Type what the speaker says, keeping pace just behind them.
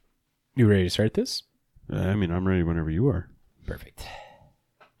You ready to start this? I'm ready whenever you are. Perfect.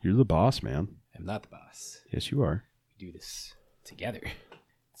 You're the boss, man. I'm not the boss. Yes, you are. We do this together.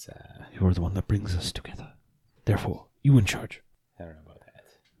 It's, You're the one that brings us together. Therefore, you in charge. I don't know about that.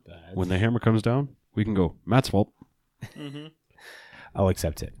 But When the hammer comes down, we can go, Matt's fault. I'll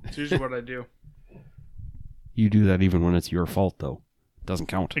accept it. It's usually what I do. You do that even when it's your fault, though. Doesn't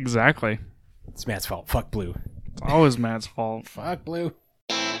count. Exactly. It's Matt's fault. Fuck Blue. It's always Matt's fault. Fuck Blue.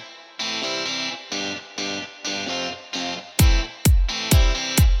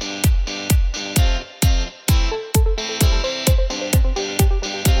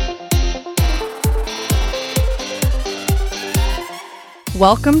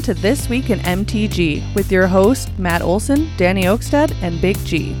 Welcome to This Week in MTG with your host, Matt Olson, Danny Oakstead, and Big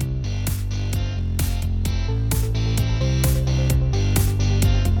G.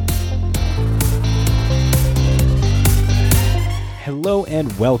 Hello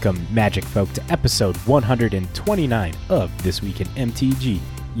and welcome, Magic folk, to episode 129 of This Week in MTG,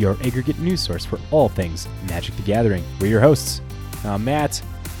 your aggregate news source for all things Magic the Gathering. We're your hosts. I'm Matt.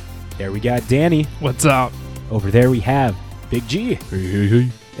 There we got Danny. What's up? Over there we have Big G.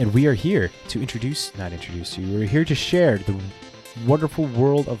 Hey. And we are here to not introduce you, we're here to share the wonderful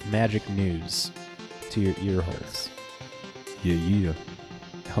world of Magic news to your ear holes. Yeah.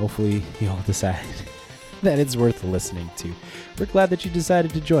 Hopefully you'll decide that it's worth listening to. We're glad that you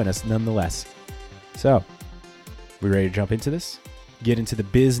decided to join us nonetheless. So, we ready to jump into this? Get into the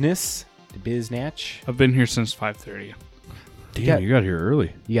business? The biznatch? I've been here since 5:30. Damn, you got here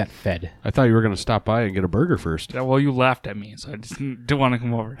early. You got fed. I thought you were going to stop by and get a burger first. Yeah, well, you laughed at me, so I just didn't want to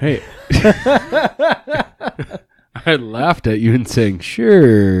come over. Hey. I laughed at you and saying,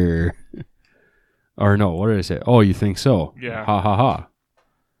 sure. Or no, what did I say? Oh, you think so? Yeah. Ha ha ha.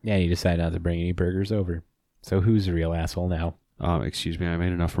 Yeah, you decided not to bring any burgers over. So who's the real asshole now? Excuse me, I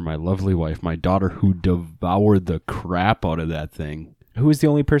made enough for my lovely wife, my daughter, who devoured the crap out of that thing. Who is the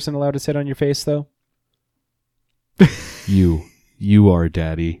only person allowed to sit on your face, though? You are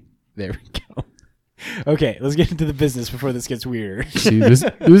daddy. There we go. Okay, let's get into the business before this gets weirder. See, this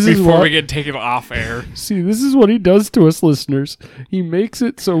is Before what, we get taken off air. see, this is what he does to us listeners. He makes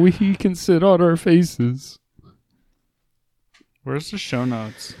it so he can sit on our faces. Where's the show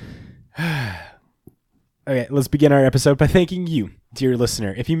notes? Okay, let's begin our episode by thanking you, dear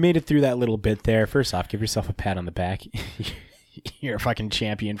listener. If you made it through that little bit there, first off, give yourself a pat on the back. You're a fucking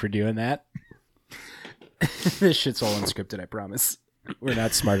champion for doing that. This shit's all unscripted, I promise. We're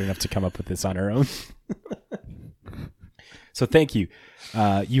not smart enough to come up with this on our own. So thank you.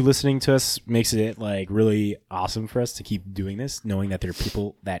 You listening to us makes it really awesome for us to keep doing this, knowing that there are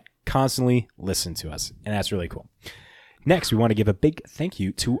people that constantly listen to us, and that's really cool. Next, we want to give a big thank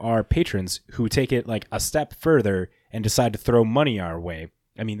you to our patrons who take it a step further and decide to throw money our way.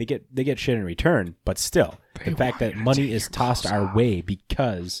 I mean, they get shit in return, but still, the fact that money is tossed our way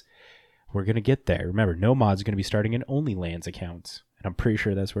because we're going to get there. Remember, No Mod's going to be starting an OnlyLands account, and I'm pretty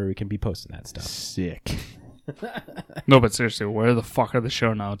sure that's where we can be posting that stuff. Sick. No, but seriously, where the fuck are the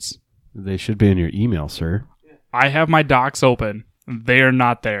show notes? They should be in your email, sir. I have my docs open. They are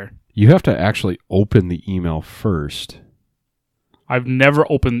not there. You have to actually open the email first. I've never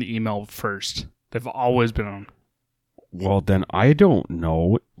opened the email first. They've always been on. Well, then I don't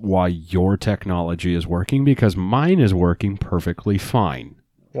know why your technology is working because mine is working perfectly fine.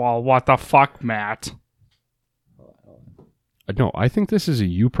 Well, what the fuck, Matt? No, I think this is a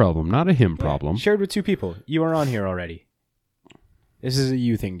you problem, not a him problem. Shared with two people. You are on here already. This is a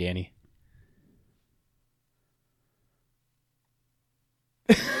you thing, Danny.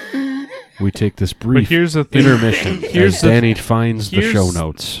 We take this brief But here's the thing. intermission as Danny finds the show here's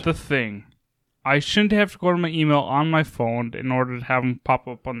notes. The thing. I shouldn't have to go to my email on my phone in order to have them pop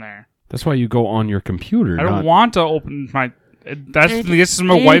up on there. That's why you go on your computer. I don't want to open my... This is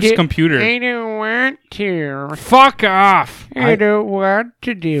my wife's computer. I don't want to. Fuck off. I don't want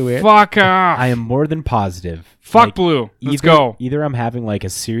to do it. Fuck off. I am more than positive. Fuck Blue. Let's go. Either I'm having a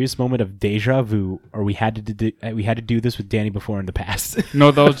serious moment of deja vu, or we had to do this with Danny before in the past. No,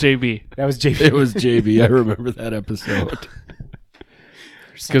 that was JB. That was JP. It was JB. I remember that episode.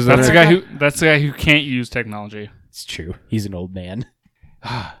 Because that's the guy who can't use technology. It's true. He's an old man.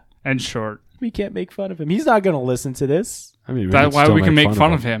 And short. We can't make fun of him. He's not going to listen to this. I mean, That's why we can make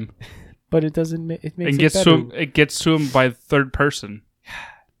fun of him. But it doesn't. It makes It gets it to better. him. It gets to him by third person.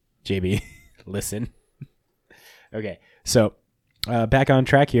 JB, listen. Okay, so back on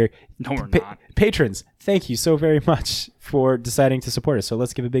track here. No, we're not. Patrons, thank you so very much for deciding to support us. So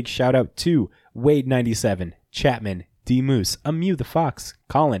let's give a big shout out to Wade97, Chapman, D Moose, Amew the Fox,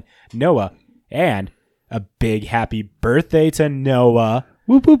 Colin, Noah, and a big happy birthday to Noah.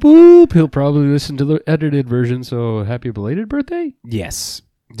 Whoop, whoop, whoop. He'll probably listen to the edited version, so happy belated birthday. Yes.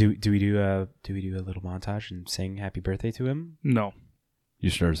 Do we do a little montage and sing happy birthday to him? No. You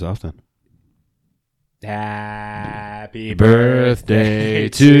start us off then. Happy Birthday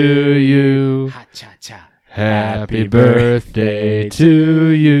to you. Ha cha cha. Happy birthday to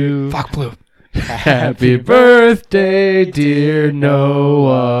you. Fuck blue. Happy birthday, dear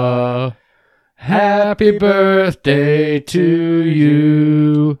Noah. Happy birthday to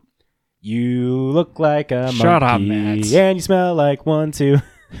you. You look like a Shut up, monkey, Matt. and you smell like one too.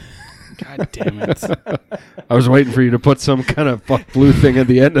 God damn it. I was waiting for you to put some kind of fuck blue thing at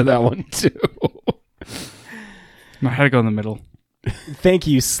the end of that one, too. I had to go in the middle. Thank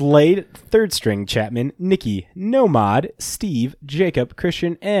you, Slade, Third String Chapman, Nikki, Nomad, Steve, Jacob,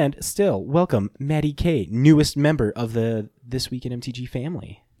 Christian, and still welcome Maddie K, newest member of the This Week in MTG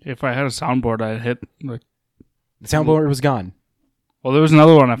family. If I had a soundboard, I'd hit. Like, The soundboard was gone. well, there was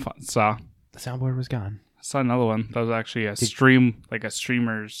another one I saw. The soundboard was gone. I saw another one. That was actually a stream, like a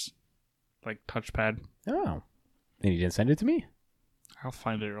streamer's, like touchpad. Oh. And you didn't send it to me? I'll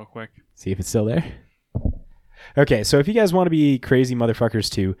find it real quick. See if it's still there. Okay, so if you guys want to be crazy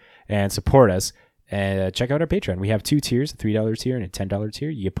motherfuckers too and support us, check out our Patreon. We have 2 tiers, a $3 tier and a $10 tier.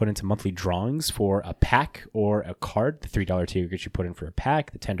 You get put into monthly drawings for a pack or a card. The $3 tier gets you put in for a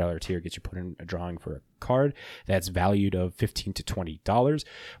pack. The $10 tier gets you put in a drawing for a card that's valued of $15 to $20.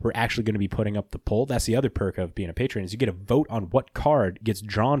 We're actually going to be putting up the poll. That's the other perk of being a patron is you get a vote on what card gets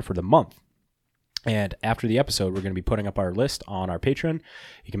drawn for the month. And after the episode, we're going to be putting up our list on our Patreon.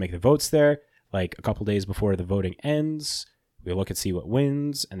 You can make the votes there. Like a couple days before the voting ends, we look and see what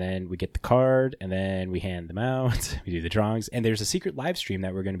wins, and then we get the card, and then we hand them out. We do the drawings, and there's a secret live stream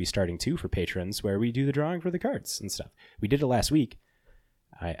that we're going to be starting too for patrons, where we do the drawing for the cards and stuff. We did it last week.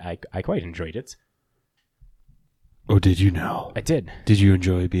 I quite enjoyed it. Oh, did you know? I did. Did you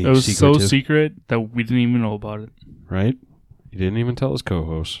enjoy being It was secretive? so secret that we didn't even know about it. Right? You didn't even tell his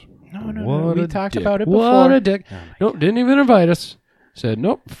co-host. No. We talked dick. about it before. What a dick. Oh my Nope, didn't even invite us. Said,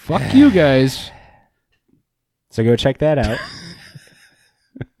 nope, fuck you guys. So go check that out.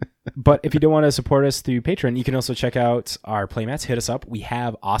 But if you don't want to support us through Patreon, you can also check out our playmats. Hit us up. We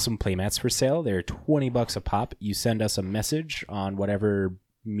have awesome playmats for sale. They're $20 a pop. You send us a message on whatever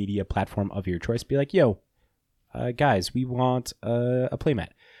media platform of your choice. Be like, yo, guys, we want a playmat.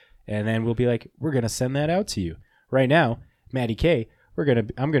 And then we'll be like, we're going to send that out to you. Right now, Maddie K,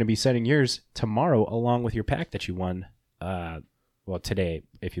 I'm going to be sending yours tomorrow along with your pack that you won well, today,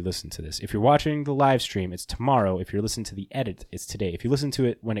 if you listen to this. If you're watching the live stream, it's tomorrow. If you're listening to the edit, it's today. If you listen to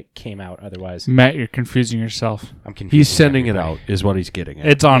it when it came out, otherwise, Matt, you're confusing yourself. I'm confused. He's sending it out, is what he's getting at.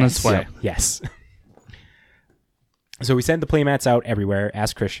 It's on its way. Yes. So we send the playmats out everywhere.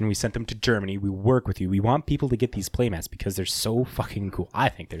 Ask Christian. We sent them to Germany. We work with you. We want people to get these playmats because they're so fucking cool. I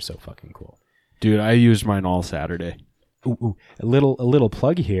think they're so fucking cool. Dude, I used mine all Saturday. Ooh. A little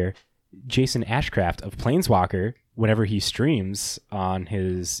plug here. Jason Ashcraft of Planeswalker, whenever he streams on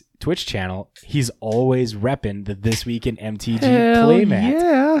his Twitch channel, he's always repping the This Week in MTG playmat.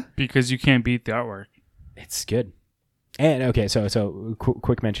 Yeah. Because you can't beat the artwork. It's good. And okay, so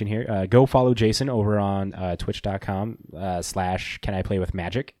quick mention here. Go follow Jason over on twitch.com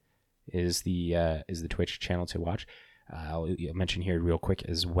 /canIplaywithmagic is the Twitch channel to watch. I'll mention here real quick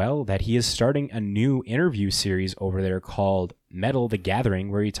as well that he is starting a new interview series over there called Metal the Gathering,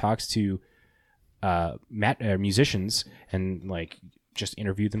 where he talks to musicians and like just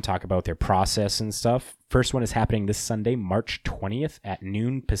interview them, talk about their process and stuff. First one is happening this Sunday, March 20th at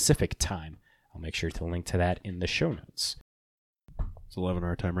noon Pacific time. I'll make sure to link to that in the show notes. It's 11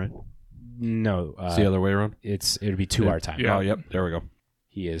 our time, right? No, It's the other way around? it would be 2 hour time. Yeah. Oh, yep. There we go.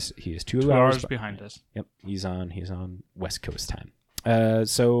 He is 2 hours behind us. Yep, he's on West Coast time.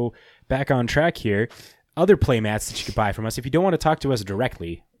 So back on track here. Other playmats that you could buy from us. If you don't want to talk to us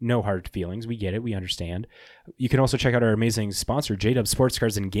directly, no hard feelings. We get it. We understand. You can also check out our amazing sponsor, J-Dubs Sports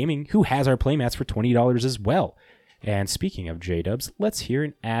Cards and Gaming, who has our playmats for $20 as well. And speaking of J-Dubs, let's hear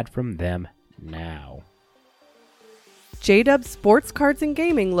an ad from them now. J-Dubs Sports Cards and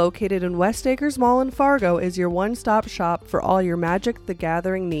Gaming, located in West Acres Mall in Fargo, is your one-stop shop for all your Magic the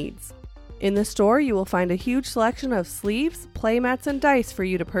Gathering needs. In the store, you will find a huge selection of sleeves, playmats, and dice for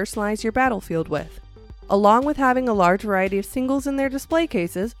you to personalize your battlefield with. Along with having a large variety of singles in their display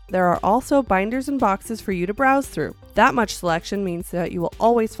cases, there are also binders and boxes for you to browse through. That much selection means that you will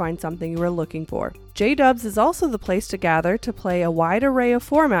always find something you are looking for. J-Dubs is also the place to gather to play a wide array of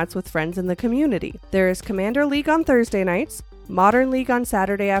formats with friends in the community. There is Commander League on Thursday nights, Modern League on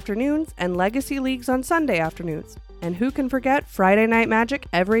Saturday afternoons, and Legacy Leagues on Sunday afternoons. And who can forget Friday Night Magic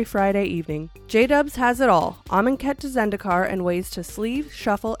every Friday evening? J-Dubs has it all. Amonkhet to Zendikar and ways to sleeve,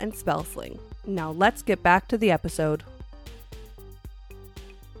 shuffle, and spell sling. Now let's get back to the episode.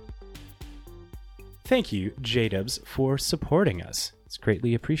 Thank you, J-Dubs, for supporting us. It's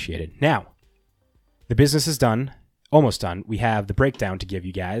greatly appreciated. Now, the business is done. Almost done. We have the breakdown to give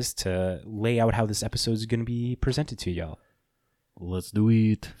you guys to lay out how this episode is going to be presented to y'all. Let's do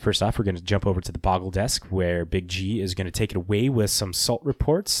it. First off, we're going to jump over to the Boggle Desk, where Big G is going to take it away with some SALT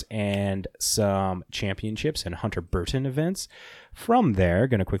reports and some championships and Hunter Burton events. From there,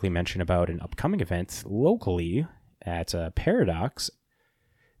 going to quickly mention about an upcoming event locally at Paradox.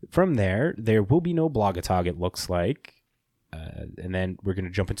 From there will be no Blogatog, it looks like. And then we're going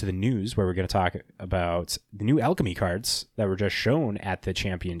to jump into the news, where we're going to talk about the new alchemy cards that were just shown at the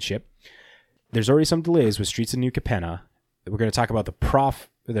championship. There's already some delays with Streets of New Capenna. We're going to talk about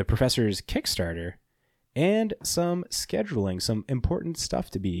the professor's Kickstarter and some scheduling, some important stuff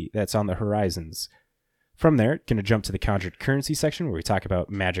that's on the horizons. From there, going to jump to the Conjured Currency section, where we talk about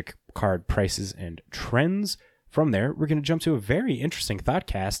Magic card prices and trends. From there, we're going to jump to a very interesting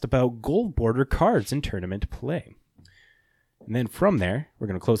thoughtcast about gold border cards in tournament play. And then from there, we're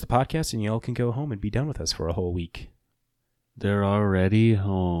going to close the podcast, and y'all can go home and be done with us for a whole week. They're already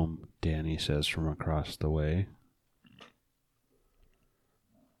home, Danny says from across the way.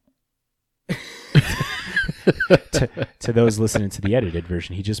 To those listening to the edited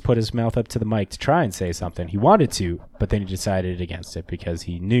version, he just put his mouth up to the mic to try and say something. He wanted to, but then he decided against it because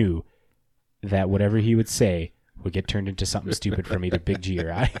he knew that whatever he would say would get turned into something stupid from either Big G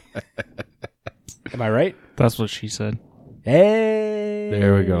or I. Am I right? That's what she said. Hey!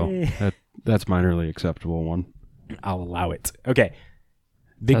 There we go. That's minorly acceptable one. I'll allow it. Okay.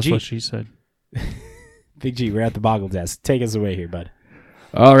 Big That's G. what she said. Big G, we're at the Boggle Desk. Take us away here, bud.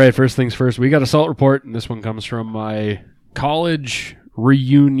 All right, first things first. We got a SALT report, and this one comes from my college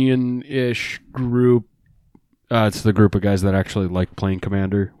reunion-ish group. It's the group of guys that actually like playing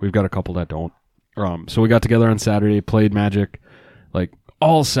Commander. We've got a couple that don't. So we got together on Saturday, played Magic, like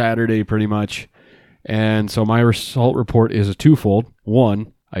all Saturday pretty much. And so my SALT report is a twofold.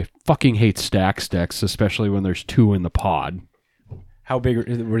 One, I fucking hate stacks decks, especially when there's two in the pod. How big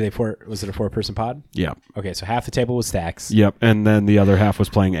were they? Was it a 4-person pod? Yeah. Okay, so half the table was stacks. Yep, and then the other half was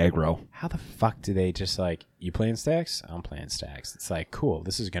playing aggro. How the fuck do they just like, you playing stacks? I'm playing stacks. It's like, cool,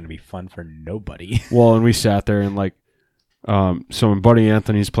 this is going to be fun for nobody. Well, and we sat there and like, so when Buddy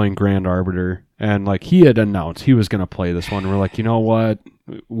Anthony's playing Grand Arbiter, and like he had announced he was going to play this one. We're like, you know what?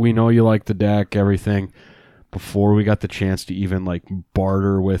 We know you like the deck, everything. Before we got the chance to even like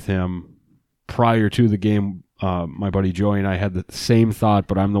barter with him prior to the game, my buddy Joey and I had the same thought,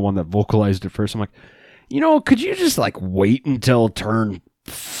 but I'm the one that vocalized it first. I'm like, could you just like wait until turn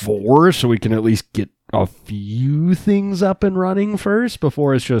 4 so we can at least get a few things up and running first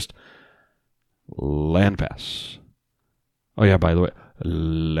before it's just land pass. Oh yeah, by the way,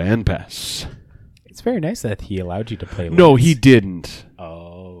 land pass. It's very nice that he allowed you to play lands. No, he didn't.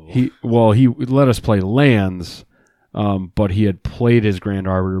 Oh. He let us play lands, but he had played his Grand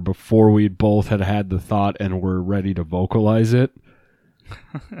Arbiter before we both had the thought and were ready to vocalize it.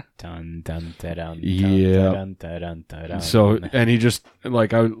 Dun, dun, dun, dun, Yeah. dun, dun, dun, dun, dun. So, and he just,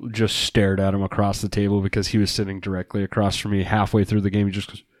 like, I just stared at him across the table because he was sitting directly across from me halfway through the game. He just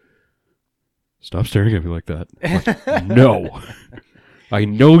goes, "Stop staring at me like that." I'm like, no. I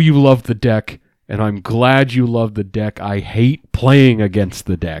know you love the deck, and I'm glad you love the deck. I hate playing against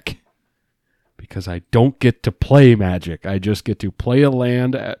the deck because I don't get to play Magic. I just get to play a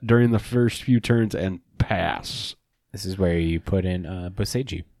land during the first few turns and pass. This is where you put in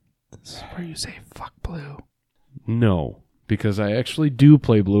Boseiji. This is where you say fuck blue. No, because I actually do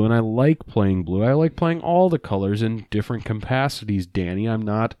play blue, and I like playing blue. I like playing all the colors in different capacities, Danny. I'm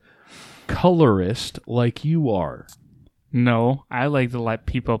not colorist like you are. No, I like to let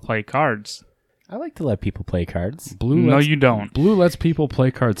people play cards. I like to let people play cards. No, you don't. Blue lets people play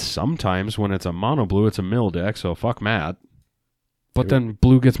cards sometimes. When it's a mono blue, it's a mill deck, so fuck Matt. But then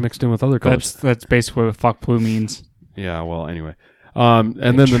blue gets mixed in with other colors. That's basically what fuck blue means. Yeah, well, anyway. And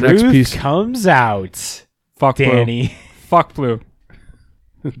then the next Truth piece... comes out. Fuck Danny. blue. Fuck blue.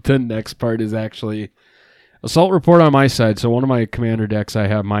 The next part is actually Assault Report on my side. So one of my commander decks, I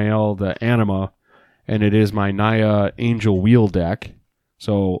have Mael the Anima, and it is my Naya Angel Wheel deck.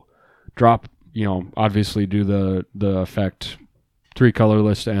 So drop, obviously do the effect 3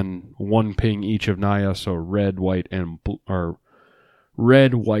 colorless and 1 ping each of Naya. So red, white, and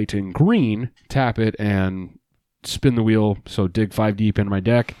red, white, and green. Tap it and spin the wheel. So dig 5 deep into my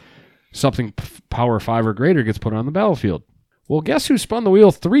deck. Something power 5 or greater gets put on the battlefield. Well, guess who spun the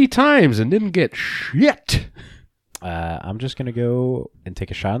wheel 3 times and didn't get shit? I'm just gonna go and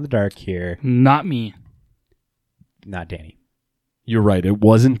take a shot in the dark here. Not me. Not Danny. You're right. It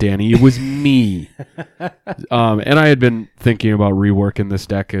wasn't Danny. It was me. And I had been thinking about reworking this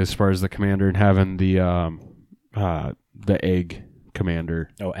deck as far as the commander and having the egg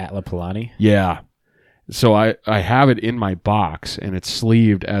commander. Oh, Atla Palani. Yeah. So I have it in my box, and it's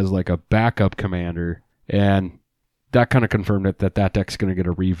sleeved as like a backup commander, and that kind of confirmed it that deck's going to get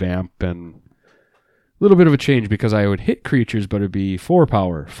a revamp and a little bit of a change because I would hit creatures, but it'd be 4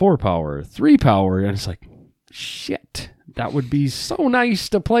 power, 3 power, and it's like, shit, that would be so nice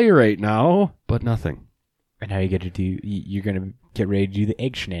to play right now, but nothing. And how you get to do? You're gonna get ready to do the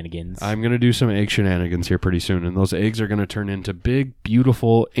egg shenanigans. I'm going to do some egg shenanigans here pretty soon, and those eggs are going to turn into big,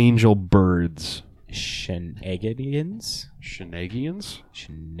 beautiful angel birds. Shenanigans. Shenanigans?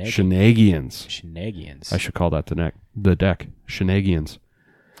 Shenanigans. Shenanigans. I should call that the deck. Shenanigans.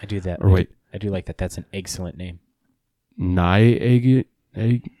 I do that. Or wait. I do like that. That's an excellent name. Naiagians?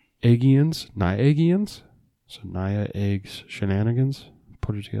 Naiagians? So Naya eggs shenanigans?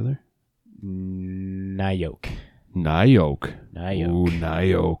 Put it together? Nyoke. Nyoke. Nyoke. Ooh,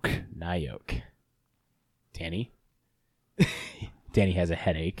 Nyoke. Nyoke. Danny? Danny has a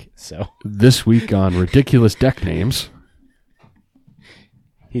headache, so This week on Ridiculous Deck Names.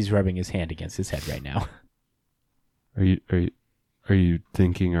 he's rubbing his hand against his head right now. Are you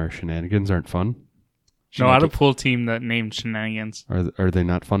thinking our shenanigans aren't fun? No, I had a pool team that named Shenanigans. Are they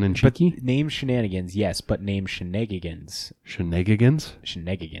not fun and But cheeky? name shenanigans, yes, but name shenanigans. Shenanigans?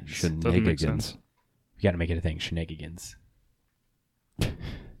 Shenanigans. Doesn't make Shenanigans. sense. You gotta make it a thing, shenanigans.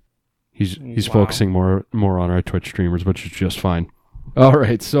 He's Wow. focusing more on our Twitch streamers, which is just fine. All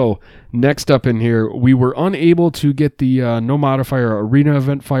right, so next up in here, we were unable to get the no modifier arena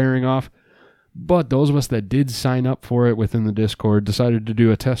event firing off, but those of us that did sign up for it within the Discord decided to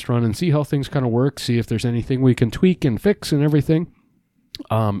do a test run and see how things kind of work, see if there's anything we can tweak and fix and everything.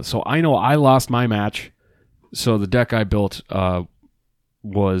 So I know I lost my match, so the deck I built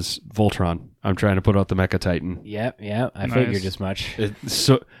was Voltron. I'm trying to put out the Mecha Titan. Yep, I Nice. figured as much.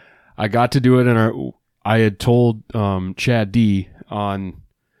 So I got to do it, and I had told Chad D on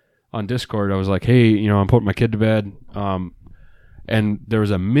Discord. I was like, "Hey, I'm putting my kid to bed," and there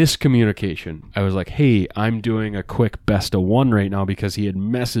was a miscommunication. I was like, "Hey, I'm doing a quick best of one right now," because he had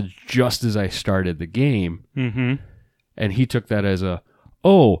messaged just as I started the game, Mm-hmm. and he took that as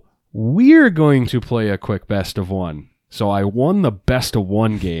we're going to play a quick best of one. So I won the best of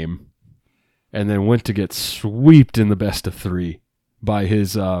one game, and then went to get sweeped in the best of 3 by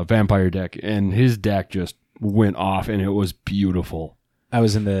his vampire deck, and his deck just went off, and it was beautiful. I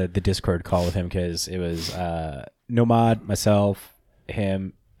was in the Discord call with him because it was Nomad, myself,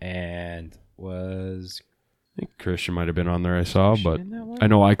 him, and was I think Christian might have been on there, I saw, Christian but in that one? I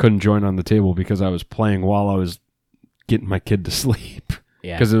know I couldn't join on the table because I was playing while I was getting my kid to sleep.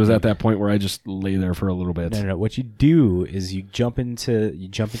 Yeah. Because it was at that point where I just lay there for a little bit. No. What you do is you jump into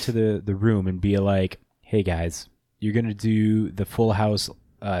the room and be like, "Hey guys, you're gonna do the Full House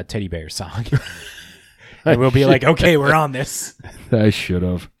Teddy Bear song," and we'll be like, "Okay, we're on this." I should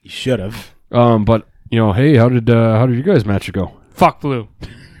have. You should have. But hey, how did you guys match go? Fuck Blue.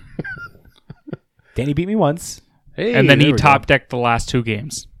 Danny beat me once. Hey, And then there he we go. top decked the last 2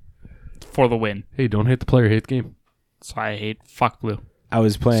 games for the win. Hey, don't hate the player, hate the game. So I hate Fuck Blue. I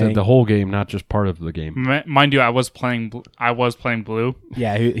was Said playing. the whole game, not just part of the game. Mind you, I was playing Blue,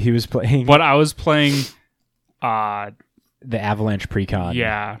 Yeah, he was playing but I was playing the Avalanche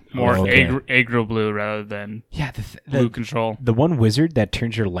Precon. more okay. aggro Blue rather than Yeah, Blue control the one wizard that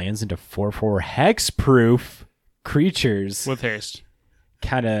turns your lands into 4/4 hexproof creatures with haste.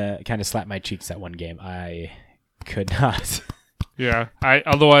 kind of slapped my cheeks that one game. I could not. Yeah.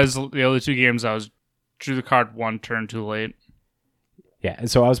 Otherwise the other 2 games I drew the card 1 turn too late. Yeah,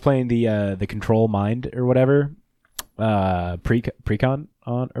 and so I was playing the Control Mind or whatever Precon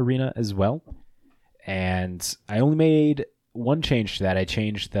on Arena as well, and I only made one change to that. I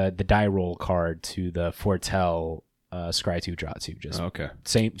changed the die roll card to the Foretell Scry 2 Draw 2. Just Okay.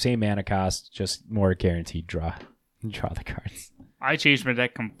 same mana cost, just more guaranteed draw the cards. I changed my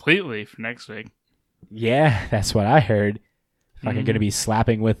deck completely for next week. Yeah, that's what I heard. Fucking gonna be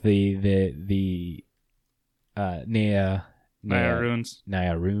slapping with the Naya Runes.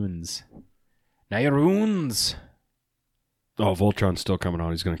 Naya Runes. Oh, Voltron's still coming on.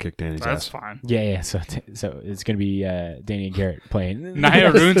 He's going to kick Danny's That's ass. fine. Yeah. So it's gonna be Danny and Garrett playing.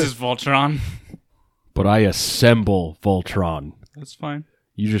 Naya Runes is Voltron. But I assemble Voltron. That's fine.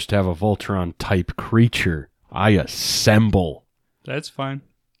 You just have a Voltron type creature. I assemble. That's fine.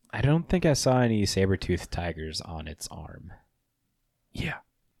 I don't think I saw any saber-toothed tigers on its arm. Yeah.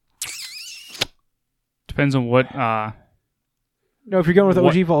 Depends on what. No, if you're going with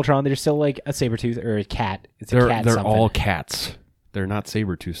What- OG Voltron, there's still like a Sabretooth or a cat. It's a cat They're something. all cats. They're not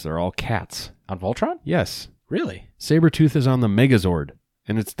Sabretooths. They're all cats. on Voltron? Yes. Really? Sabretooth is on the Megazord,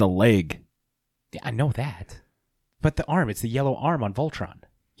 and it's the leg. Yeah, I know that. But the arm, it's the yellow arm on Voltron.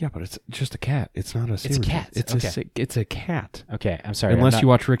 Yeah, but it's just a cat. It's not a Sabretooth. It's a cat. It's a cat. Okay, I'm sorry. Unless you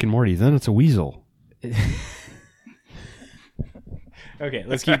watch Rick and Morty, then it's a weasel. Okay,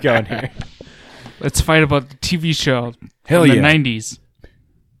 let's keep going here. Let's fight about the TV show Hell from the yeah. 90s.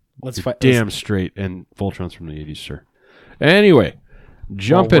 Let's fight. Damn straight. And Voltron's from the 80s, sir. Anyway, Well,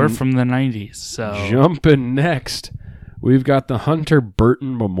 jumping we're from the 90s, so Jumping next, we've got the Hunter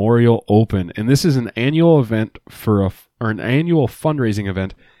Burton Memorial Open, and this is an annual event or an annual fundraising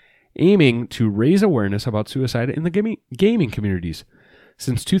event aiming to raise awareness about suicide in the gaming communities.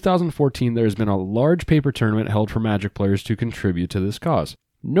 Since 2014, there has been a large paper tournament held for Magic players to contribute to this cause.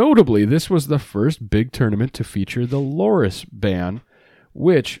 Notably, this was the first big tournament to feature the Loris ban,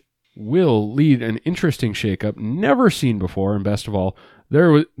 which will lead an interesting shakeup never seen before, and best of all,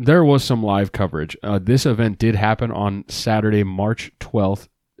 there was some live coverage. This event did happen on Saturday, March 12th,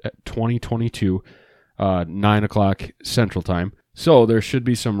 2022, 9 o'clock Central Time. So there should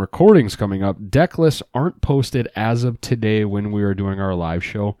be some recordings coming up. Deck lists aren't posted as of today when we are doing our live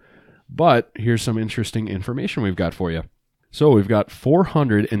show, but here's some interesting information we've got for you. So we've got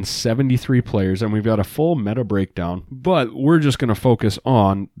 473 players, and we've got a full meta breakdown, but we're just going to focus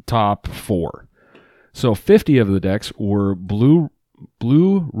on top 4. So 50 of the decks were blue-red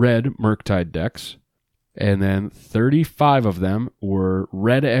Murktide decks, and then 35 of them were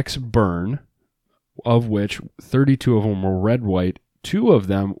Red X Burn, of which 32 of them were red-white, 2 of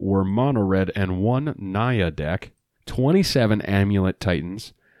them were mono-red, and 1 Naya deck, 27 Amulet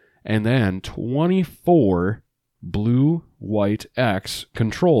Titans, and then 24 blue-white X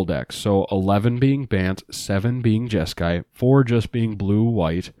control decks. So 11 being Bant, 7 being Jeskai, 4 just being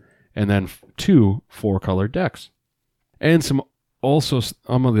blue-white, and then 2 4-color decks. And some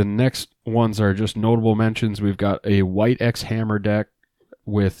of the next ones are just notable mentions. We've got a white X Hammer deck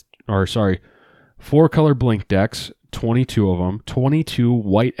 4-color Blink decks, 22 of them, 22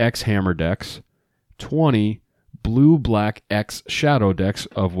 white X Hammer decks, 20 blue-black X Shadow decks,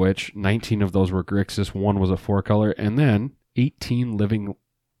 of which 19 of those were Grixis, 1 was a 4-color, and then 18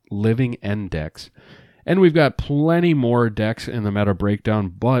 living end decks. And we've got plenty more decks in the meta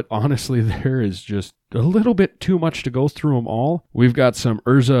breakdown, but honestly, there is just a little bit too much to go through them all. We've got some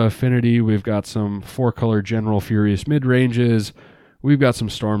Urza Affinity, we've got some 4-color General Furious mid-ranges, we've got some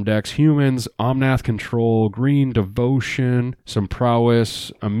Storm decks, Humans, Omnath Control, Green Devotion, some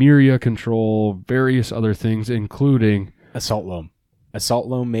Prowess, Amiria Control, various other things, including Assault Loam. Assault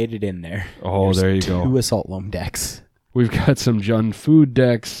Loam made it in there. Oh, there you go. 2 Assault Loam decks. We've got some Jund Food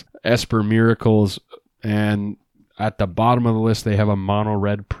decks, Esper Miracles, and at the bottom of the list, they have a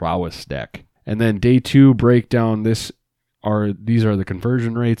mono-red Prowess deck. And then day 2 breakdown, these are the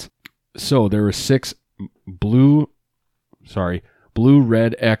conversion rates. So there were 6 blue-red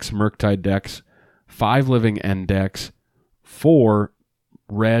X Murktide decks, 5 living end decks, 4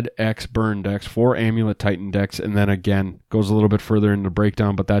 red X burn decks, 4 Amulet Titan decks, and then again, goes a little bit further into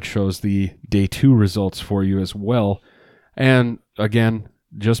breakdown, but that shows the day 2 results for you as well. And again,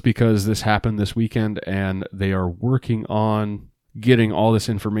 just because this happened this weekend and they are working on getting all this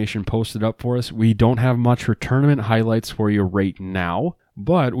information posted up for us, we don't have much for tournament highlights for you right now,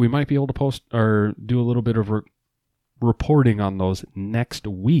 but we might be able to post or do a little bit of reporting on those next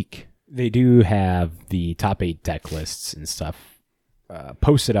week. They do have the top 8 deck lists and stuff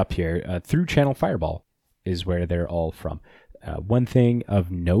posted up here through Channel Fireball is where they're all from. One thing of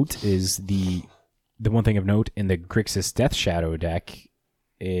note is the one thing of note in the Grixis Death Shadow deck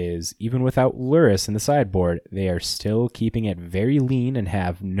is even without Luris in the sideboard, they are still keeping it very lean and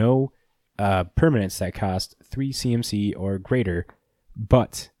have no permanents that cost 3 CMC or greater,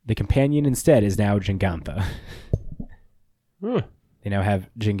 but the companion instead is now Jingantha. They now have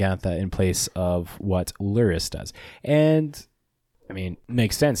Jingantha in place of what Luris does. And, I mean,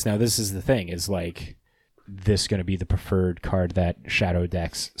 makes sense. Now, this is the thing, is like, this going to be the preferred card that Shadow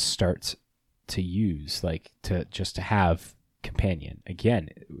decks start to use, like, to have companion. Again,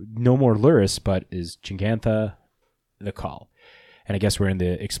 no more Luris, but is Jingantha the call? And I guess we're in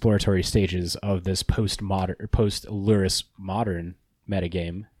the exploratory stages of this post-Luris modern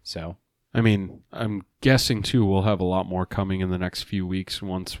metagame, so... I mean, I'm guessing, too, we'll have a lot more coming in the next few weeks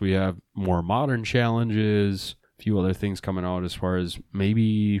once we have more modern challenges, a few other things coming out as far as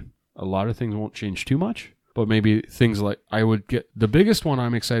maybe a lot of things won't change too much, but maybe things like the biggest one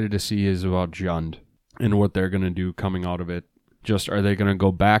I'm excited to see is about Jund and what they're going to do coming out of it. Just are they going to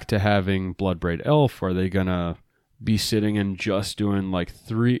go back to having Bloodbraid Elf? Are they going to be sitting and just doing like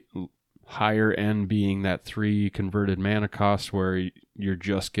 3 higher end, being that 3 converted mana cost where you're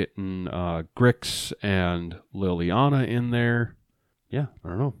just getting Grix and Liliana in there? Yeah, I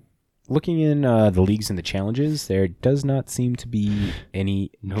don't know. Looking in the leagues and the challenges, there does not seem to be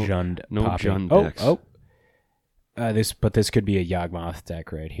any Jund popping. Jund decks. This could be a Yawgmoth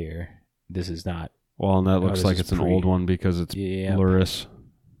deck right here. This is not. Well, and that looks this like is it's an old one because it's Luris.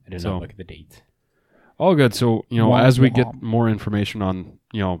 I did not look at the date. All good. So, Womp as we womp. get more information on,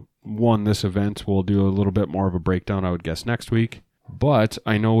 this event, we'll do a little bit more of a breakdown, I would guess, next week. But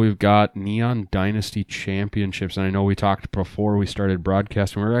I know we've got Neon Dynasty Championships, and I know we talked before we started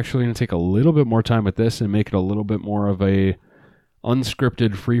broadcasting. We're actually going to take a little bit more time with this and make it a little bit more of a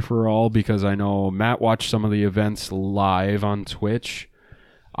unscripted free-for-all, because I know Matt watched some of the events live on Twitch.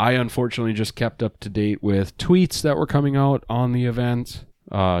 I unfortunately just kept up to date with tweets that were coming out on the event.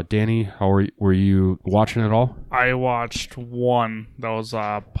 Danny, how were you watching it all? I watched one. That was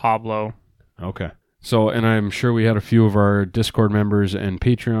Pablo. Okay. So, and I'm sure we had a few of our Discord members and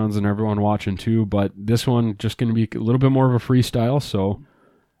Patreons and everyone watching too, but this one just going to be a little bit more of a freestyle. So,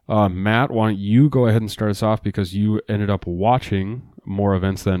 Matt, why don't you go ahead and start us off, because you ended up watching more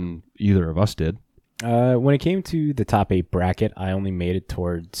events than either of us did. When it came to the top 8 bracket, I only made it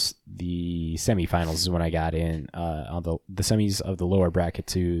towards the semifinals is when I got in on the semis of the lower bracket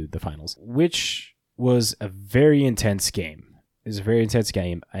to the finals, which was a very intense game. It was a very intense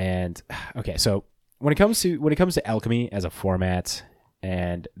game. And okay, so when it comes to Alchemy as a format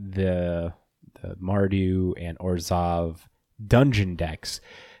and the Mardu and Orzhov dungeon decks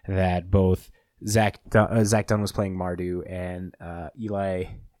that both Zach Dunn was playing Mardu and Eli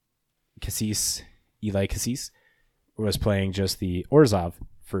Cassis was playing just the Orzhov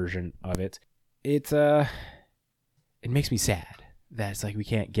version of it. It makes me sad that it's like we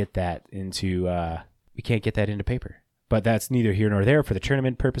can't get that into paper. But that's neither here nor there for the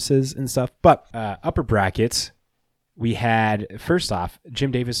tournament purposes and stuff. But upper brackets, we had, first off, Jim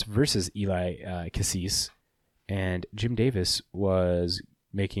Davis versus Eli Cassis. And Jim Davis was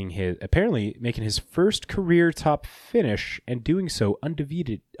making his first career top finish, and doing so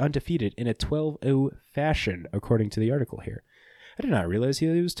undefeated in a 12-0 fashion, according to the article here. I did not realize he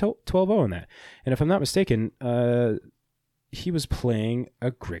was 12-0 in that. And if I'm not mistaken, he was playing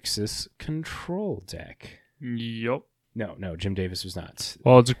a Grixis control deck. Yup. No, Jim Davis was not.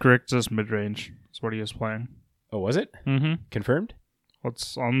 Well, it's a Grixis mid-range. That's what he was playing. Oh, was it? Mm-hmm. Confirmed?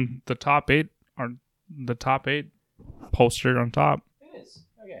 What's on the top 8? Or the top 8 poster on top. It is.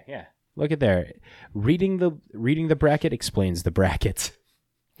 Okay, yeah. Look at there. Reading the bracket explains the bracket.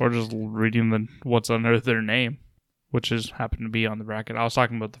 Or just reading what's under their name, which is happened to be on the bracket. I was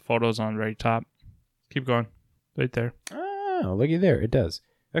talking about the photos on the very top. Keep going. Right there. Oh, looky there. It does.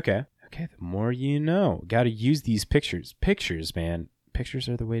 Okay, the more you know. Got to use these pictures. Pictures, man. Pictures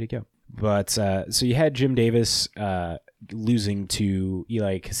are the way to go. But, so you had Jim Davis losing to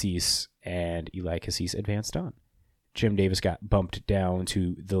Eli Cassis, and Eli Cassis advanced on. Jim Davis got bumped down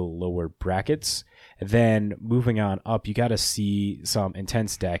to the lower brackets. Then moving on up, you got to see some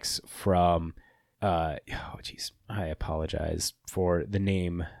intense decks from, I apologize for the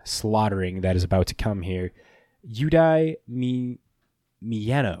name slaughtering that is about to come here. Udai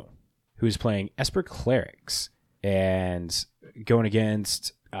Miyano, who is playing Esper Clerics and going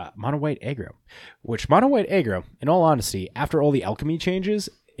against Mono White Aggro, which Mono White Aggro, in all honesty, after all the alchemy changes,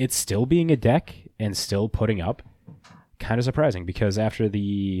 it's still being a deck and still putting up. Kind of surprising, because after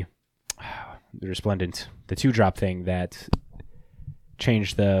the Resplendent, the 2-drop thing that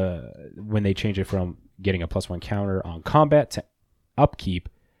changed when they changed it from getting a +1 counter on combat to upkeep,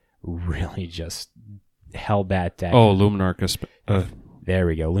 really just held that deck. Oh, Luminarch. There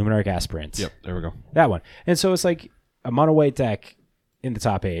we go. Luminarch Aspirant. Yep, there we go. That one. And so it's like a mono white deck in the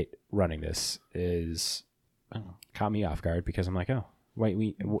top 8 running this is caught me off guard, because I'm like, oh, white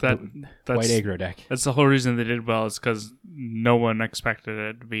aggro deck. That's the whole reason they did well, is because no one expected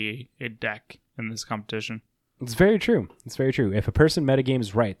it to be a deck in this competition. It's very true. If a person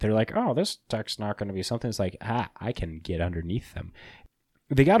metagames right, they're like, oh, this deck's not going to be something. It's like, I can get underneath them.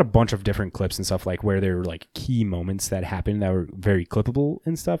 They got a bunch of different clips and stuff, like where there were like key moments that happened that were very clippable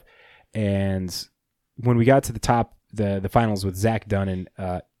and stuff. And when we got to the top, the finals with Zach Dunn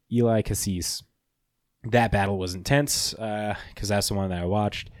and Eli Cassis, that battle was intense, because that's the one that I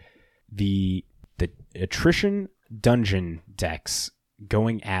watched. The attrition dungeon decks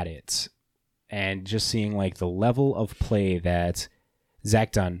going at it, and just seeing like the level of play that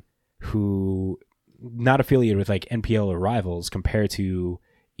Zach Dunn, who not affiliated with like NPL or rivals, compared to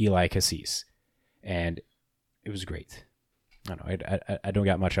Eli Cassis, and it was great. I don't know. I don't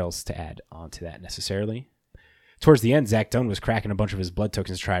got much else to add on to that necessarily. Towards the end, Zach Dunn was cracking a bunch of his blood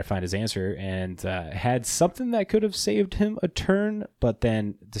tokens to try to find his answer, and had something that could have saved him a turn, but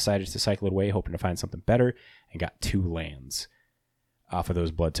then decided to cycle it away, hoping to find something better, and got 2 lands off of those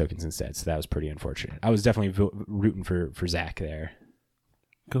blood tokens instead. So that was pretty unfortunate. I was definitely rooting for Zach there.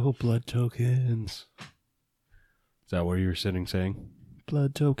 Go blood tokens. Is that where you were sitting saying?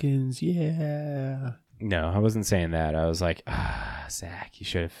 Blood tokens, yeah. No, I wasn't saying that. I was like, Zach, you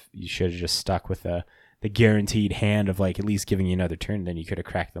should have just stuck with the guaranteed hand of like at least giving you another turn. Then you could have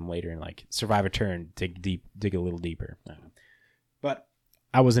cracked them later and like survive a turn, dig a little deeper. I don't know. But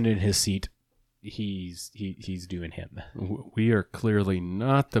I wasn't in his seat. He's doing him. We are clearly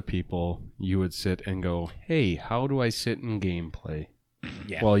not the people you would sit and go, hey, how do I sit in gameplay?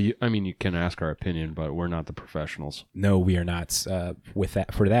 Yeah. Well, you can ask our opinion, but we're not the professionals. No, we are not. With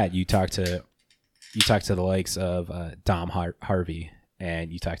that, for that, you talk to the likes of Dom Harvey,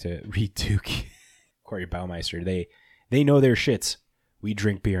 and you talk to Reed Duke, Corey Baumeister. They know their shits. We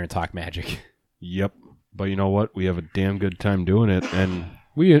drink beer and talk Magic. Yep. But you know what? We have a damn good time doing it, and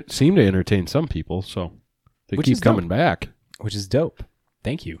we seem to entertain some people, so they Which keep is coming dope. back. Which is dope.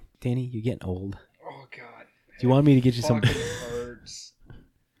 Thank you. Danny, you're getting old. Oh, God. Do you want me to get you some... Hurts.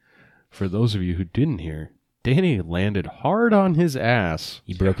 For those of you who didn't hear, Danny landed hard on his ass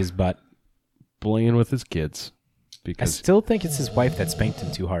He broke his butt. playing with his kids. I Because still think it's his wife that spanked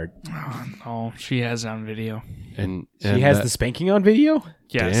him too hard. Oh, no, she has it on video. and She has that- the spanking on video?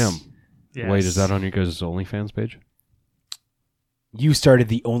 Yes. Damn. Yes. Wait, is that on your guys' OnlyFans page? You started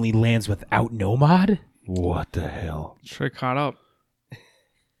the only lands without Nomad? What the hell? Should have caught up.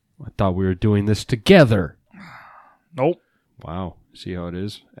 I thought we were doing this together. Nope. Wow. See how it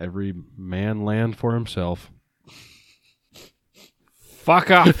is? Every man land for himself.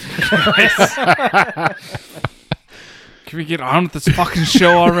 Fuck off. Can we get on with this fucking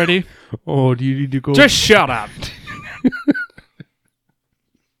show already? Oh, do you need to go? Just shut up.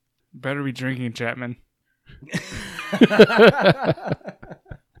 Better be drinking, Chapman.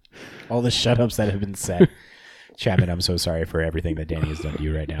 All the shut-ups that have been said. Chapman, I'm so sorry for everything that Danny has done to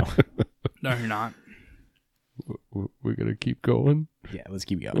you right now. No, you're not. We're going to keep going. Yeah, let's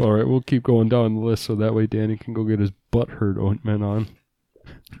keep going. All right, we'll keep going down the list so that way Danny can go get his butt hurt ointment on.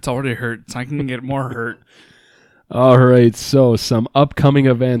 It's already hurt. So I can get more hurt. All right, so some upcoming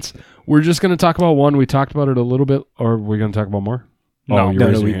events. We're just going to talk about one. We talked about it a little bit, or we're going to talk about more? No. you're No,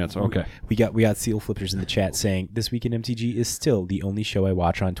 raising we- your hands. Okay. We got Seal Flippers in the chat saying, this week in MTG is still the only show I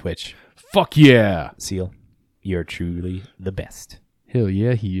watch on Twitch. Fuck yeah. Seal, you're truly the best. Hell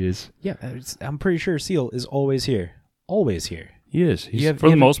yeah, he is. Yeah, I'm pretty sure Seal is always here. Always here. He is. He's For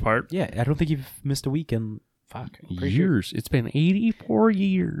the most part. Yeah, I don't think you've missed a week in, fuck, I'm pretty sure. years. It's been 84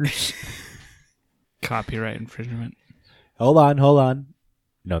 years. Copyright infringement. Hold on.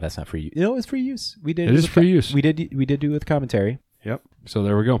 No, that's not for you. No, it's for use. We did. It is for use. We did do it with commentary. Yep. So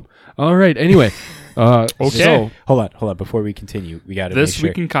there we go. All right. Anyway. Okay. So, Hold on. Before we continue, we got to This make sure.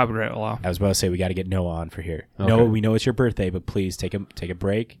 we can copyright law. I was about to say we got to get Noah on for here. Okay. Noah, we know it's your birthday, but please take a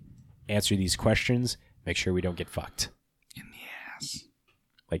break, answer these questions, make sure we don't get fucked In the ass.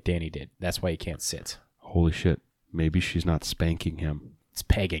 like Danny did. That's why he can't sit. holy shit. Maybe she's not spanking him. It's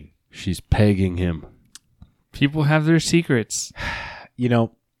pegging. She's pegging him. People have their secrets. You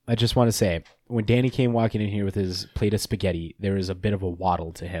know, I just want to say, when Danny came walking in here with his plate of spaghetti, there was a bit of a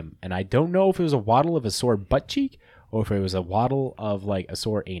waddle to him. And I don't know if it was a waddle of a sore butt cheek or if it was a waddle of like a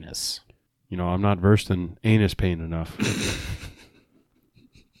sore anus. You know, I'm not versed in anus pain enough.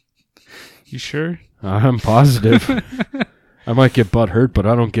 You sure? I'm positive. I might get butt hurt, but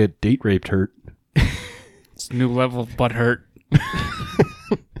I don't get date raped hurt. It's a new level of butt hurt.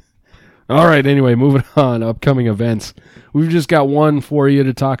 All right, anyway, moving on. Upcoming events. We've just got one for you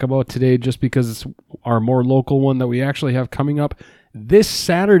to talk about today just because it's our more local one that we actually have coming up this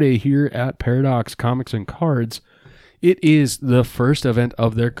Saturday here at Paradox Comics and Cards. It is the first event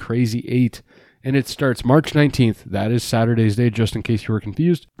of their Crazy 8, and it starts March 19th. That is Saturday's day, just in case you were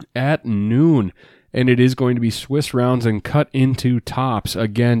confused, at noon. And it is going to be Swiss rounds and cut into tops.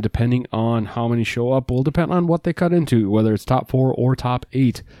 Again, depending on how many show up, will depend on what they cut into, whether it's top 4 or top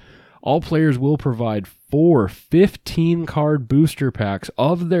 8. All players will provide 4 15-card booster packs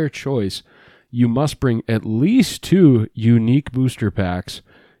of their choice. You must bring at least 2 unique booster packs.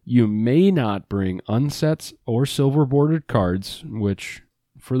 You may not bring unsets or silver-bordered cards, which,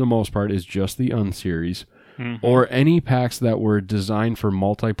 for the most part, is just the unseries, or any packs that were designed for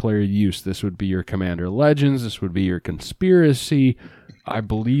multiplayer use. This would be your Commander Legends. This would be your Conspiracy. I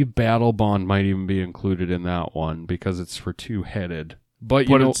believe Battle Bond might even be included in that one because it's for two-headed. But you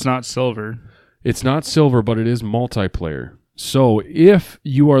But know, it's not silver. it's not silver, but it is multiplayer. So if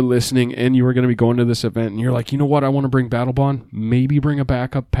you are listening and you are going to be going to this event and you're like, you know what, I want to bring Battle Bond, maybe bring a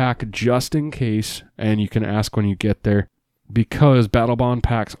backup pack just in case, and you can ask when you get there, because Battle Bond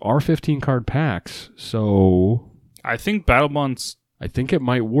packs are 15 card packs. So I think Battle Bonds. I think it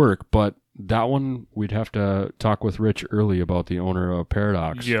might work, but that one we'd have to talk with Rich early about, the owner of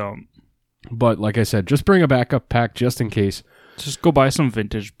Paradox. Yeah. But like I said, just bring a backup pack just in case. Just go buy some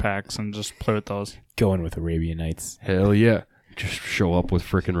vintage packs and just play with those. Going with Arabian Nights. Hell yeah. Just show up with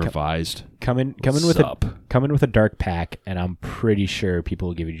freaking revised. Come in with a dark pack, and I'm pretty sure people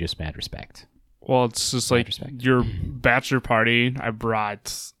will give you just mad respect. Well, it's just like your bachelor party. I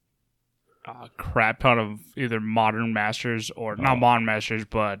brought a crap ton of either modern masters or not modern masters,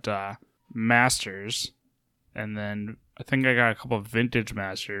 but masters. And then I think I got a couple of vintage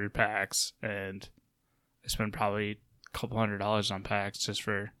master packs, and I spent probably a couple $100 on packs just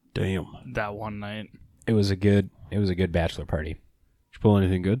for that one night. It was a good bachelor party. Did you pull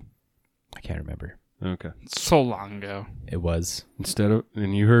anything good? I can't remember. Okay. So long ago. It was.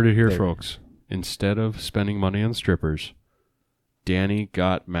 And you heard it here, folks. Instead of spending money on strippers, Danny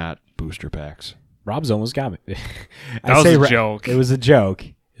got Matt booster packs. Rob's almost got me. That was a joke. It was a joke.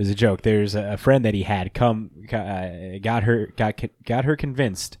 There's a friend that he had got her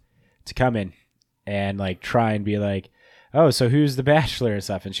convinced to come in and like try and be like, oh, so who's the bachelor and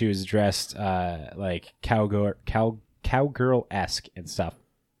stuff, and she was dressed like cowgirl-esque and stuff.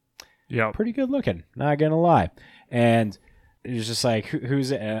 Yeah, pretty good looking, not gonna lie. And it was just like,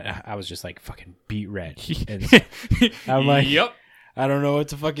 who's it? I was just like fucking beat red. And I'm like, yep. I don't know what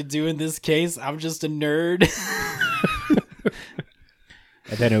to fucking do in this case. I'm just a nerd.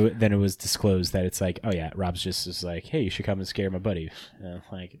 And then it was disclosed that it's like, oh yeah, Rob's just like, hey, you should come and scare my buddy. And I'm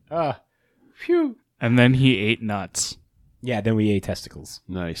like, phew. And then he ate nuts. Yeah, then we ate testicles.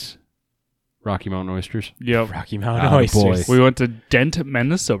 Nice. Rocky Mountain oysters. Yep. Rocky Mountain oysters. We went to Dent,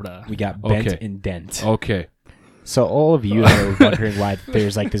 Minnesota. We got bent in Dent. Okay. So all of you that are wondering why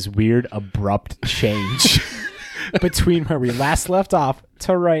there's like this weird abrupt change between where we last left off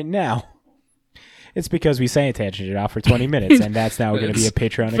to right now, it's because we sanitized it off for 20 minutes, and that's now going to be a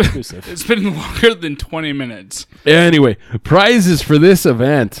Patreon exclusive. It's been longer than 20 minutes. Anyway, prizes for this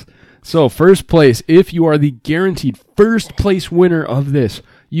event. So first place, if you are the guaranteed first place winner of this,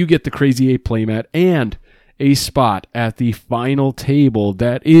 you get the Crazy 8 playmat and a spot at the final table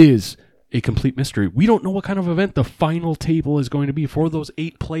that is a complete mystery. We don't know what kind of event the final table is going to be for those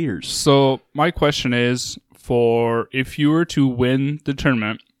 8 players. So my question is, for if you were to win the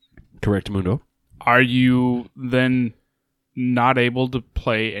tournament, Correct, Mundo. Are you then not able to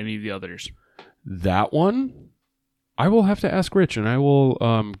play any of the others? That one, I will have to ask Rich, and I will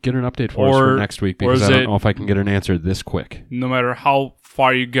get an update for us for next week, because I don't know if I can get an answer this quick. No matter how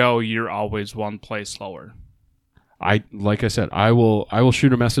far you go, you're always one place slower. Like I said, I will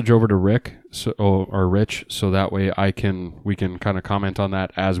shoot a message over to Rick or Rich, so that way we can kind of comment on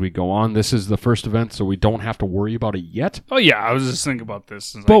that as we go on. This is the first event, so we don't have to worry about it yet. Oh yeah, I was just thinking about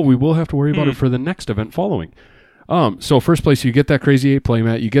this. But we will have to worry about it for the next event following. So first place, you get that Crazy 8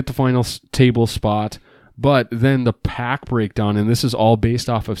 playmat, you get the final table spot, but then the pack breakdown, and this is all based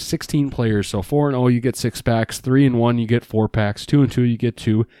off of 16 players. So 4-0, you get 6 packs. 3-1, you get 4 packs. 2-2, you get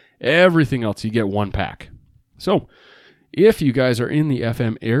 2. Everything else, you get 1 pack. So, if you guys are in the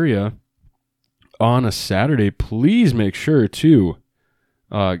FM area on a Saturday, please make sure to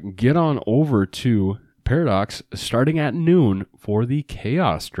get on over to Paradox starting at noon for the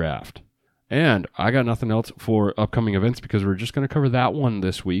Chaos Draft. And I got nothing else for upcoming events because we're just going to cover that one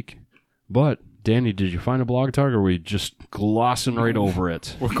this week. But, Danny, did you find a blog talk, or are we just glossing right over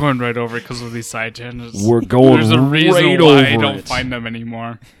it? We're going right over it because of these side tangents. We're going There's a reason right why over I don't it. find them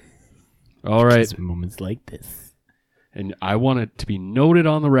anymore. All right. It's moments like this. And I want it to be noted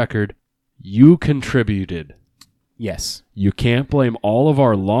on the record, you contributed. Yes. You can't blame all of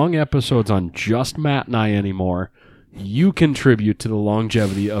our long episodes on just Matt and I anymore. You contribute to the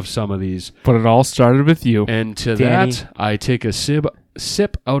longevity of some of these. But it all started with you. And to Danny. that, I take a sip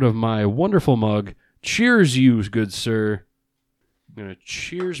out of my wonderful mug. Cheers, you good sir. I'm going to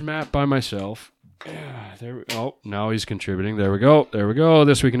cheers Matt by myself. Now he's contributing. There we go.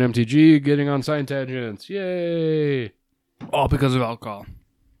 This week in MTG, getting on Science Tangents. Yay! All because of alcohol.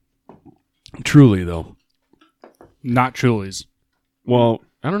 Truly, though. Not Truly's. Well,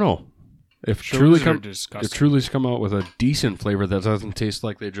 I don't know. If Truly's Truly's come out with a decent flavor that doesn't taste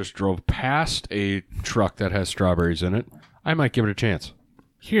like they just drove past a truck that has strawberries in it, I might give it a chance.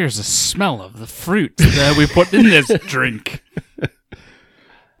 Here's the smell of the fruit that we put in this drink.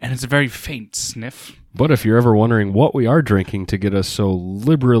 And it's a very faint sniff. But if you're ever wondering what we are drinking to get us so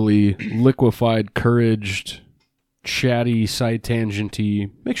liberally liquefied, couraged, chatty, side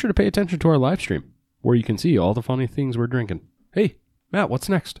tangenty, make sure to pay attention to our live stream where you can see all the funny things we're drinking. Hey, Matt, what's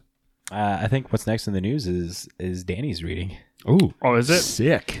next? I think what's next in the news is Danny's reading. Ooh. Oh, is it?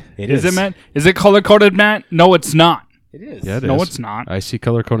 Sick. Is it, Matt? Is it color coded, Matt? No, it's not. It is. Yeah, it No, is. it's not. I see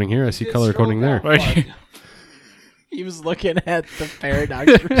color coding here. I see color coding there. Right. He was looking at the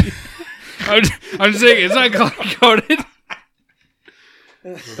paradox. I'm saying it's not color coded.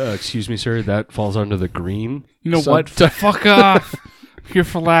 Excuse me, sir. That falls under the green. You know what? Fuck off. Here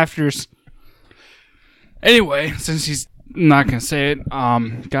for laughters. Anyway, since he's not gonna say it,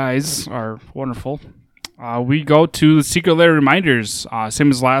 guys are wonderful. We go to the Secret Lair reminders.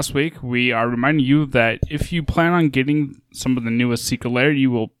 Same as last week, we are reminding you that if you plan on getting some of the newest Secret Lair,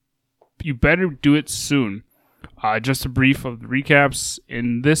 you better do it soon. Just a brief of the recaps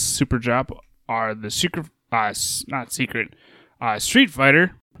in this super drop are the Street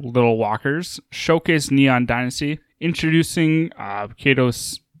Fighter Little Walkers, Showcase Neon Dynasty, introducing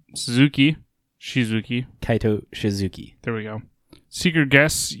Kaito Shizuki. Kaito Shizuki. There we go. Secret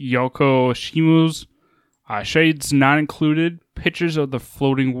guests Yoko Shimu's, Shades Not Included, Pictures of the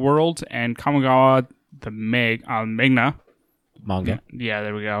Floating World, and Kamigawa the Magna. Manga. Yeah,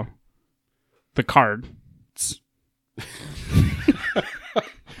 there we go. The card.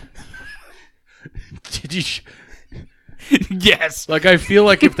 Did you? Yes. Like, I feel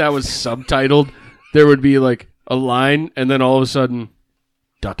like if that was subtitled, there would be like a line, and then all of a sudden,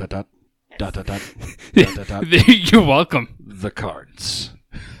 dot dot dot dot dot dot dot dot dot. You're welcome. The cards.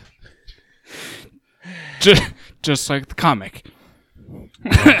 Just like the comic.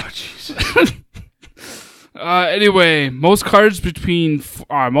 Anyway, most costs between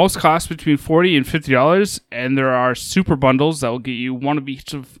 $40 and $50, and there are super bundles that will get you one of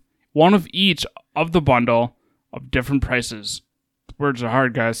each of the bundle of different prices. Words are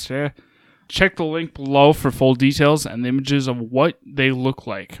hard, guys. Yeah. Check the link below for full details and the images of what they look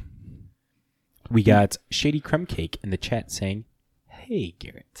like. We got Shady Crumb Cake in the chat saying, "Hey,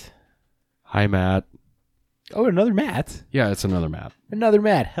 Garrett." Hi, Matt. Oh, another Matt. Yeah, it's another Matt. Another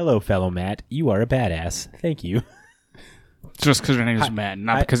Matt. Hello, fellow Matt. You are a badass. Thank you. Just because your name is Matt,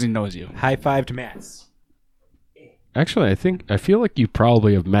 not because he knows you. High five to Matts. Actually, I feel like you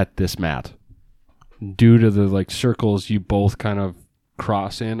probably have met this Matt. Due to the like circles you both kind of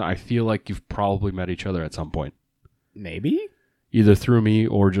cross in, I feel like you've probably met each other at some point. Maybe? Either through me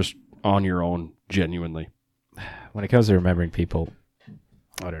or just on your own, genuinely. When it comes to remembering people,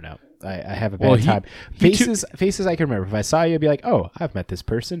 I don't know. I have a bad time. Faces I can remember. If I saw you, I'd be like, oh, I've met this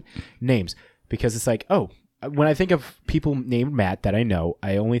person. Names. Because it's like, oh, when I think of people named Matt that I know,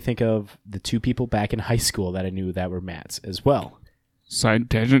 I only think of the two people back in high school that I knew that were Matts as well. Side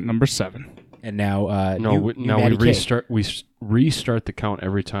tangent number 7. And now, we Matty K. restart. We restart the count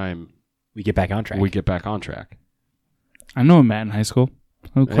every time We get back on track. we get back on track. I know a Matt in high school.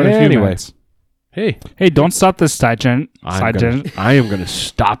 I know quite a few Anyway. Matts. Hey, don't stop this side tangent. I am going to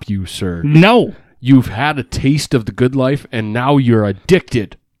stop you, sir. No. You've had a taste of the good life, and now you're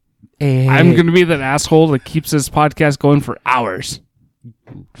addicted. I'm going to be that asshole that keeps this podcast going for hours.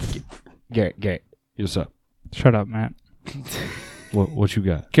 Garrett. What's up? Shut up, Matt. What you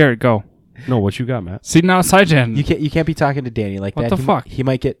got? Garrett, go. No, what you got, Matt? See, now side tangent. You can't be talking to Danny like What that. the fuck? He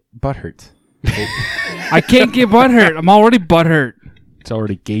might get butthurt. I can't get butthurt. I'm already butthurt. It's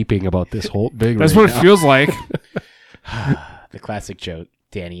already gaping about this whole big. That's right what it feels like. The classic joke.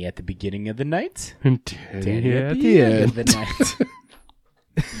 Danny at the beginning of the night. now. Danny at the end of the night.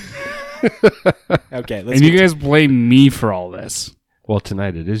 Okay, let's And you get guys blame me for all this. Well,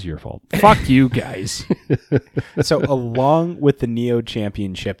 tonight it is your fault. Fuck you guys. So, along with the Neo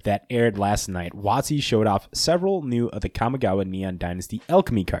Championship that aired last night, WotC showed off several new of the Kamigawa Neon Dynasty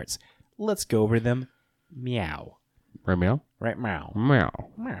Alchemy cards. Let's go over them. Meow. Right, meow? Right, meow. Meow.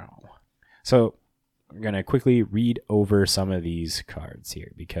 Meow. So, I'm going to quickly read over some of these cards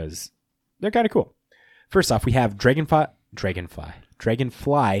here because they're kind of cool. First off, we have Dragonfly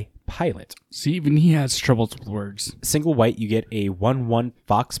Pilot. See, even he has troubles with words. Single white, you get a 1/1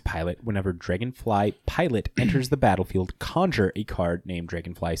 Fox Pilot. Whenever Dragonfly Pilot enters the battlefield, conjure a card named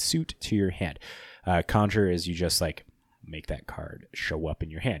Dragonfly Suit to your hand. Conjure is you just like make that card show up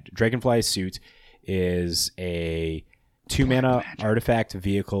in your hand. Dragonfly Suit is a 2-mana artifact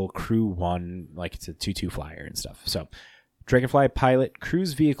vehicle, crew 1, like it's a 2/2 flyer and stuff. So Dragonfly Pilot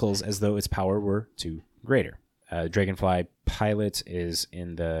crews vehicles as though its power were 2 greater. Dragonfly Pilot is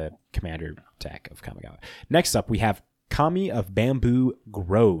in the commander deck of Kamigawa. Next up, we have Kami of Bamboo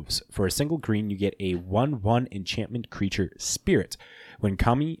Groves. For a single green, you get a 1/1 enchantment creature Spirit. When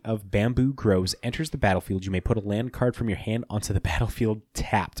Kami of Bamboo Groves enters the battlefield, you may put a land card from your hand onto the battlefield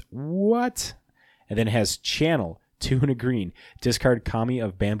tapped. What? And then it has Channel 2 and a green. Discard Kami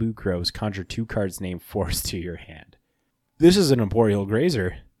of Bamboo Groves. Conjure 2 cards named Force to your hand. This is an Arboreal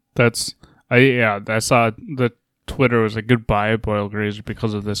Grazer. I saw the Twitter was a goodbye Arboreal Grazer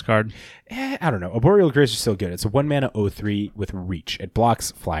because of this card. I don't know. Arboreal Grazer is still good. It's a 1-mana 0/3 with reach. It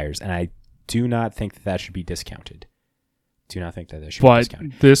blocks flyers, and I do not think that should be discounted.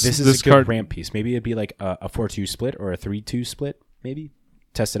 This is a good ramp piece. Maybe it'd be like a 4-2 split or a 3-2 split. Maybe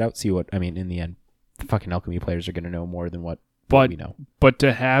test it out. See what in the end. The fucking Alchemy players are going to know more than what we know. But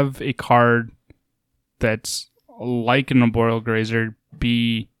to have a card that's like an Arboreal Grazer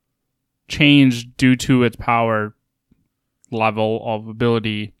be changed due to its power level of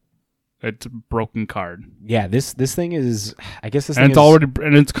ability, it's a broken card. Yeah, this thing is. I guess this and thing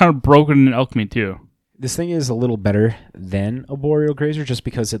it's kind of broken in Alchemy too. This thing is a little better than Arboreal Grazer just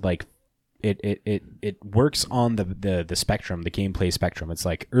because it works on the spectrum, the gameplay spectrum. It's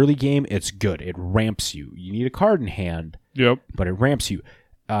like early game, it's good. It ramps you. You need a card in hand. Yep. But it ramps you.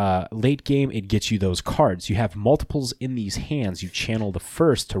 Late game, it gets you those cards. You have multiples in these hands. You channel the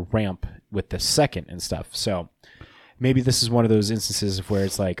first to ramp with the second and stuff. So maybe this is one of those instances of where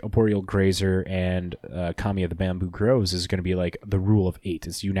it's like Arboreal Grazer and Kami of the Bamboo Groves is going to be like the rule of 8.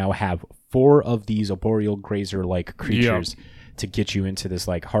 Is you now have 4 of these Arboreal Grazer-like creatures to get you into this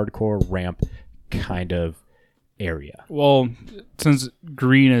like hardcore ramp kind of area. Well, since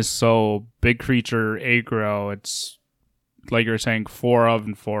green is so big creature aggro, it's like you're saying 4 of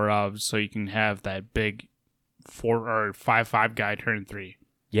and 4 of, so you can have that big 4 or 5/5 guy turn 3.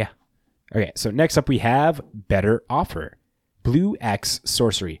 Yeah. Okay, so next up we have Better Offer. Blue X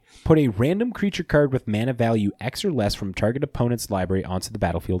Sorcery. Put a random creature card with mana value X or less from target opponent's library onto the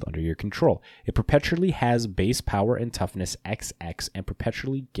battlefield under your control. It perpetually has base power and toughness XX and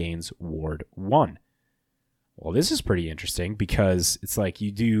perpetually gains Ward 1. Well, this is pretty interesting because it's like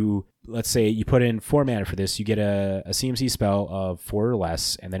you do, let's say you put in 4 mana for this, you get a CMC spell of 4 or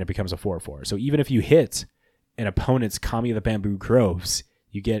less, and then it becomes a 4/4. So even if you hit an opponent's Kami of the Bamboo Groves,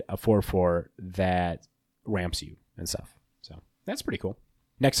 you get a 4/4 that ramps you and stuff. So that's pretty cool.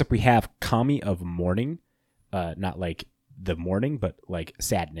 Next up, we have Kami of Mourning. Not like the morning, but like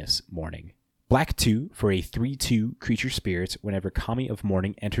sadness mourning. Black 2 for a 3/2 creature spirit. Whenever Kami of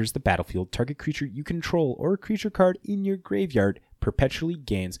Mourning enters the battlefield, target creature you control or a creature card in your graveyard perpetually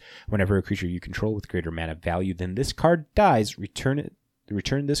gains. Whenever a creature you control with greater mana value than this card dies, return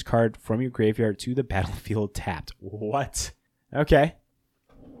this card from your graveyard to the battlefield tapped. What? Okay.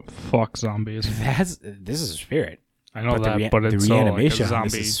 Fuck zombies. This is a spirit. I know but but it's the reanimation so like a on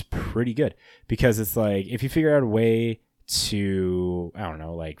this is pretty good because it's like if you figure out a way to, I don't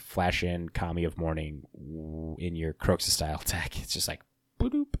know, like flash in Kami of Mourning in your Croxus style deck, it's just like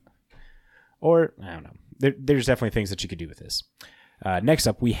boop. Or I don't know. There's definitely things that you could do with this. Next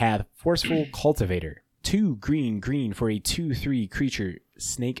up, we have Forceful Cultivator. 2 green for a 2/3 creature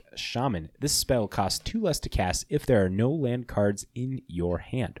snake shaman. This spell costs 2 less to cast if there are no land cards in your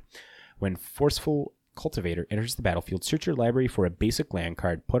hand. When Forceful Cultivator enters the battlefield, search your library for a basic land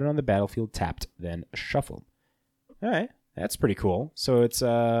card, put it on the battlefield tapped, then shuffle. All right, that's pretty cool. So it's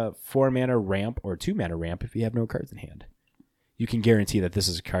a 4 mana ramp or 2 mana ramp if you have no cards in hand. You can guarantee that this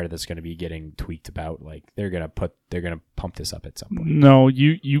is a card that's going to be getting tweaked about. Like they're gonna pump this up at some point. No,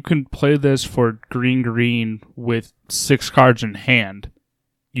 you can play this for green with 6 cards in hand.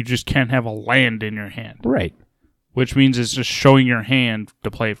 You just can't have a land in your hand. Right. Which means it's just showing your hand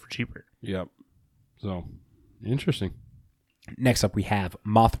to play it for cheaper. Yep. So, interesting. Next up, we have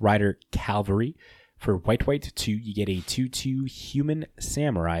Moth Rider Cavalry. For white 2, you get a 2/2 Human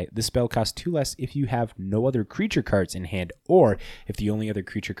Samurai. This spell costs 2 less if you have no other creature cards in hand, or if the only other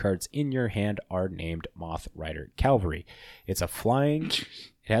creature cards in your hand are named Moth Rider Cavalry. It's a flying. It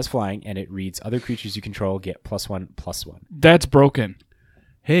has flying, and it reads other creatures you control get +1/+1. That's broken.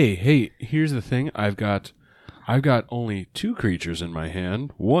 Hey, here's the thing. I've got only 2 creatures in my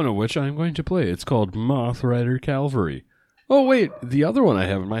hand, one of which I'm going to play. It's called Moth Rider Cavalry. Oh, wait, the other one I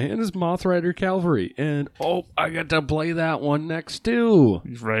have in my hand is Moth Rider Cavalry, and I got to play that one next too.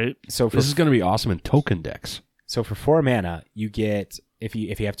 Right. So this is going to be awesome in token decks. So for 4 mana, you get, if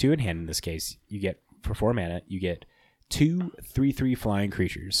you have 2 in hand in this case, you get, for 4 mana, you get 2 3/3 flying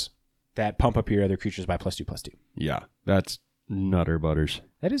creatures that pump up your other creatures by +2/+2. Yeah, that's nutter butters.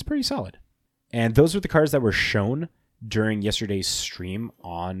 That is pretty solid. And those are the cards that were shown during yesterday's stream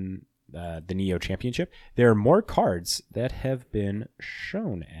on the Neo Championship. There are more cards that have been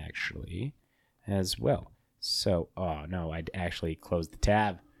shown, actually, as well. So, oh, no, I actually closed the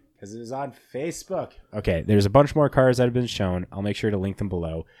tab because it is on Facebook. Okay, there's a bunch more cards that have been shown. I'll make sure to link them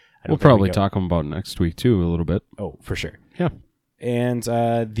below. We'll probably talk about next week, too, a little bit. Oh, for sure. Yeah. And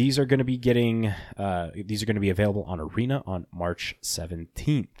these are going to be available on Arena on March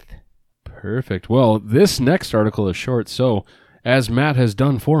 17th. Perfect. Well, this next article is short, so as Matt has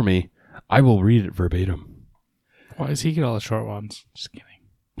done for me, I will read it verbatim. Why does he get all the short ones? Just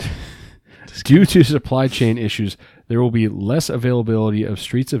kidding. Due to supply chain issues, there will be less availability of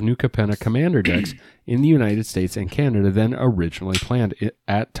Streets of New Capenna Commander decks in the United States and Canada than originally planned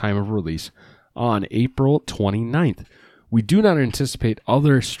at time of release on April 29th. We do not anticipate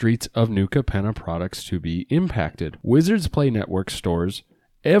other Streets of New Capenna products to be impacted. Wizards Play Network stores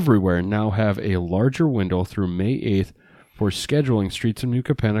everywhere now have a larger window through May 8th for scheduling Streets of New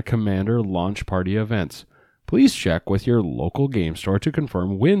Capenna Commander launch party events. Please check with your local game store to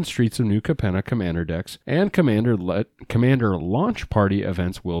confirm when Streets of New Capenna Commander decks and Commander launch party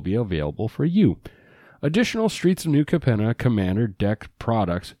events will be available for you. Additional Streets of New Capenna Commander deck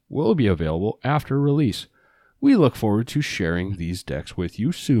products will be available after release. We look forward to sharing these decks with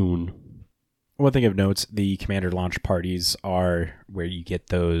you soon. One thing of note, the Commander launch parties are where you get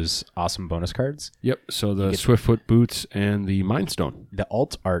those awesome bonus cards. Yep, so the Swiftfoot Boots and the Mind Stone. The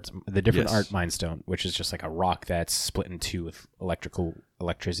alt art, the different Yes. art Mind Stone, which is just like a rock that's split in two with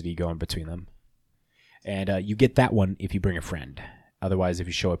electricity going between them. And you get that one if you bring a friend. Otherwise, if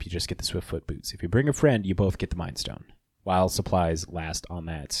you show up, you just get the Swiftfoot Boots. If you bring a friend, you both get the Mind Stone. While supplies last on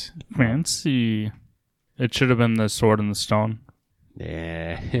that. Fancy. It should have been the Sword and the Stone.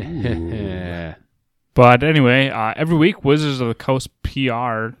 Yeah. But anyway, every week, Wizards of the Coast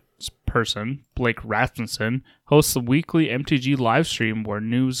PR person, Blake Rasmussen, hosts a weekly MTG live stream where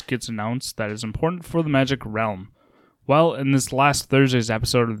news gets announced that is important for the Magic realm. Well, in this last Thursday's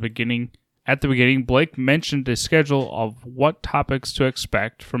episode at the beginning, Blake mentioned a schedule of what topics to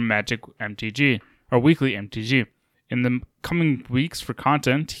expect from Magic MTG, or weekly MTG. In the coming weeks for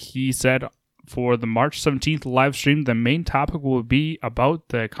content, he said for the March 17th live stream, the main topic will be about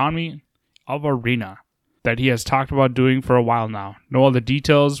the economy of Arena that he has talked about doing for a while now. No other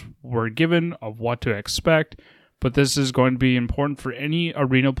details were given of what to expect, but this is going to be important for any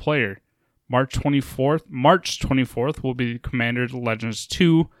Arena player. March 24th will be Commander Legends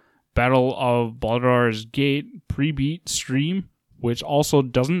 2 Battle of Baldur's Gate pre-beat stream, which also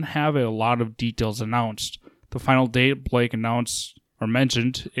doesn't have a lot of details announced. The final date Blake announced or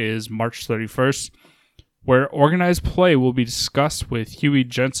mentioned is March 31st, where organized play will be discussed with Huey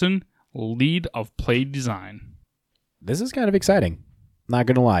Jensen, lead of play design. This is kind of exciting. Not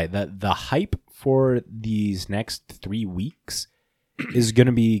going to lie. The hype for these next 3 weeks is going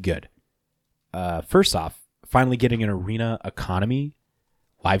to be good. First off, finally getting an Arena economy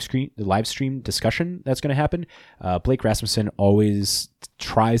live stream discussion that's going to happen. Blake Rasmussen always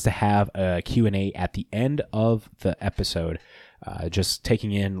tries to have a Q&A at the end of the episode, just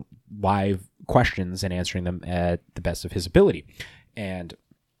taking in live questions and answering them at the best of his ability. And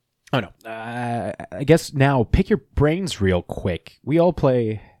I guess now pick your brains real quick. We all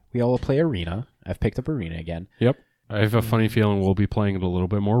play Arena. I've picked up Arena again. Yep. I have a funny feeling we'll be playing it a little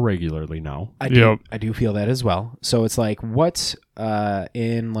bit more regularly now. I do feel that as well. So it's like, what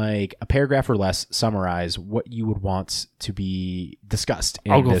in like a paragraph or less, summarize what you would want to be discussed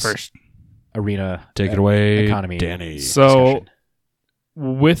in I'll go this first. Arena. Take it away, economy Danny. So, discussion.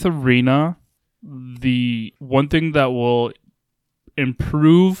 with Arena, the one thing that will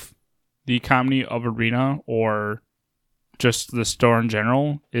improve the economy of Arena, or just the store in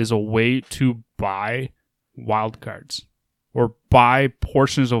general, is a way to buy wildcards or buy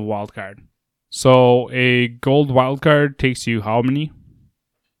portions of wildcard. So a gold wildcard takes you how many?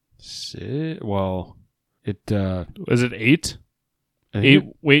 Well, it Is it 8?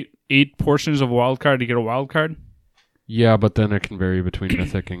 8 portions of a wildcard to get a wildcard? Yeah, but then it can vary between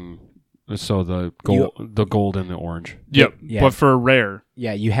mythic and so the gold and the orange. Yep. Yeah. But for a rare.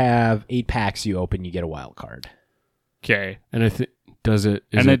 Yeah, you have 8 packs you open, you get a wild card. Okay. And I think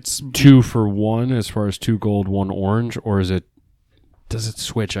it's 2 for 1 as far as 2 gold, 1 orange, or does it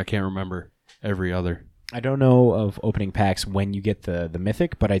switch? I can't remember every other. I don't know of opening packs when you get the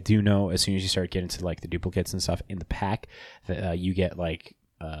mythic, but I do know as soon as you start getting to like the duplicates and stuff in the pack, that you get like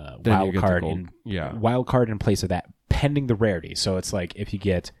wild card in place of that, pending the rarity. So it's like if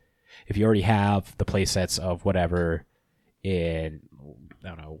you already have the play sets of whatever in, I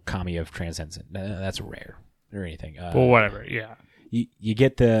don't know, Kami of Transcendent, that's rare or anything. well, whatever. Yeah. You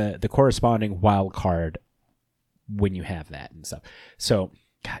get the corresponding wild card when you have that and stuff. So,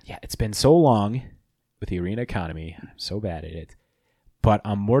 God, yeah, it's been so long with the Arena economy. I'm so bad at it. But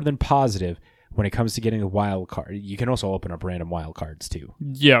I'm more than positive when it comes to getting a wild card. You can also open up random wild cards too.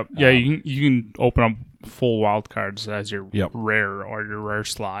 Yeah. You can open up full wild cards as your rare or your rare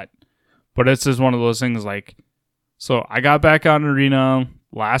slot. But it's just one of those things like, So I got back on Arena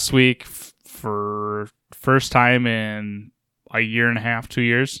last week for first time in a year and a half, 2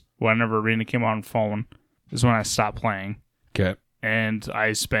 years. Whenever Arena came out on phone is when I stopped playing. Okay. And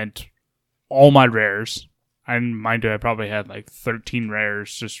I spent all my rares. And mind you, I probably had like 13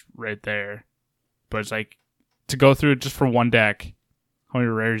 rares just right there. But it's like, to go through it just for one deck, how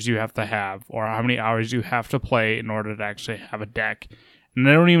many rares you have to have, or how many hours you have to play in order to actually have a deck. And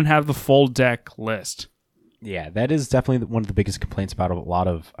they don't even have the full deck list. Yeah, that is definitely one of the biggest complaints about a lot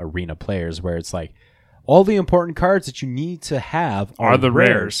of Arena players, where it's like, all the important cards that you need to have are the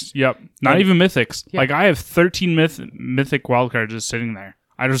rares. Yep. Not even mythics. Yeah. Like, I have 13 mythic wildcards just sitting there.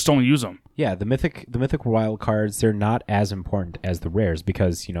 I just don't use them. Yeah, the mythic wild cards, they're not as important as the rares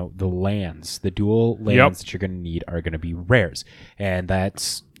because, the lands, the dual lands that you're going to need are going to be rares. And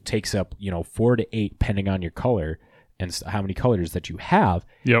that takes up, 4 to 8 depending on your color and how many colors that you have.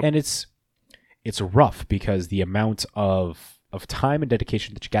 Yep. And it's rough because the amount of time and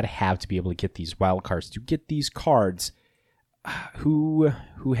dedication that you got to have to be able to get these wild cards, to get these cards. Who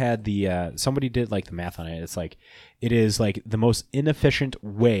had the somebody did like the math on it. It's like it is like the most inefficient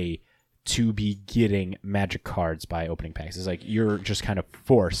way to be getting Magic cards by opening packs. It's like you're just kind of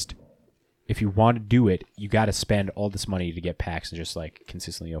forced. If you want to do it, you got to spend all this money to get packs and just like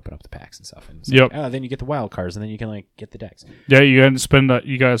consistently open up the packs and stuff. And it's like, then you get the wild cards and then you can like get the decks. Yeah, you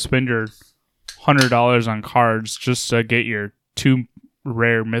gotta spend your $100 on cards just to get your 2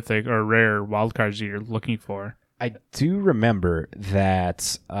 rare mythic or rare wild cards that you're looking for. I do remember that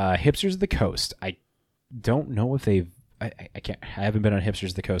Hipsters of the Coast, I don't know if they've... I haven't been on Hipsters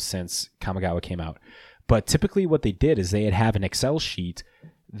of the Coast since Kamigawa came out. But typically what they did is they'd have an Excel sheet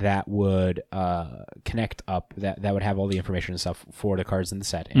that would connect up, that would have all the information and stuff for the cards in the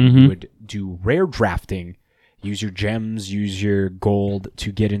set. And you would do rare drafting, use your gems, use your gold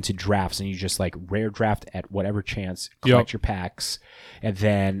to get into drafts, and you just like rare draft at whatever chance, collect your packs, and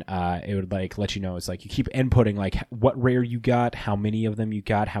then it would like let you know. It's like you keep inputting like what rare you got, how many of them you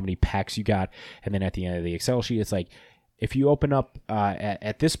got, how many packs you got, and then at the end of the Excel sheet, it's like if you open up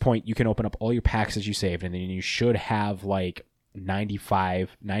at this point, you can open up all your packs that you saved, and then you should have like 90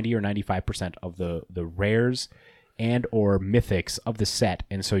 or 95% of the rares and or mythics of the set,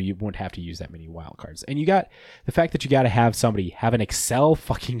 and so you wouldn't have to use that many wild cards. And you got the fact that you got to have somebody have an Excel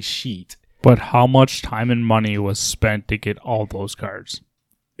fucking sheet. But how much time and money was spent to get all those cards?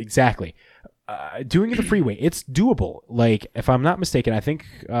 Exactly. Doing it the freeway, it's doable. Like, if I'm not mistaken, I think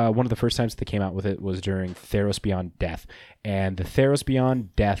one of the first times they came out with it was during Theros Beyond Death. And the Theros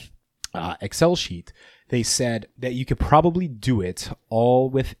Beyond Death Excel sheet, they said that you could probably do it all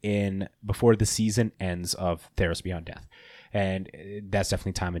before the season ends of Theros Beyond Death. And that's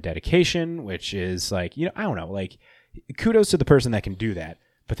definitely time and dedication, which is like, I don't know, like, kudos to the person that can do that.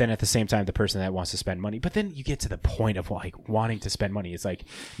 But then at the same time, the person that wants to spend money. But then you get to the point of like wanting to spend money. It's like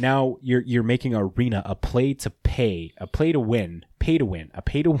now you're making Arena a play to pay, a play to win, pay to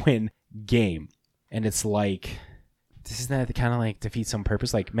win game. And it's like, doesn't that kind of like defeat some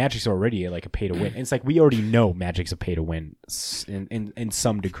purpose? Like Magic's already like a pay to win. And it's like we already know Magic's a pay to win in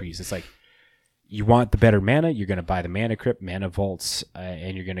some degrees. It's like you want the better mana, you're going to buy the Mana Crypt, Mana Vaults,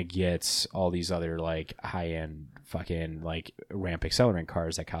 and you're going to get all these other like high-end fucking like ramp accelerant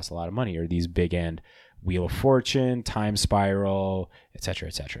cards that cost a lot of money, or these big-end Wheel of Fortune, Time Spiral, etc.,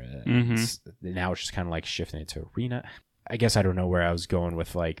 etc. Now it's just kind of like shifting it to Arena. I guess I don't know where I was going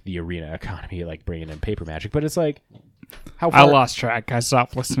with like the Arena economy, like bringing in paper Magic, but it's like how far... I lost track. I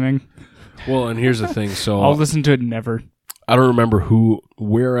stopped listening. Well, and here's the thing. So I'll listen to it never. I don't remember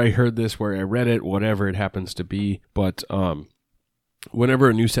where I heard this, where I read it, whatever it happens to be. But whenever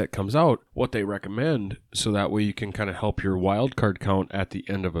a new set comes out, what they recommend, so that way you can kind of help your wild card count at the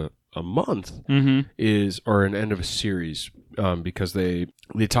end of a month, or an end of a series, because they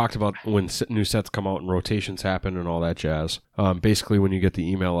talked about when new sets come out and rotations happen and all that jazz. Basically, when you get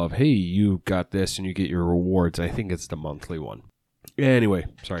the email of, hey, you got this and you get your rewards, I think it's the monthly one. Anyway,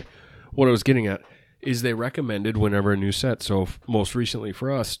 sorry. What I was getting at is they recommended whenever a new set, so most recently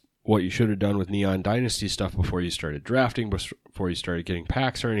for us, what you should have done with Neon Dynasty stuff before you started drafting, before you started getting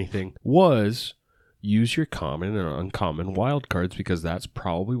packs or anything, was use your common and uncommon wild cards, because that's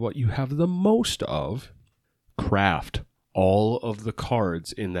probably what you have the most of. Craft all of the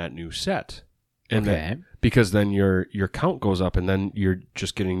cards in that new set. And then, because then your count goes up, and then you're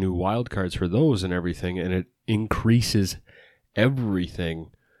just getting new wild cards for those and everything, and it increases everything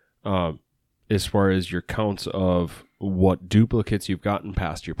as far as your counts of what duplicates you've gotten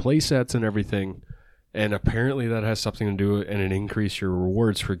past your play sets and everything. And apparently that has something to do with it, and it increases your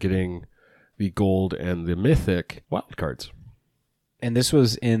rewards for getting the gold and the mythic wild cards. And this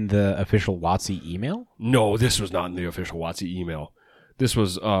was in the official WotC email? No, this was not in the official WotC email. This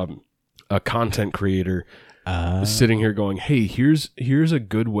was a content creator sitting here going, hey, here's a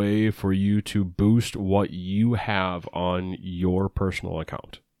good way for you to boost what you have on your personal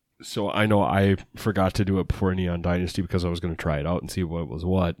account. So I know I forgot to do it before Neon Dynasty because I was going to try it out and see what was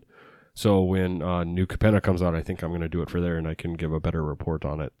what. So when New Capenna comes out, I think I'm going to do it for there, and I can give a better report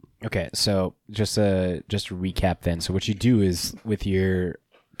on it. Okay, so just to recap then. So what you do is with your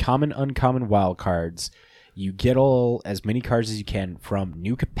common, uncommon wild cards, you get as many cards as you can from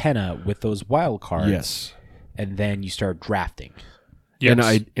New Capenna with those wild cards. Yes. And then you start drafting.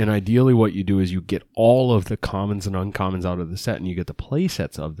 Yes. And ideally what you do is you get all of the commons and uncommons out of the set, and you get the play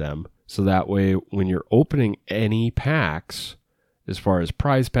sets of them. So that way when you're opening any packs, as far as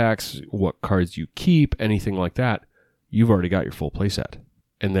prize packs, what cards you keep, anything like that, you've already got your full play set.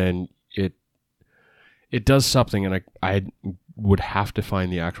 And then it does something, and I would have to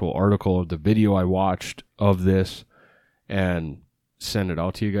find the actual article of the video I watched of this and send it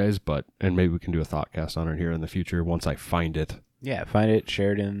out to you guys, and maybe we can do a thoughtcast on it here in the future once I find it. Yeah, find it,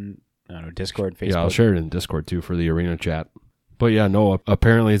 share it in Discord, Facebook. Yeah, I'll share it in Discord too for the arena chat. But yeah, no,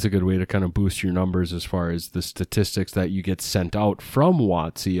 apparently it's a good way to kind of boost your numbers as far as the statistics that you get sent out from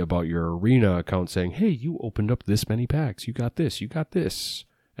WotC about your arena account saying, hey, you opened up this many packs, you got this.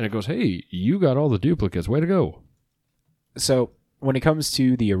 And it goes, hey, you got all the duplicates, way to go. So when it comes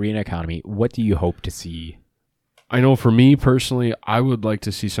to the arena economy, what do you hope to see? I know for me personally, I would like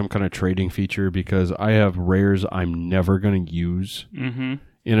to see some kind of trading feature because I have rares I'm never going to use in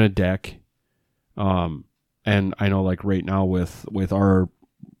a deck. And I know like right now with our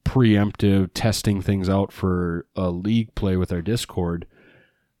preemptive testing things out for a league play with our Discord,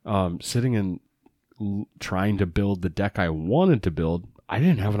 sitting and trying to build the deck I wanted to build, I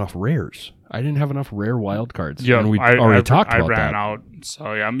didn't have enough rares. I didn't have enough rare wild cards. Yeah, and we already talked about that. I ran out.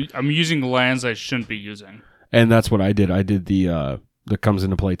 So yeah, I'm using lands I shouldn't be using. And that's what I did. I did the comes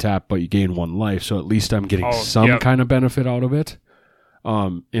into play tap, but you gain 1 life. So at least I'm getting some kind of benefit out of it.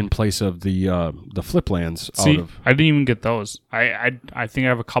 In place of the flip lands. See, I didn't even get those. I think I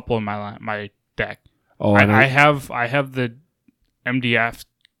have a couple in my deck. Oh, I have the MDF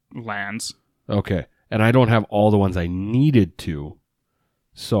lands. Okay, and I don't have all the ones I needed to.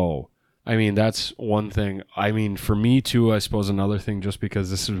 So, I mean, that's one thing. I mean, for me too, I suppose another thing, just because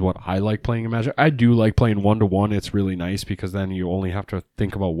this is what I like playing in Magic. I do like playing 1-to-1. It's really nice because then you only have to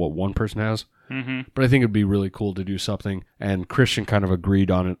think about what one person has. Mm-hmm. But I think it'd be really cool to do something, and Christian kind of agreed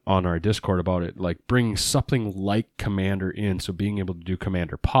on it on our Discord about it, like bringing something like Commander in, so being able to do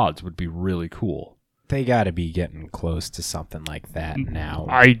Commander pods would be really cool. They got to be getting close to something like that now,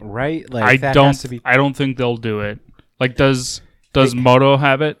 right? Like I don't think they'll do it. Like, does Moto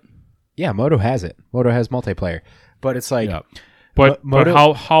have it? Yeah, Moto has it. Moto has multiplayer, but it's like, but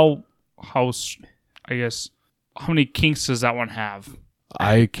Moto, how I guess how many kinks does that one have?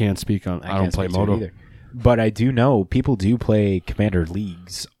 I can't speak on. I don't play Moto either, but I do know people do play Commander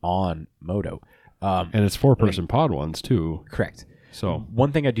leagues on Moto, and it's 4-person pod ones too. Correct. So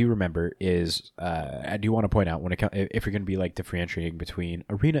one thing I do remember is I do want to point out if you're going to be like differentiating between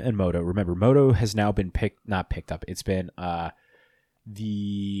Arena and Moto. Remember, Moto has now been not picked up. It's been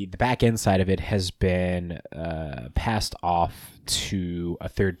the back end side of it has been passed off to a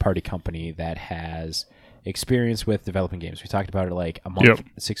third party company that has experience with developing games. We talked about it like a month,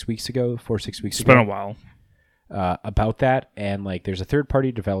 6 weeks ago, 6 weeks ago. It's been a while. About that, and like there's a third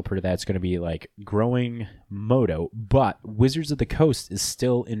party developer that's going to be like growing Moto, but Wizards of the Coast is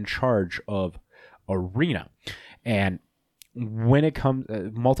still in charge of Arena. And when it comes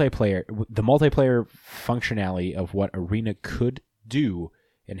multiplayer, the multiplayer functionality of what Arena could do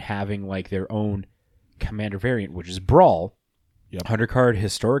in having like their own Commander variant, which is Brawl. 100 card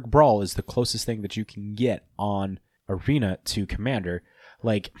historic Brawl is the closest thing that you can get on Arena to Commander.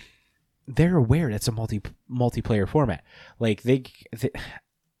 Like, they're aware that's a multiplayer format. Like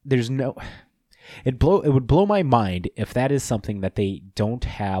there's no. It would blow my mind if that is something that they don't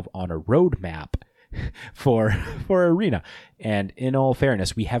have on a roadmap for Arena. And in all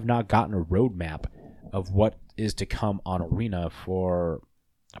fairness, we have not gotten a roadmap of what is to come on Arena for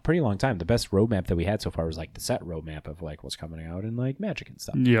a pretty long time. The best roadmap that we had so far was like the set roadmap of like what's coming out in like Magic and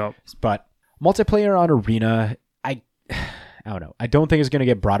stuff. Yeah. But multiplayer on Arena, I don't know. I don't think it's going to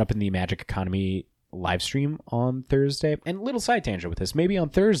get brought up in the Magic Economy live stream on Thursday. And little side tangent with this. Maybe on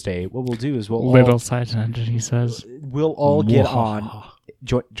Thursday, what we'll do is side tangent, he says. We'll all get on,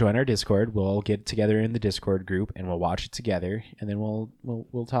 join our Discord. We'll all get together in the Discord group and we'll watch it together. And then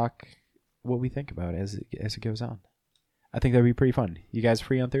we'll talk what we think about it as it goes on. I think that'd be pretty fun. You guys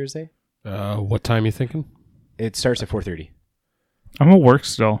free on Thursday? What time are you thinking? It starts at 4:30. I'm at work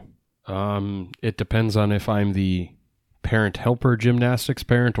still. It depends on if I'm the parent helper gymnastics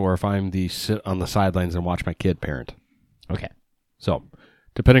parent or if I'm the sit on the sidelines and watch my kid parent. Okay. So,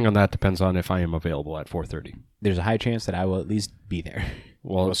 depending on that, depends on if I am available at 4:30. There's a high chance that I will at least be there.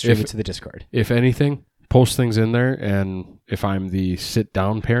 Well, We'll stream it to the Discord. if anything, post things in there, and if I'm the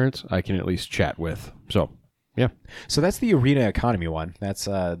sit-down parent, I can at least chat with. So, yeah. So that's the arena economy one. That's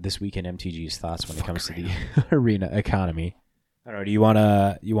this week in MTG's thoughts when it comes to the arena economy. I don't know. Do you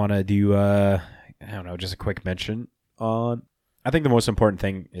wanna do I don't know, just a quick mention on? I think the most important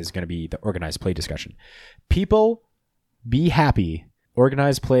thing is going to be the organized play discussion. People, be happy.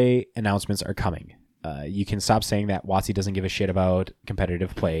 Organized play announcements are coming. You can stop saying that WotC doesn't give a shit about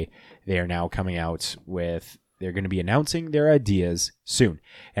competitive play. They are now coming out with. They're going to be announcing their ideas soon,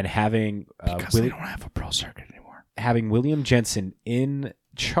 and having Because they don't have a pro circuit anymore. having William Jensen in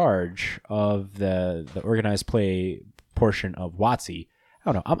charge of the organized play portion of WotC.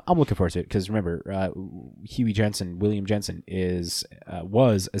 I don't know. I'm looking forward to it because remember, William Jensen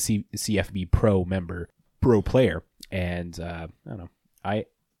was a CFB Pro member, pro player, and I don't know.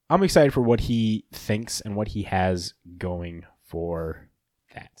 I'm excited for what he thinks and what he has going for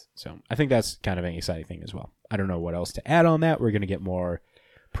that. So I think that's kind of an exciting thing as well. I don't know what else to add on that. We're going to get more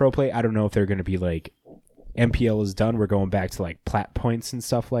pro play. I don't know if they're going to be like MPL is done. We're going back to like plat points and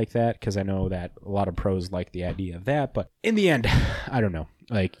stuff like that because I know that a lot of pros like the idea of that. But in the end, I don't know.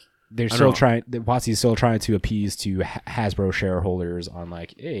 Like they're still trying. WotC is still trying to appease to Hasbro shareholders on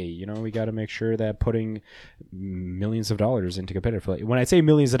like, hey, we got to make sure that putting millions of dollars into competitive play. When I say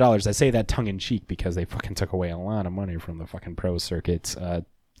millions of dollars, I say that tongue in cheek because they fucking took away a lot of money from the fucking pro circuits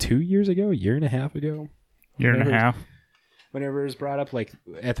 2 years ago, a year and a half ago. Year and a half. Whenever it was brought up, like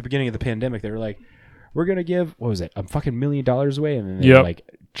at the beginning of the pandemic, they were like, we're going to give, what was it, a fucking $1 million away? And then they like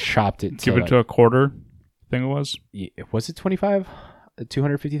chopped it to give it to a quarter, I think it was. Was it 25?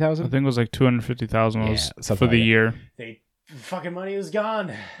 250,000? I think it was like 250,000 was for the like year. Fucking money is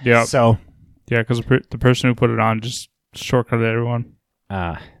gone. Yeah. So. Yeah, because the person who put it on just shortcutted everyone.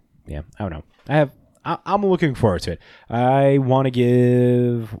 Yeah, I don't know. I'm looking forward to it. I want to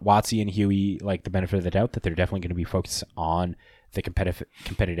give WotC and Huey like the benefit of the doubt that they're definitely going to be focused on the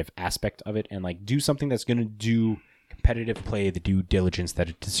competitive aspect of it and like do something that's going to do competitive play the due diligence that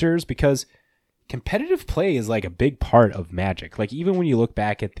it deserves because competitive play is like a big part of Magic. Like even when you look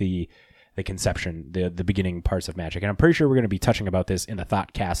back at the conception, the beginning parts of Magic, and I'm pretty sure we're going to be touching about this in the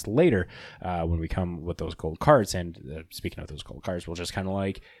Thoughtcast later when we come with those gold cards. And speaking of those gold cards, we'll just kind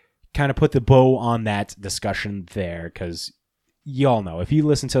of put the bow on that discussion there because y'all know if you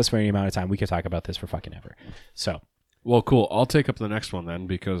listen to us for any amount of time, we could talk about this for fucking ever. So. Well, cool. I'll take up the next one then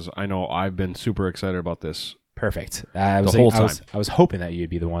because I know I've been super excited about this. Perfect. The whole time. I was hoping that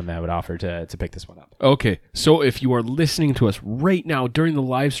you'd be the one that would offer to pick this one up. Okay, so if you are listening to us right now during the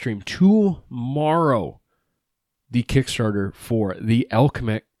live stream, tomorrow, the Kickstarter for the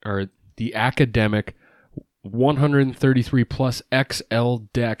Academic 133 plus XL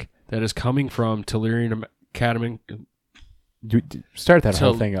deck that is coming from Tellurian Academy. Start that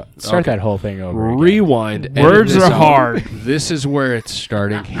whole thing up. That whole thing over. Rewind. Words are hard. This is where it's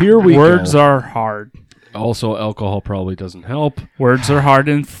starting. Here we Words go. are hard. Also, alcohol probably doesn't help. Words are hard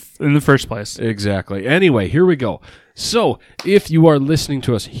in the first place. Exactly. Anyway, here we go. So, if you are listening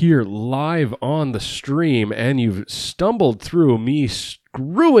to us here live on the stream and you've stumbled through me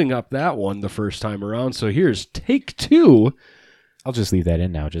screwing up that one the first time around, so here's take 2. I'll just leave that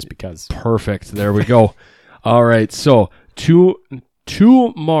in now just because. Perfect. There we go. All right. So,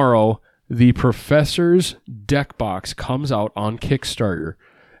 tomorrow, the Professor's deck box comes out on Kickstarter.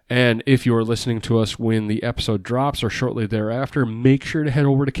 And if you're listening to us when the episode drops or shortly thereafter, make sure to head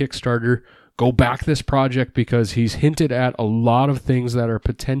over to Kickstarter, go back this project because he's hinted at a lot of things that are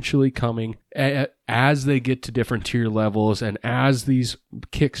potentially coming as they get to different tier levels and as these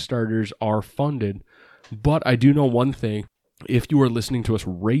Kickstarters are funded. But I do know one thing. If you are listening to us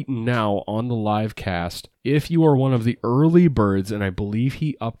right now on the live cast, if you are one of the early birds, and I believe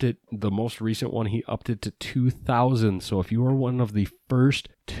he upped it, the most recent one, he upped it to 2,000. So if you are one of the first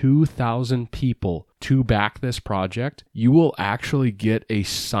 2,000 people to back this project, you will actually get a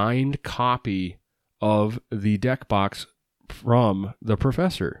signed copy of the deck box from the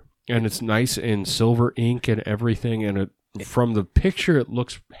Professor. And it's nice in silver ink and everything, and from the picture, it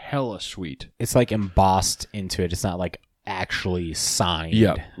looks hella sweet. It's like embossed into it. It's not like actually signed.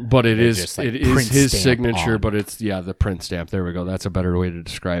 Yeah, but it is just, like, it is his signature, on. but it's the print stamp. There we go. That's a better way to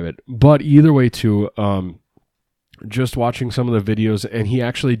describe it. But either way, too, just watching some of the videos, and he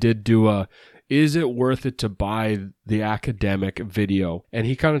actually did do is it worth it to buy the Academic video? And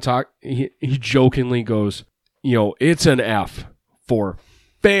he kind of he jokingly goes, it's an F 4,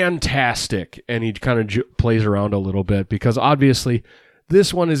 fantastic. And he kind of plays around a little bit because obviously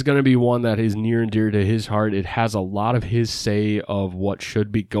this one is going to be one that is near and dear to his heart. It has a lot of his say of what should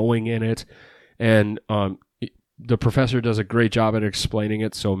be going in it. And the professor does a great job at explaining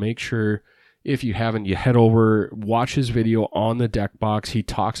it. So make sure, if you haven't, you head over, watch his video on the deck box. He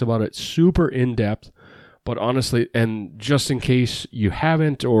talks about it super in depth. But honestly, and just in case you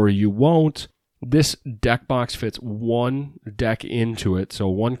haven't or you won't, this deck box fits one deck into it, so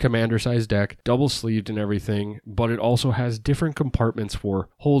one commander-sized deck, double-sleeved and everything, but it also has different compartments for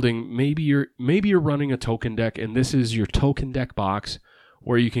holding. Maybe you're running a token deck, and this is your token deck box,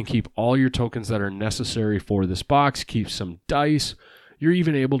 where you can keep all your tokens that are necessary for this box, keep some dice. You're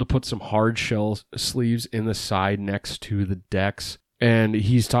even able to put some hard shell sleeves in the side next to the decks. And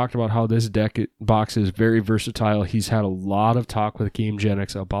he's talked about how this deck box is very versatile. He's had a lot of talk with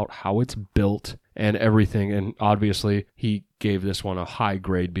GameGenix about how it's built and everything. And obviously, he gave this one a high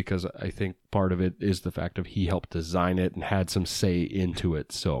grade because I think part of it is the fact of he helped design it and had some say into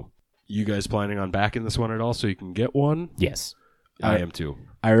it. So, you guys planning on backing this one at all so you can get one? Yes. I am too.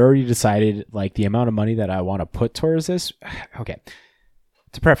 I already decided like the amount of money that I want to put towards this. Okay.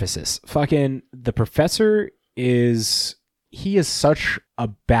 To preface this, fucking the professor is... He is such a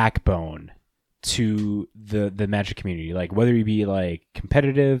backbone to the Magic community. Like whether you be like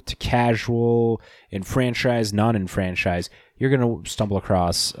competitive to casual, enfranchised, non-enfranchised, you're gonna stumble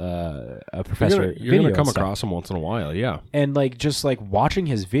across a professor. You're gonna come across him once in a while, yeah. And like just like watching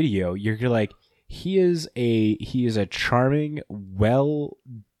his video, you're like, he is a charming, well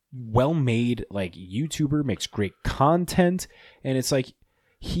made like YouTuber, makes great content, and it's like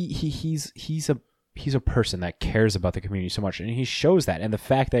he's a person that cares about the community so much, and he shows that. And the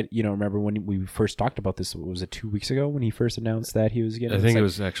fact that, remember when we first talked about this, was it 2 weeks ago when he first announced that he was getting... I think it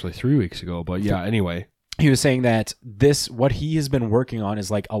was actually 3 weeks ago, but yeah, anyway. He was saying that what he has been working on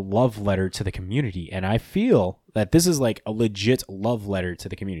is like a love letter to the community, and I feel that this is like a legit love letter to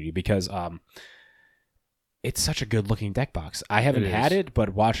the community because it's such a good looking deck box. I haven't had it, but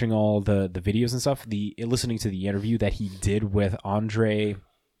watching all the videos and stuff, listening to the interview that he did with Andre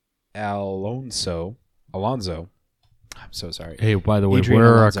Alonso. I'm so sorry. Hey, by the way, Adrian where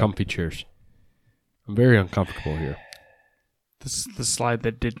are our Alonso. comfy chairs? I'm very uncomfortable here. This is the slide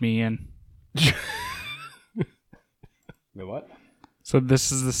that did me in. Wait, what? So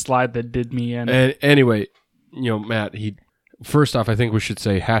this is the slide that did me in. And anyway, Matt, first off, I think we should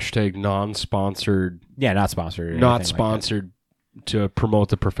say hashtag non-sponsored. Yeah, not sponsored. or Not anything sponsored to promote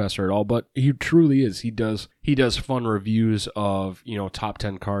the professor at all, but he truly is. He does fun reviews of, top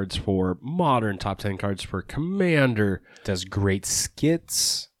 10 cards for Modern, top 10 cards for Commander. Does great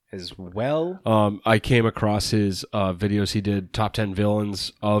skits as well. I came across his videos. He did top 10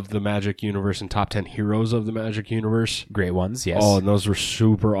 villains of the Magic universe and top 10 heroes of the Magic universe. Great ones, yes. Oh, and those were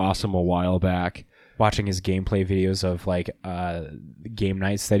super awesome a while back. Watching his gameplay videos of like game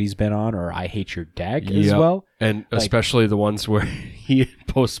nights that he's been on, or I Hate Your Deck as well. And especially the ones where he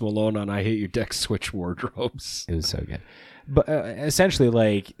posts Malone on I Hate Your Deck switch wardrobes. It was so good. But essentially,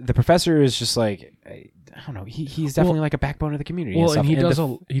 like, the professor is just like, I don't know, he's definitely like a backbone of the community. Well, and he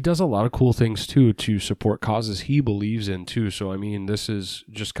does a lot of cool things too to support causes he believes in too. So I mean, this is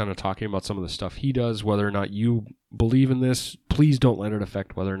just kind of talking about some of the stuff he does. Whether or not you believe in this, please don't let it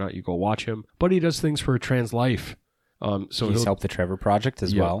affect whether or not you go watch him. But he does things for a trans life. So he's helped the Trevor Project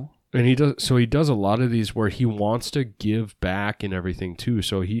as well. And he does a lot of these where he wants to give back and everything too.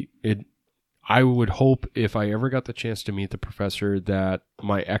 So I would hope if I ever got the chance to meet the professor that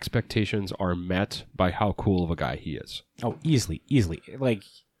my expectations are met by how cool of a guy he is. Oh, easily. Like,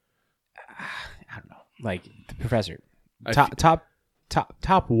 I don't know. Like, the professor,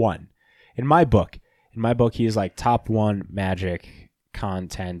 top one. In my book, he is like top one Magic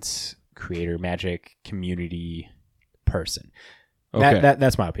content creator, Magic community person. Okay.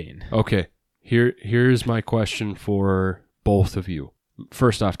 That's my opinion. Okay. Here's my question for both of you.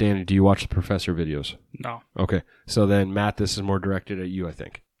 First off, Danny, do you watch the professor videos? No. Okay. So then, Matt, this is more directed at you, I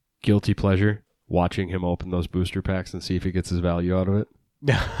think. Guilty pleasure, watching him open those booster packs and see if he gets his value out of it?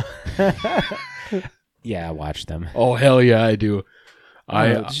 Yeah, I watch them. Oh, hell yeah, I do.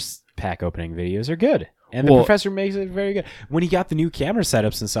 Just pack opening videos are good. And the professor makes it very good. When he got the new camera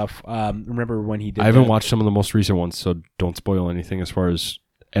setups and stuff, remember when he did... I haven't watched some of the most recent ones, so don't spoil anything as far as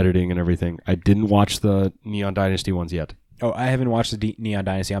editing and everything. I didn't watch the Neon Dynasty ones yet. Oh, I haven't watched the Neon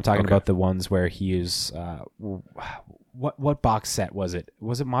Dynasty. I'm talking about the ones where he is... what box set was it?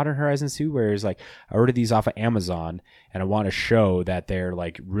 Was it Modern Horizons 2 where it's like, I ordered these off of Amazon and I want to show that they're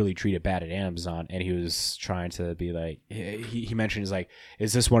like really treated bad at Amazon, and he was trying to be like, he mentioned, is like,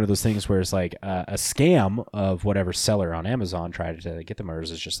 is this one of those things where it's like a scam of whatever seller on Amazon tried to get them, or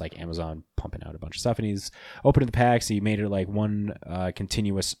is it just like Amazon pumping out a bunch of stuff? And he's opening the packs, he made it like one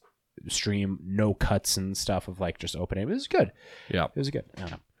continuous stream, no cuts and stuff of like just opening. It was good. Yeah. It was good. I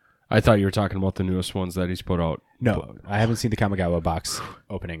don't know. I thought you were talking about the newest ones that he's put out. No, I haven't seen the Kamigawa box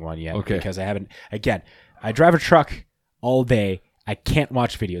opening one yet. Okay. Because I haven't. Again, I drive a truck all day. I can't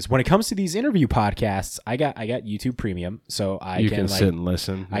watch videos. When it comes to these interview podcasts, I got YouTube Premium, so you can sit and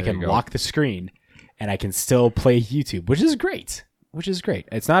listen. I There can you go. lock the screen, and I can still play YouTube, which is great.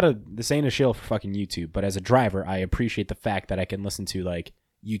 It's not this ain't a shill for fucking YouTube, but as a driver, I appreciate the fact that I can listen to like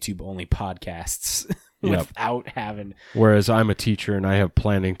YouTube only podcasts without having. Whereas I'm a teacher and I have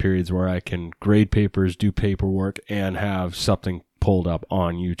planning periods where I can grade papers, do paperwork, and have something pulled up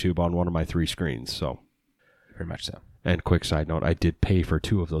on YouTube on one of my 3 screens. So, Very much so. and quick side note, I did pay for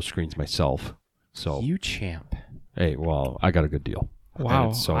 2 of those screens myself. So, You champ. hey, well, I got a good deal. Wow.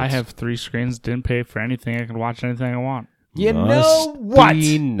 And so I it's- have 3 screens, didn't pay for anything. I can watch anything I want. You Must know what,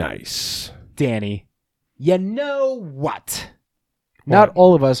 be nice. Danny? You know what? Not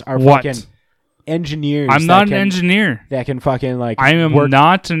all of us are What? fucking engineers. I'm not an that can- engineer. That can fucking like I am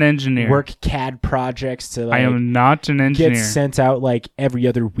not an engineer. work CAD projects to like I am not an engineer. get sent out like every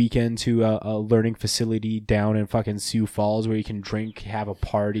other weekend to a learning facility down in fucking Sioux Falls where you can drink, have a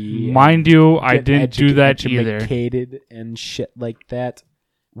party. Mind you, I get didn't do that either. educated and shit like that.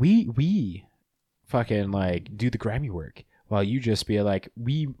 We fucking like do the Grammy work while you just be like,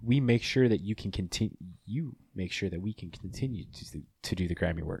 we make sure that you can continue. You make sure that we can continue to do the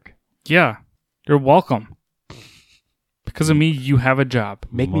Grammy work. Yeah. You're welcome. Because of me, you have a job.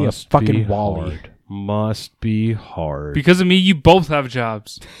 Make me a Must fucking be Wally. hard. Must be hard. Because of me, you both have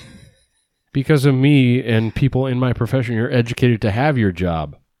jobs. Because of me and people in my profession, you're educated to have your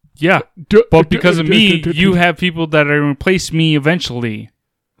job. Yeah. But because of me, you have people that are going to replace me eventually.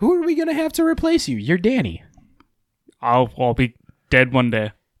 Who are we gonna have to replace you? You're Danny. I'll be dead one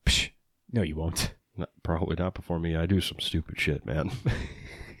day. Psh, no, you won't. Probably not before me. I do some stupid shit, man.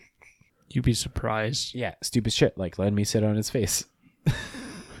 You'd be surprised. Yeah, stupid shit like letting me sit on his face.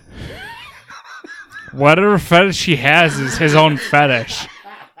 Whatever fetish he has is his own fetish.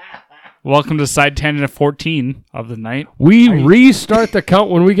 Welcome to Side Tangent 14 of the night. We restart the count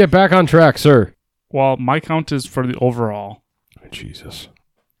when we get back on track, sir. Well, my count is for the overall, Jesus.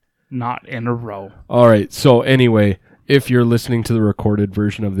 not in a row. All right. So anyway, if you're listening to the recorded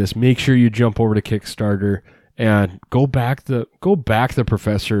version of this, make sure you jump over to Kickstarter and go back the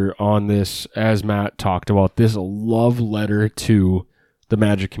professor on this, as Matt talked about, this love letter to the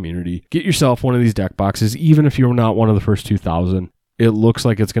Magic community. Get yourself one of these deck boxes, even if you're not one of the first 2,000. It looks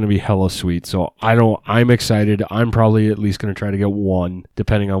like it's going to be hella sweet. So I'm excited. I'm probably at least going to try to get one,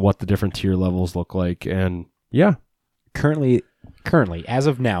 depending on what the different tier levels look like. And yeah, Currently, as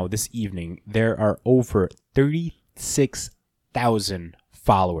of now, this evening, there are over 36,000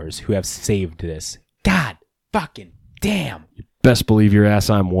 followers who have saved this. God fucking damn. best believe your ass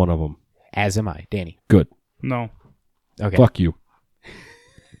I'm one of them. As am I, Danny. Good. No. Okay. Fuck you.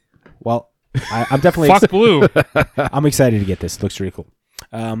 Well, I'm definitely Fuck Blue. I'm excited to get this. Looks really cool.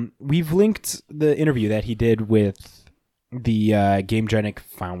 We've linked the interview that he did with the GameGenic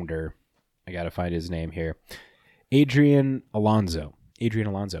founder. I gotta find his name here. Adrian Alonso,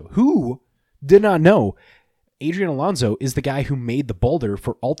 who did not know Adrian Alonso is the guy who made the boulder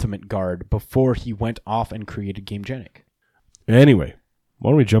for Ultimate Guard before he went off and created GameGenic. Anyway,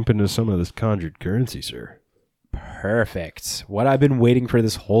 why don't we jump into some of this conjured currency, sir? Perfect. What I've been waiting for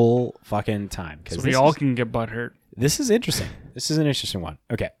this whole fucking time. So we all can get butthurt. This is interesting. This is an interesting one.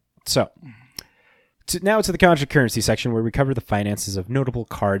 Okay, so now to the conjured currency section where we cover the finances of notable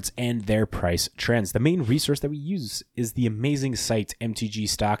cards and their price trends. The main resource that we use is the amazing site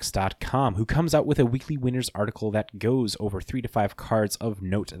mtgstocks.com, who comes out with a weekly winners article that goes over 3 to 5 cards of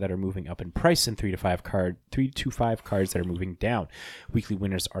note that are moving up in price and 3 to 5 cards that are moving down. Weekly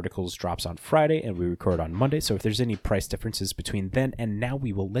winners articles drops on Friday and we record on Monday, so if there's any price differences between then and now,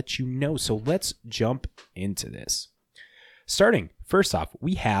 we will let you know. So let's jump into this. Starting, first off,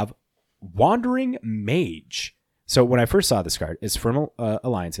 we have Wandering Mage. So when I first saw this card, it's from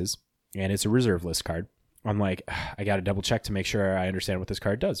Alliances, and it's a reserve list card. I'm like, I got to double check to make sure I understand what this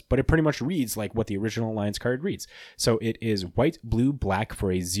card does. But it pretty much reads like what the original Alliance card reads. So it is white, blue, black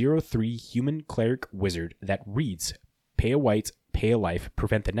for a 0/3 human cleric wizard that reads, pay a white, pay a life,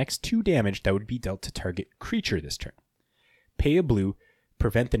 prevent the next 2 damage that would be dealt to target creature this turn. Pay a blue,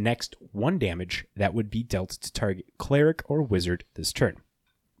 Prevent the next 1 damage that would be dealt to target cleric or wizard this turn.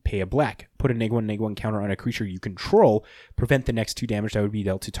 Pay a black. Put a -1/-1 counter on a creature you control. Prevent the next 2 damage that would be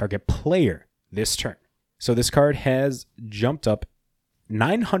dealt to target player this turn. So this card has jumped up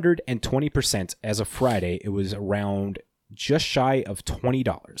 920% as of Friday. It was around just shy of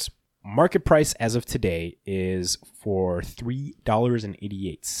 $20. Market price as of today is for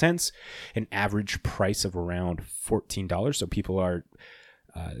 $3.88, an average price of around $14. So people are,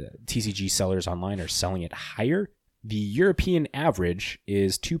 TCG sellers online are selling it higher. The European average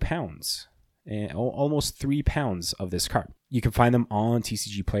is £2, and almost £3 of this card. You can find them on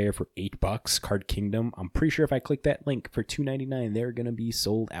TCG Player for $8. Card Kingdom, I'm pretty sure if I click that link for $2.99, they're going to be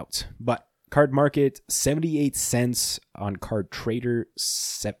sold out. But Card Market, 78 cents on Card Trader,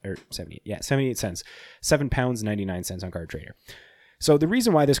 78 cents. £7.99 on Card Trader. So the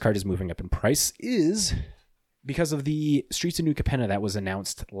reason why this card is moving up in price is because of the Streets of New Capenna that was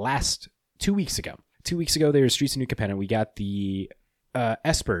announced 2 weeks ago. 2 weeks ago, there was Streets of New Capenna. We got the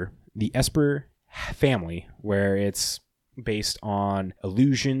Esper family, where it's based on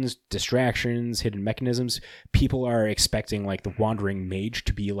illusions, distractions, hidden mechanisms. People are expecting like the Wandering Mage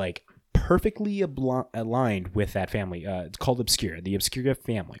to be like perfectly aligned with that family. It's called Obscura, the Obscura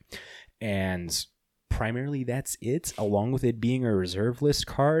family. And primarily that's it, along with it being a reserve list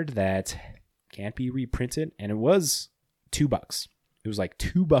card that can't be reprinted. And it was $2. It was like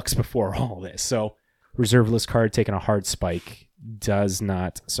 $2 before all this. So reserve list card taking a hard spike does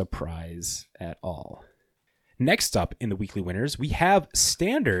not surprise at all. Next up in the weekly winners, we have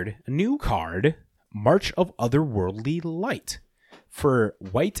standard new card, March of Otherworldly Light. For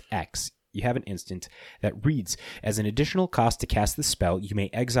white X, you have an instant that reads, as an additional cost to cast the spell, you may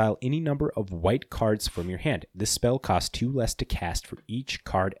exile any number of white cards from your hand. This spell costs 2 less to cast for each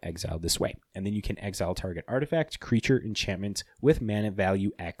card exiled this way. And then you can exile target artifact, creature, enchantment with mana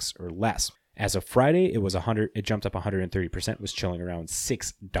value X or less. As of Friday, it jumped up 130%, was chilling around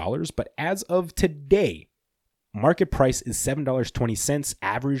 $6. But as of today, market price is $7.20,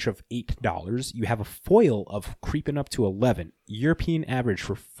 average of $8. You have a foil of creeping up to 11. European average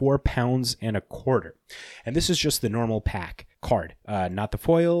for £4.25. And this is just the normal pack card. Not the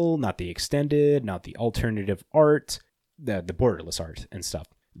foil, not the extended, not the alternative art, the borderless art and stuff.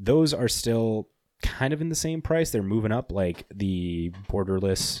 Those are still kind of in the same price. They're moving up. Like the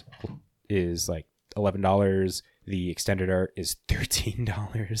borderless is like $11. The extended art is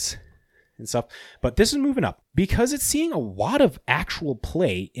 $13. And stuff, but this is moving up because it's seeing a lot of actual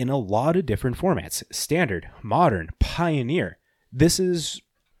play in a lot of different formats: standard, modern, pioneer. This is,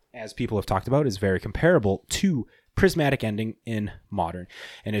 as people have talked about, is very comparable to Prismatic Ending in modern,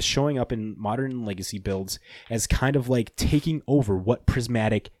 and is showing up in modern legacy builds as kind of like taking over what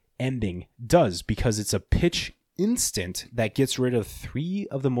Prismatic Ending does, because it's a pitch instant that gets rid of 3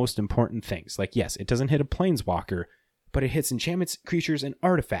 of the most important things. Like, yes, it doesn't hit a planeswalker, but it hits enchantments, creatures, and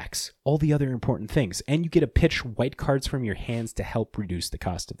artifacts, all the other important things. And you get to pitch white cards from your hands to help reduce the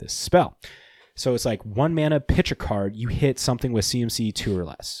cost of this spell. So it's like 1 mana, pitch a card, you hit something with CMC 2 or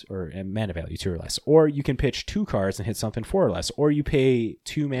less, or mana value 2 or less. Or you can pitch 2 cards and hit something 4 or less. Or you pay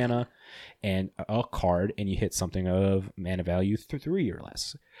 2 mana and a card and you hit something of mana value 3 or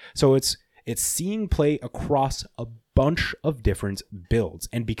less. So it's seeing play across a bunch of different builds.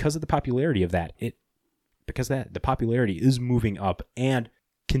 And because of the popularity of that, the popularity is moving up and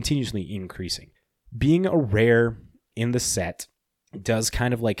continuously increasing. Being a rare in the set does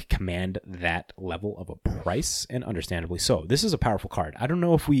kind of like command that level of a price, and understandably so. This is a powerful card. I don't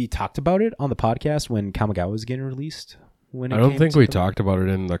know if we talked about it on the podcast when Kamigawa was getting released. I don't think we talked about it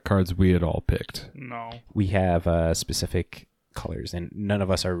in the cards we had all picked. No. We have specific colors, and none of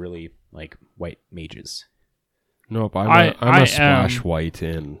us are really like white mages. Nope, I'm a splash white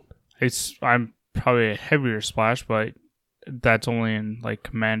in. I'm probably a heavier splash, but that's only in like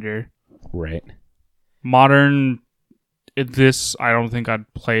Commander. Right. Modern, I don't think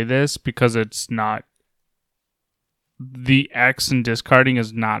I'd play this because it's not, the X and discarding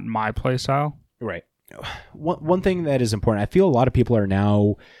is not my play style. Right. One thing that is important, I feel a lot of people are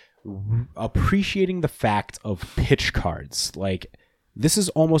now appreciating the fact of pitch cards. Like, this is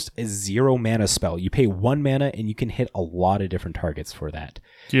almost a 0 mana spell. You pay 1 mana and you can hit a lot of different targets for that.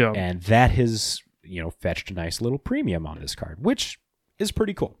 Yeah. And that has, fetched a nice little premium on this card, which is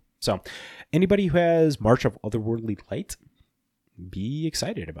pretty cool. So anybody who has March of Otherworldly Light, be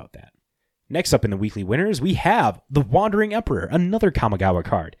excited about that. Next up in the weekly winners, we have the Wandering Emperor, another Kamigawa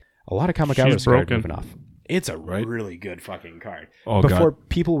card. A lot of Kamigawa cards moving off. It's a really good fucking card. Oh, Before God.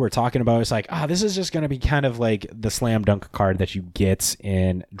 people were talking about, it's like, this is just going to be kind of like the slam dunk card that you get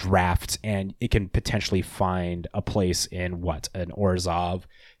in drafts, and it can potentially find a place in an Orzhov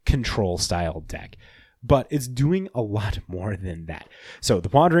control style deck. But it's doing a lot more than that. So the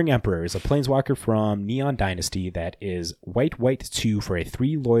Wandering Emperor is a planeswalker from Neon Dynasty that is white 2 for a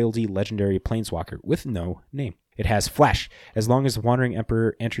 3 loyalty legendary planeswalker with no name. It has Flash. As long as the Wandering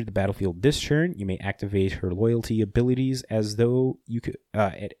Emperor entered the battlefield this turn, you may activate her loyalty abilities as though you could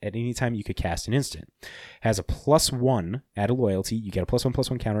at any time you could cast an instant. Has a +1 add a loyalty. You get a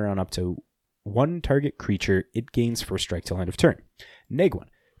 +1/+1 counter on up to 1 target creature. It gains first strike till end of turn. Neg 1.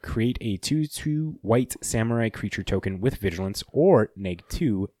 Create a 2/2 white samurai creature token with vigilance, or neg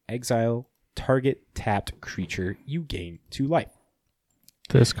 2, exile target tapped creature, you gain 2 life.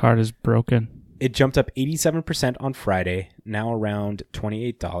 This card is broken. It jumped up 87% on Friday, now around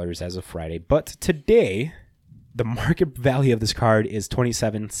 $28 as of Friday. But today, the market value of this card is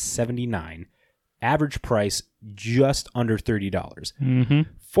 $27.79. Average price just under $30. Mm-hmm.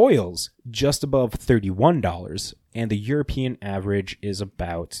 Foils just above $31, and the European average is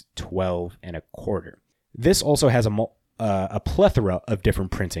about $12.25. This also has a plethora of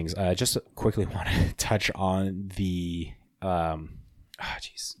different printings. Just quickly want to touch on the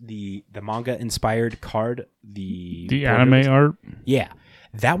manga inspired card. The anime art. Yeah,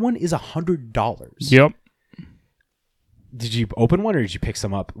 that one is $100. Yep. Did you open one or did you pick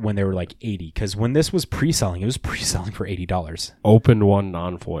some up when they were like 80? Because when this was pre-selling, it was pre-selling for $80. Opened one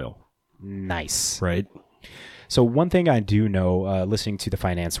non-foil. Nice. Right. So one thing I do know, listening to the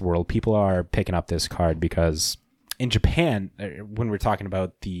finance world, people are picking up this card because in Japan, when we're talking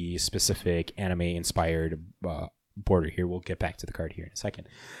about the specific anime-inspired border here, we'll get back to the card here in a second.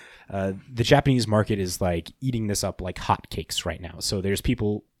 The Japanese market is like eating this up like hotcakes right now. So there's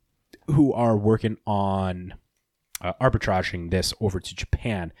people who are working on arbitraging this over to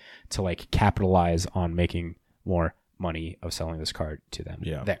Japan to like capitalize on making more money of selling this card to them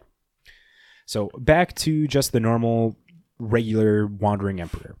there. So back to just the normal, regular Wandering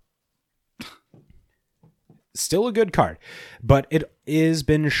Emperor. Still a good card, but it has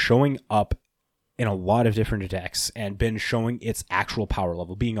been showing up in a lot of different decks and been showing its actual power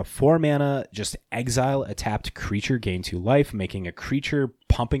level. Being a 4-mana, just exile a tapped creature, gain 2 life, making a creature,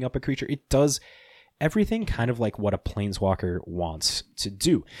 pumping up a creature. It does everything kind of like what a planeswalker wants to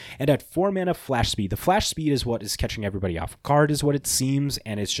do. And at 4-mana flash speed, the flash speed is what is catching everybody off guard, is what it seems,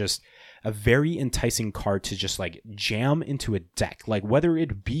 and it's just a very enticing card to just like jam into a deck, like whether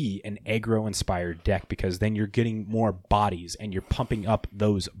it be an aggro inspired deck, because then you're getting more bodies and you're pumping up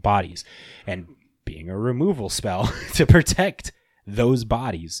those bodies, and being a removal spell to protect those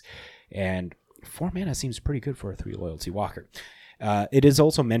bodies. And 4 mana seems pretty good for a 3 loyalty walker. It is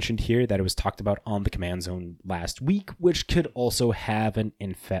also mentioned here that it was talked about on the command zone last week, which could also have an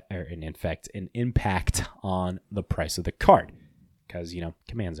impact on the price of the card, because, you know,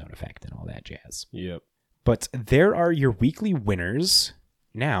 command zone effect and all that jazz. Yep. But there are your weekly winners.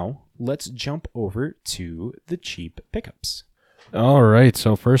 Now, let's jump over to the cheap pickups. All right,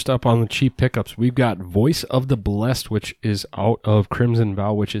 so first up on the cheap pickups, we've got Voice of the Blessed, which is out of Crimson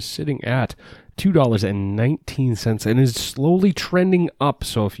Vow, which is sitting at $2.19 and is slowly trending up.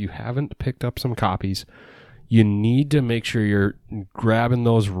 So if you haven't picked up some copies, you need to make sure you're grabbing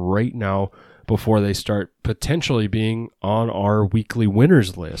those right now before they start potentially being on our weekly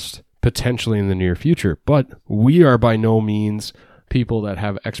winners list, potentially in the near future. But we are by no means people that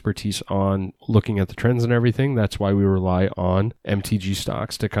have expertise on looking at the trends and everything. That's why we rely on MTG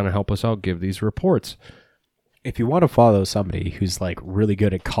Stocks to kind of help us out, give these reports. If you want to follow somebody who's like really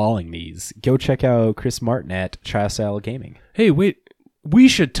good at calling these, go check out Chris Martin at Trial Gaming. Hey, wait, we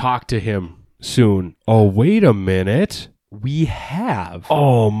should talk to him soon. Oh, wait a minute. We have.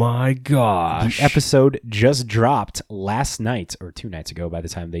 Oh my gosh. The episode just dropped last night or 2 nights ago. By the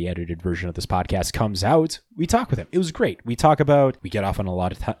time the edited version of this podcast comes out, we talk with him. It was great. We talk about, we get off on a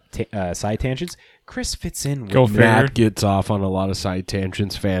lot of side tangents. Chris fits in. Go figure. Matt gets off on a lot of side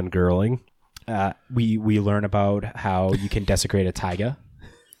tangents, fangirling. We learn about how you can desecrate a taiga.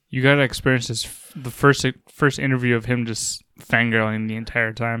 You got to experience this, the first interview of him just fangirling the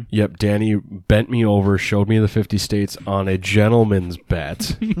entire time. Yep, Danny bent me over, showed me the 50 states on a gentleman's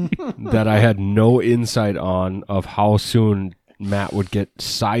bet that I had no insight on of how soon Matt would get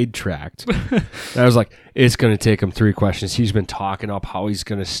sidetracked. And I was like, it's going to take him 3 questions. He's been talking up how he's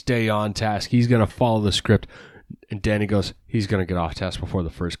going to stay on task. He's going to follow the script. And Danny goes, he's going to get off task before the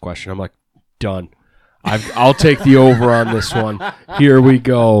first question. I'm like, done. I'll take the over on this one. Here we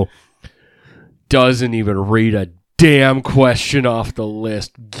go. Doesn't even read a damn question off the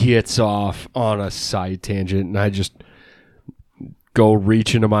list gets off on a side tangent, and I just go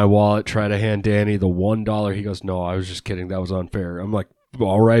reach into my wallet, try to hand Danny the $1. He goes, "No, I was just kidding. That was unfair." I'm like,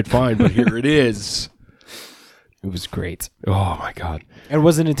 "All right, fine, but here it is." It was great. Oh my God. It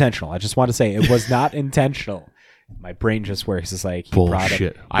wasn't intentional. I just want to say it was not intentional. My brain just works. It's like, he brought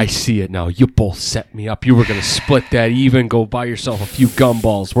Bullshit. I see it now. You both set me up. You were going to split that even, go buy yourself a few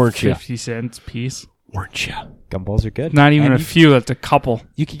gumballs, weren't you? 50 cents a piece. Weren't you? Gumballs are good. Not even And a few. That's a couple.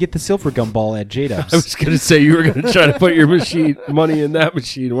 You could get the silver gumball at J-Dubs. I was going to say you were going to try to put your money in that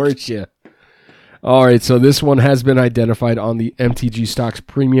machine, weren't you? All right, so this one has been identified on the MTG Stocks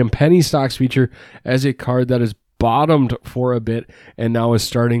Premium Penny Stocks feature as a card that has bottomed for a bit and now is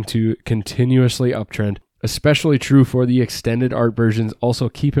starting to continuously uptrend. Especially true for the extended art versions. Also,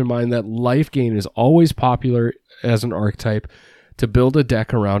 keep in mind that Life Gain is always popular as an archetype to build a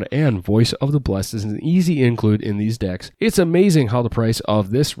deck around, and Voice of the Blessed is an easy include in these decks. It's amazing how the price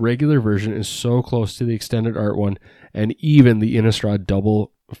of this regular version is so close to the extended art one, and even the Innistrad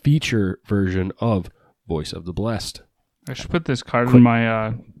double feature version of Voice of the Blessed. I should put this card in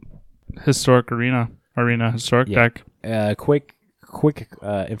my historic arena historic deck. Quick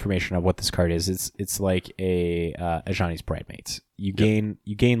information on what this card is. It's like a Ajani's Bridemates. You gain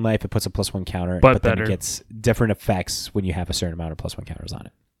life. It puts a +1 counter, But then better. it gets different effects when you have a certain amount of +1 counters on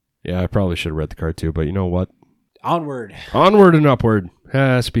it. Yeah, I probably should have read the card too, but you know what? Onward. Onward and upward.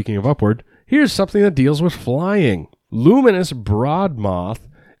 Speaking of upward, here's something that deals with flying. Luminous Broodmoth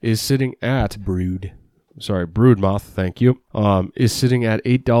is sitting at Broodmoth, thank you. Is sitting at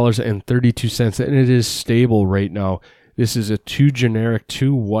 $8.32, and it is stable right now. This is a 2 generic,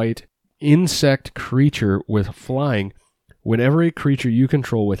 2 white insect creature with flying. Whenever a creature you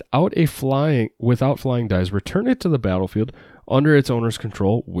control without flying dies, return it to the battlefield under its owner's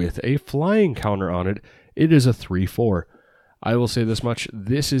control with a flying counter on it. It is a 3/4. I will say this much: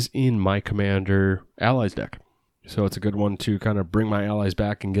 this is in my Commander Allies deck. So it's a good one to kind of bring my allies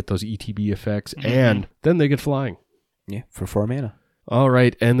back and get those ETB effects, and then they get flying. Yeah, for 4 mana. All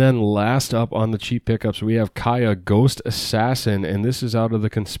right, and then last up on the cheap pickups, we have Kaya Ghost Assassin, and this is out of the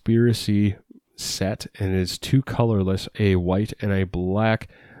Conspiracy set, and it is 2 colorless, a white and a black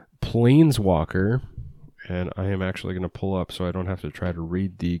Planeswalker. And I am actually going to pull up so I don't have to try to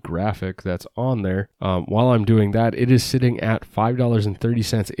read the graphic that's on there. While I'm doing that, it is sitting at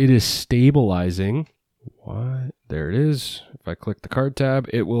 $5.30. It is stabilizing. What? There it is. If I click the card tab,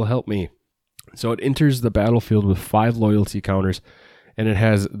 it will help me. So it enters the battlefield with 5 loyalty counters, and it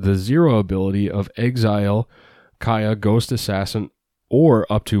has the 0 ability of Exile, Kaya, Ghost Assassin, or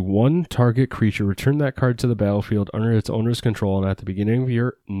up to 1 target creature. Return that card to the battlefield under its owner's control, and at the beginning of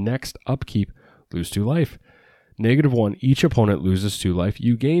your next upkeep, lose 2 life. -1, each opponent loses 2 life,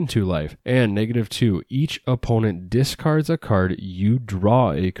 you gain 2 life. And -2, each opponent discards a card, you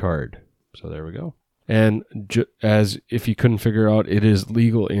draw a card. So there we go. And as if you couldn't figure out, it is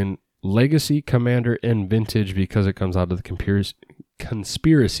legal in Legacy, Commander, and Vintage because it comes out of the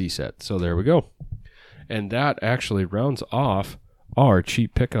Conspiracy set. So there we go. And that actually rounds off our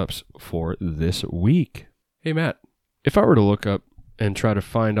cheap pickups for this week. Hey, Matt, if I were to look up and try to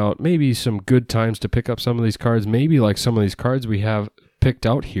find out maybe some good times to pick up some of these cards, maybe like some of these cards we have picked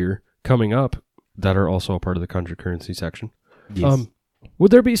out here coming up that are also a part of the Conjure Currency section. Yes.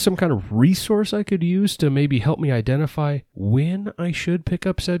 Would there be some kind of resource I could use to maybe help me identify when I should pick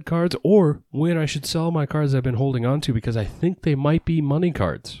up said cards or when I should sell my cards I've been holding on to because I think they might be money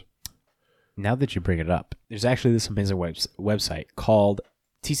cards? Now that you bring it up, there's actually this amazing website called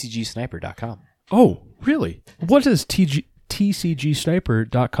tcgsniper.com. Oh, really? What does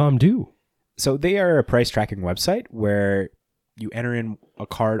tcgsniper.com do? So they are a price tracking website where you enter in a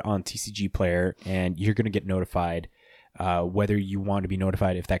card on TCG Player and you're going to get notified whether you want to be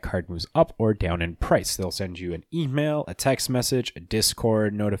notified if that card moves up or down in price. They'll send you an email, a text message, a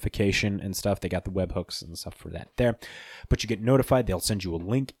Discord notification and stuff. They got the webhooks and stuff for that there. But you get notified. They'll send you a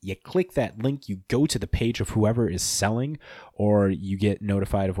link. You click that link. You go to the page of whoever is selling, or you get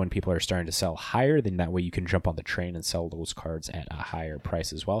notified of when people are starting to sell higher. Then that way you can jump on the train and sell those cards at a higher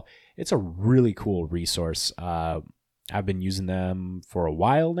price as well. It's a really cool resource. I've been using them for a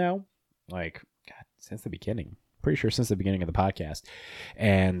while now, since the beginning. Pretty sure since the beginning of the podcast.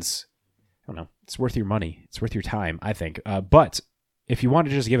 And I don't know, it's worth your money. It's worth your time, I think. But if you want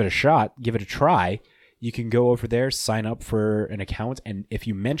to just give it a shot, give it a try, you can go over there, sign up for an account. And if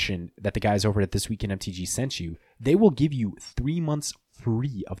you mention that the guys over at This Week in MTG sent you, they will give you 3 months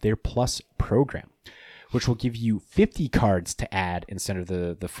free of their Plus program, which will give you 50 cards to add instead of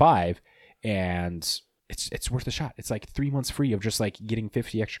the 5. And it's worth a shot. It's like 3 months free of just like getting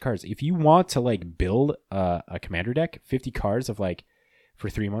 50 extra cards. If you want to like build a commander deck, 50 cards of like for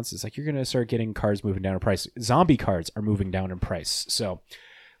 3 months, it's like you're gonna start getting cards moving down in price. Zombie cards are moving down in price. So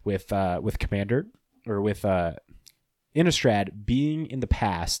with commander or with Innistrad being in the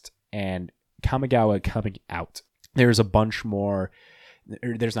past and Kamigawa coming out, there's a bunch more.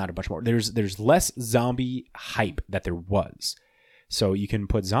 There's not a bunch more. There's less zombie hype that there was. So you can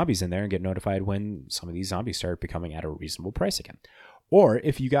put zombies in there and get notified when some of these zombies start becoming at a reasonable price again. Or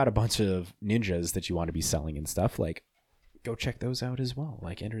if you got a bunch of ninjas that you want to be selling and stuff, like go check those out as well.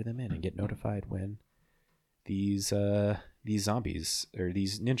 Like enter them in and get notified when these zombies or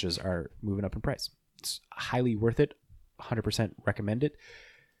these ninjas are moving up in price. It's highly worth it. 100% recommend it.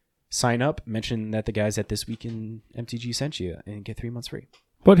 Sign up, mention that the guys at This Week in MTG sent you, and get 3 months free.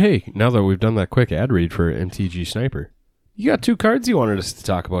 But hey, now that we've done that quick ad read for MTG Sniper, you got 2 cards you wanted us to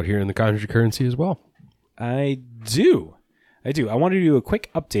talk about here in the Conjure Currency as well. I do. I wanted to do a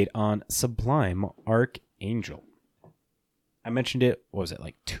quick update on Sublime Archangel. I mentioned it, what was it,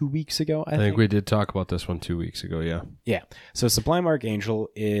 like 2 weeks ago? I think we did talk about this one 2 weeks ago, yeah. Yeah. So Sublime Archangel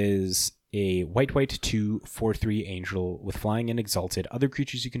is a white 2/4/3 angel with flying and exalted. Other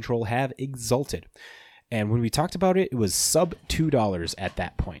creatures you control have exalted. And when we talked about it, it was sub $2 at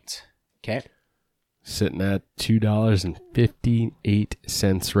that point. Okay? Sitting at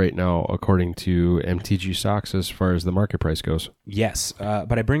 $2.58 right now, according to MTG Stocks, as far as the market price goes. Yes,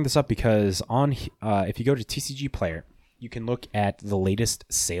 but I bring this up because if you go to TCG Player, you can look at the latest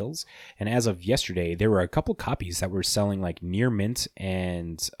sales, and as of yesterday, there were a couple copies that were selling like near mint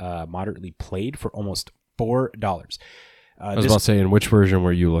and moderately played for almost $4. I was about to say, in which version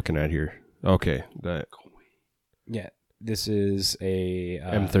were you looking at here? Okay, yeah. This is a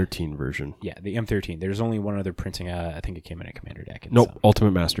M13 version. Yeah, the M13. There's only one other printing. I think it came in a Commander deck. Nope,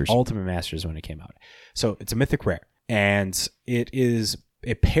 Ultimate Masters. Ultimate Masters when it came out. So it's a Mythic Rare, and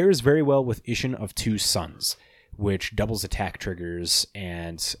it pairs very well with Ishin of Two Suns, which doubles attack triggers.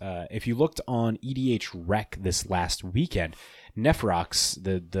 And if you looked on EDH Rec this last weekend, Nephrox,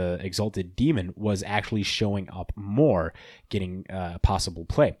 the Exalted Demon, was actually showing up more, getting possible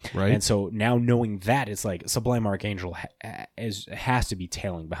play. Right. And so now knowing that, it's like Sublime Archangel has to be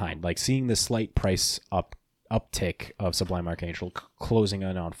tailing behind. Like seeing the slight price uptick of Sublime Archangel closing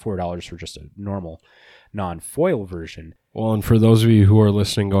in on $4 for just a normal non-foil version. Well, and for those of you who are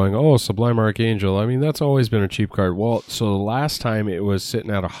listening going, oh, Sublime Archangel, I mean, that's always been a cheap card. Well, so the last time it was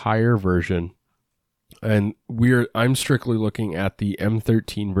sitting at a higher version, and I'm strictly looking at the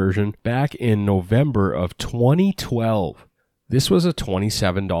M13 version back in November of 2012. This was a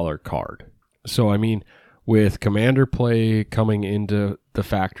 $27 card. So, I mean, with Commander play coming into the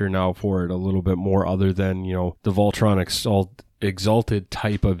factor now for it a little bit more, other than, the Voltron Exalted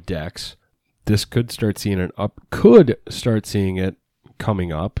type of decks, this could start seeing it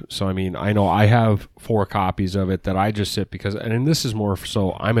coming up. So, I mean, I know I have 4 copies of it that I just sit because, and this is more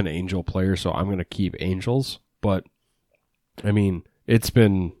so I'm an Angel player, so I'm going to keep Angels. But, I mean, it's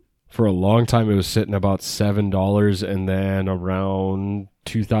been, for a long time, it was sitting about $7, and then around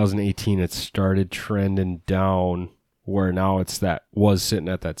 2018, it started trending down, where now was sitting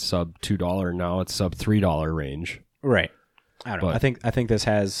at that sub $2, now it's sub $3 range. Right. I don't know. I think this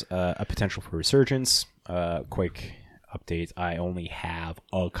has a potential for resurgence. Quick update: I only have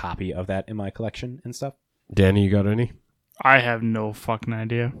a copy of that in my collection and stuff. Danny, you got any? I have no fucking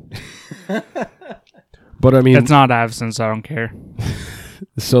idea. But I mean, it's not absence. I don't care.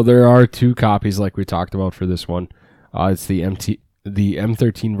 So there are 2 copies, like we talked about for this one. It's the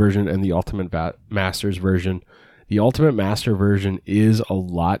M13 version and the Ultimate Masters version. The Ultimate Master version is a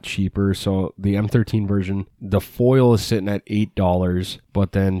lot cheaper. So the M13 version, the foil is sitting at $8,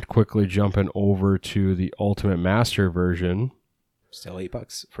 but then quickly jumping over to the Ultimate Master version. Still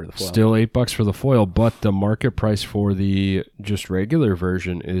 $8 for the foil. Still $8 for the foil, but the market price for the just regular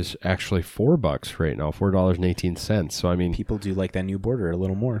version is actually $4 right now, $4.18. So I mean, people do like that new border a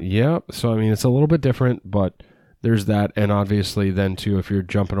little more. Yeah. So I mean, it's a little bit different, but there's that. And obviously then too, if you're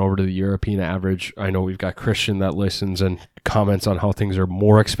jumping over to the European average, I know we've got Christian that listens and comments on how things are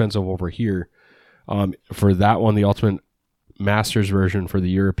more expensive over here. For that one, the Ultimate Masters version for the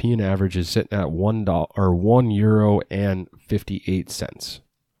European average is sitting at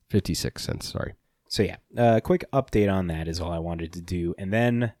 €1.58. Sorry. So yeah, a quick update on that is all I wanted to do. And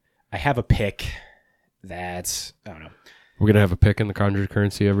then I have a pick that, I don't know. We're going to have a pick in the Conjure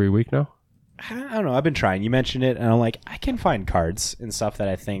Currency every week now? I don't know. I've been trying. You mentioned it, and I'm like, I can find cards and stuff that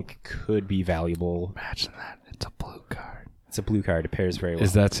I think could be valuable. Imagine that. It's a blue card. It's a blue card. It pairs very well.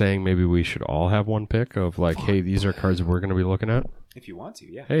 Is that saying maybe we should all have one pick of like, hey, these are cards we're going to be looking at? If you want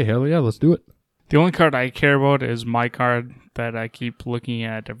to, yeah. Hey, hell yeah, let's do it. The only card I care about is my card that I keep looking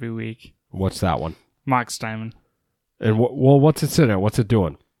at every week. What's that one? Mox Diamond. And what's it sitting at? What's it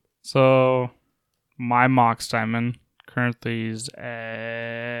doing? So, my Mox Diamond currently is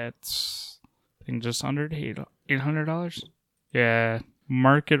at, I think, just under $800. Yeah,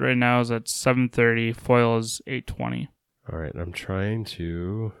 market right now is at $730. Foil is $820. All right, I'm trying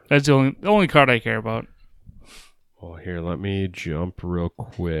to. That's the only card I care about. Well, here, let me jump real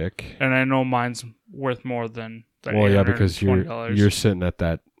quick. And I know mine's worth more than that. Well, yeah, because $820. you're sitting at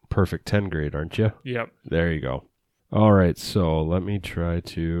that perfect 10 grade, aren't you? Yep. There you go. All right, so let me try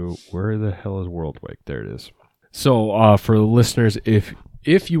to. Where the hell is Worldwake? There it is. So, for the listeners, if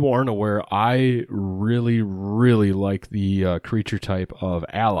you aren't aware, I really, really like the creature type of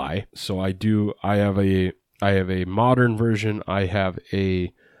ally. So I have a modern version. I have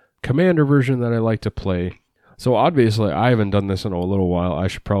a commander version that I like to play. So obviously, I haven't done this in a little while. I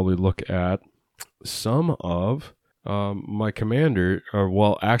should probably look at some of my commander.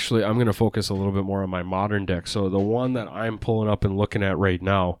 Actually, I'm going to focus a little bit more on my modern deck. So the one that I'm pulling up and looking at right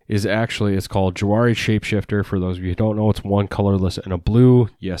now is it's called Jwari Shapeshifter. For those of you who don't know, it's one colorless and a blue.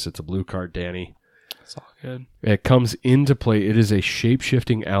 Yes, it's a blue card, Danny. It's all good. It comes into play. It is a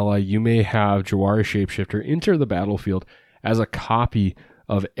shape-shifting ally. You may have Jwari Shapeshifter enter the battlefield as a copy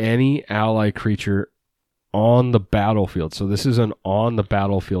of any ally creature on the battlefield. So this is an on the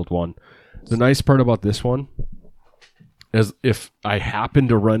battlefield one. The nice part about this one is if I happen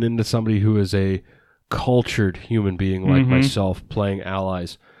to run into somebody who is a cultured human being like myself playing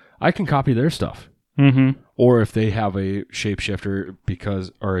allies, I can copy their stuff. Mm-hmm. Or if they have a shapeshifter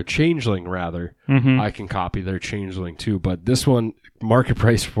or a changeling rather, I can copy their changeling too. But this one, market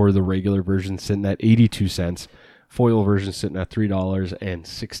price for the regular version sitting at 82 cents. Foil version sitting at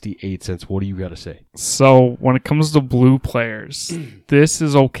 $3.68. What do you got to say? So when it comes to blue players, this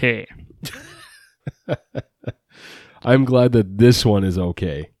is okay. I'm glad that this one is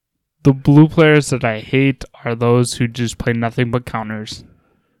okay. The blue players that I hate are those who just play nothing but counters.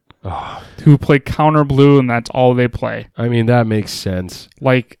 Who play counter blue and that's all they play. I mean, that makes sense.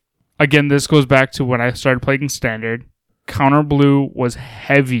 Like, again, this goes back to when I started playing Standard. Counter blue was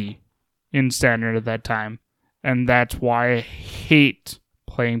heavy in Standard at that time. And that's why I hate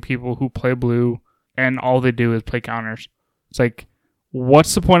playing people who play blue and all they do is play counters. It's like,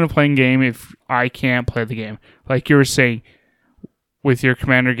 what's the point of playing game if I can't play the game? Like you were saying with your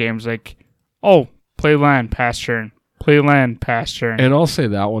commander games, like, oh, play land, pass turn. Play land, pass turn. And I'll say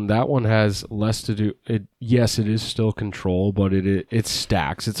that one has less to do. Yes, it is still control, but it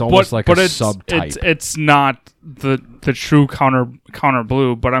stacks. It's almost like a subtype. It's not the true counter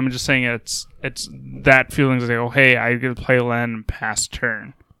blue, but I'm just saying it's that feeling like, oh, hey, I get to play land and pass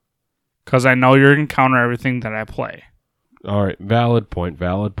turn because I know you're gonna counter everything that I play. All right, valid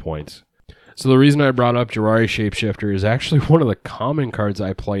points. So the reason I brought up Jwari Shapeshifter is actually one of the common cards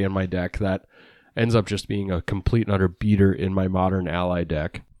I play in my deck that ends up just being a complete and utter beater in my modern ally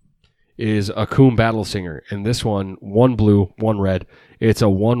deck, is Akoum Battlesinger. And this one blue, one red. It's a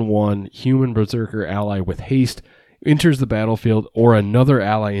 1/1 human berserker ally with haste, enters the battlefield, or another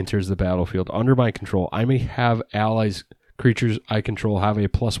ally enters the battlefield under my control. I may have creatures I control have a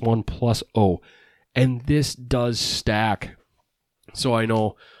 +1/+0. And this does stack. So I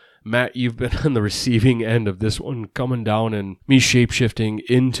know, Matt, you've been on the receiving end of this one coming down and me shape-shifting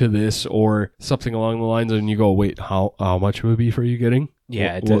into this or something along the lines, and you go, wait, how much would it be for you getting?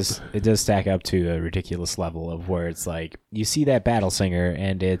 Yeah, it does stack up to a ridiculous level of where it's like, you see that Battlesinger,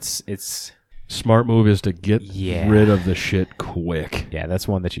 and it's smart move is to get rid of the shit quick. Yeah, that's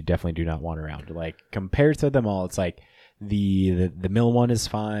one that you definitely do not want around. Like, compared to them all, it's like the mill one is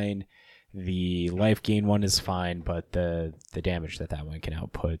fine. The life gain one is fine, but the damage that one can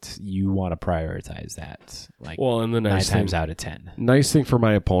output, you want to prioritize that. Like, and the 9 times out of 10. Nice thing for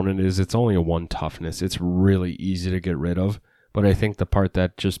my opponent is it's only a 1 toughness. It's really easy to get rid of. But I think the part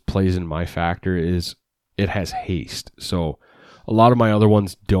that just plays in my factor is it has haste. So a lot of my other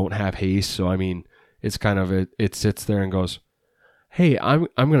ones don't have haste. So I mean, it's kind of it sits there and goes, hey, I'm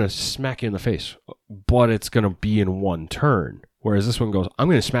gonna smack you in the face, but it's gonna be in one turn. Whereas this one goes, I'm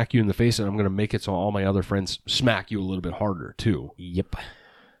going to smack you in the face, and I'm going to make it so all my other friends smack you a little bit harder, too. Yep.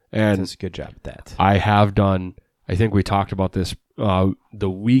 And does a good job at that. I have done, I think we talked about this the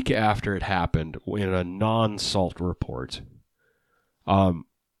week after it happened in a non-salt report.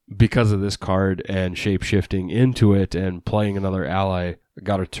 Because of this card and shape-shifting into it and playing another ally,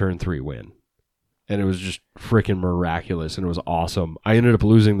 got a turn 3 win. And it was just freaking miraculous, and it was awesome. I ended up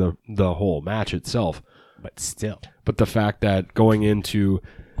losing the whole match itself. But still. But the fact that going into,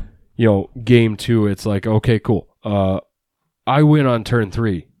 game 2, it's like, okay, cool. I win on turn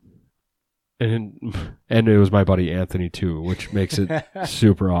 3. and it was my buddy Anthony too, which makes it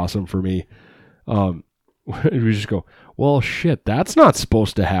super awesome for me. We just go, well, shit, that's not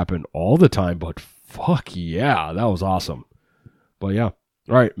supposed to happen all the time, but fuck yeah, that was awesome. But yeah,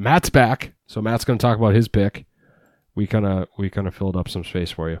 all right, Matt's back, so Matt's going to talk about his pick. We kind of filled up some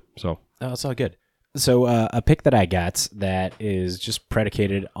space for you, so Oh, it's all good. So a pick that I got that is just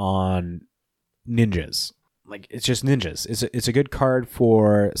predicated on ninjas. Like, it's just ninjas. It's a good card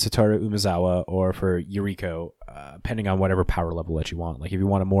for Satoru Umezawa or for Yuriko, depending on whatever power level that you want. Like, if you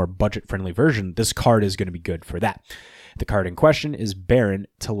want a more budget-friendly version, this card is going to be good for that. The card in question is Baron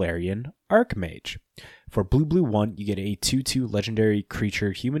Talarian Archmage. For blue 1, you get a 2/2 legendary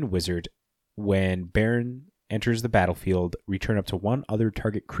creature human wizard. When Baron enters the battlefield, return up to one other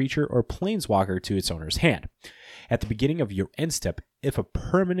target creature or planeswalker to its owner's hand. At the beginning of your end step, if a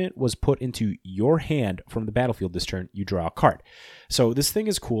permanent was put into your hand from the battlefield this turn, you draw a card. So this thing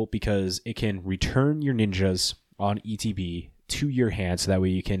is cool because it can return your ninjas on ETB to your hand, so that way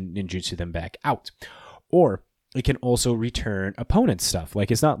you can ninjutsu them back out. Or it can also return opponent's stuff.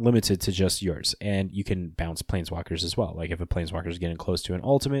 Like, it's not limited to just yours. And you can bounce planeswalkers as well. Like, if a planeswalker is getting close to an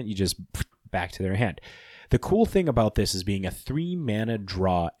ultimate, you just back to their hand. The cool thing about this is being a 3-mana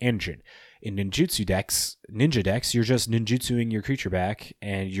draw engine. In ninja decks, you're just ninjutsuing your creature back,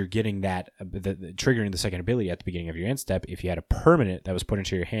 and you're getting that, triggering the second ability at the beginning of your end step. If you had a permanent that was put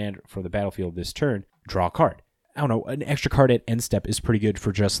into your hand from the battlefield this turn, draw a card. I don't know, an extra card at end step is pretty good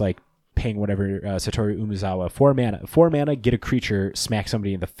for just like paying whatever Satoru Umezawa 4 mana, get a creature, smack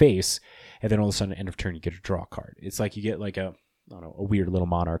somebody in the face, and then all of a sudden, end of turn, you get to draw a card. It's like you get like a weird little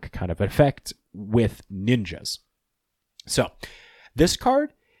monarch kind of effect with ninjas. So this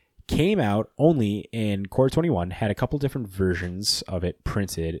card came out only in Core 21, had a couple different versions of it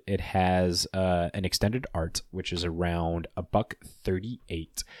printed. It has an extended art, which is around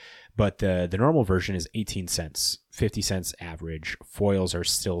 $1.38, but the normal version is 18 cents, 50 cents average. Foils are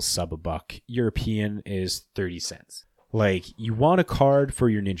still sub $1. European is 30 cents. Like, you want a card for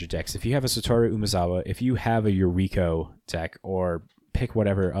your ninja decks. If you have a Satoru Umezawa, if you have a Yuriko deck, or pick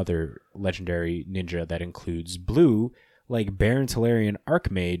whatever other legendary ninja that includes blue, like Baron Talarian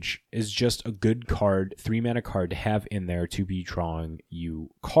Archmage is just a good card, 3-mana card to have in there to be drawing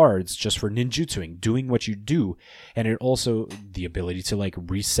you cards just for ninjutsuing, doing what you do. And it also, the ability to like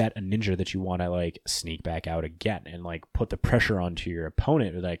reset a ninja that you want to like sneak back out again and like put the pressure onto your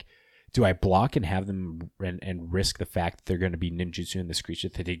opponent. Like, do I block and have them and risk the fact that they're going to be ninjutsuing this creature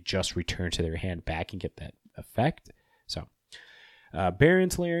that they just return to their hand back and get that effect? So, Baron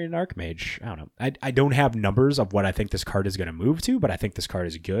Talarian Archmage, I don't know. I don't have numbers of what I think this card is going to move to, but I think this card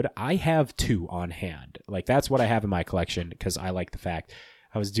is good. I have 2 on hand. Like, that's what I have in my collection because I like the fact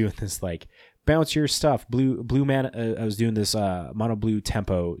I was doing this like bounce your stuff, blue mana. I was doing this mono blue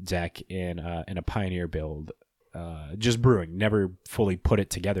tempo deck in a Pioneer build. Just brewing, never fully put it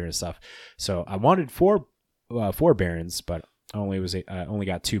together and stuff. So I wanted 4 Barons, but I only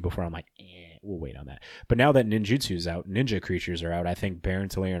got 2 before I'm like, we'll wait on that. But now that ninjutsu is out, ninja creatures are out, I think Baron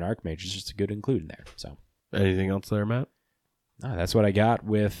Talarian Archmage is just a good include in there. So, anything else there, Matt? That's what I got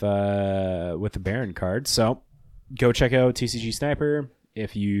with the Baron card. So go check out TCG Sniper.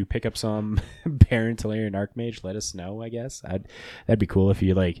 If you pick up some Baron Talarian Archmage, let us know. I guess that'd be cool if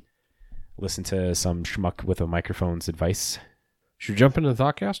you like listen to some schmuck with a microphone's advice. Should we jump into the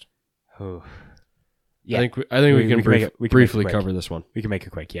Thoughtcast? Oh, yeah. I think we can briefly cover this one. We can make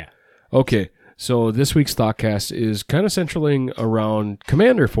it quick, yeah. Okay, so this week's Thoughtcast is kind of centering around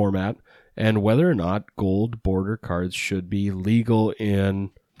Commander format and whether or not gold border cards should be legal in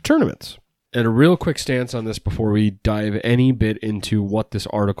tournaments. And a real quick stance on this before we dive any bit into what this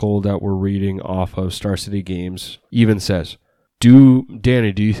article that we're reading off of Star City Games even says.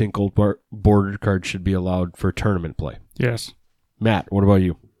 Danny, do you think gold bordered cards should be allowed for tournament play? Yes. Matt, what about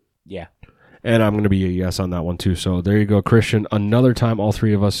you? Yeah. And I'm going to be a yes on that one too. So there you go, Christian. Another time all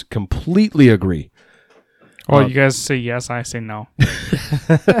three of us completely agree. Oh, you guys say yes, I say no.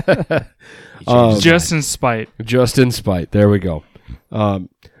 Just in spite. Just in spite. There we go.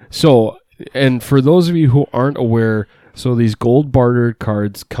 So, and for those of you who aren't aware, so these gold bartered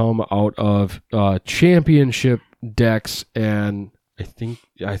cards come out of championship decks, and I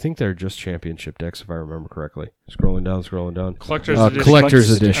think they're just championship decks if I remember correctly. Scrolling down.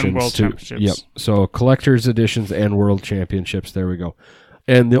 Collector's editions and World too. Championships. Yep. So collector's editions and World Championships. There we go.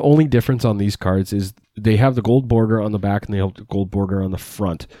 And the only difference on these cards is they have the gold border on the back and they have the gold border on the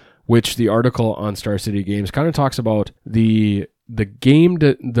front, which the article on Star City Games kind of talks about the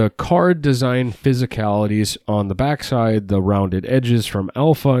card design physicalities on the backside, the rounded edges from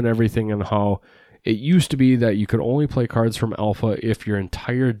Alpha and everything, and how It used to be that you could only play cards from Alpha if your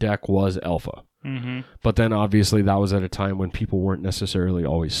entire deck was Alpha. Mm-hmm. But then obviously that was at a time when people weren't necessarily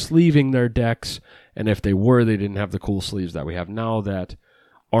always sleeving their decks. And if they were, they didn't have the cool sleeves that we have now that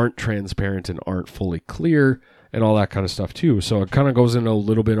aren't transparent and aren't fully clear and all that kind of stuff too. So it kind of goes into a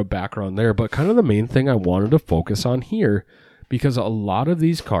little bit of background there. But kind of the main thing I wanted to focus on here, because a lot of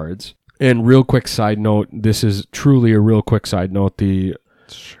these cards, and real quick side note, this is truly a real quick side note.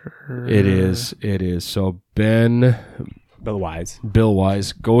 Sure. It is. So Bill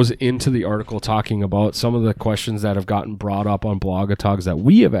Wise goes into the article talking about some of the questions that have gotten brought up on Blogatogs that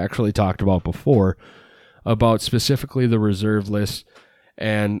we have actually talked about before, about specifically the reserve list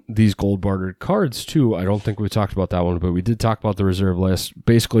and these gold bordered cards too. I don't think we talked about that one, but we did talk about the reserve list,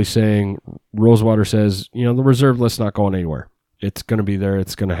 basically saying Rosewater says, the reserve list's not going anywhere. It's going to be there.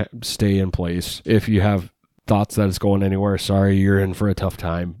 It's going to stay in place. If you have thoughts that it's going anywhere, sorry, you're in for a tough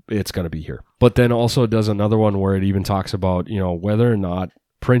time. It's going to be here. But then also does another one where it even talks about, whether or not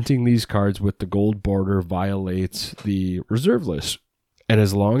printing these cards with the gold border violates the reserve list. And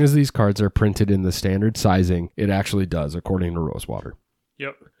as long as these cards are printed in the standard sizing, it actually does, according to Rosewater.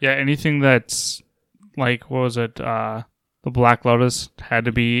 Yep. Yeah, anything that's like, what was it? The Black Lotus had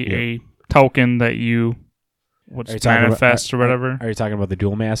to be a token that you manifest or whatever. Are you talking about the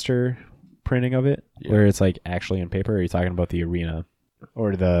Duel Master printing of it, where it's like actually in paper? Or are you talking about the Arena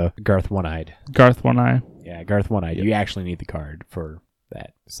or the Garth One-Eyed? Garth One-Eye. Yeah, Garth One-Eyed. Yep. You actually need the card for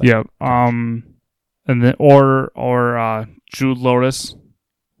that. Yep. And then or Jewel Lotus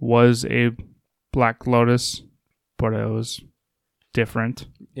was a Black Lotus, but it was different.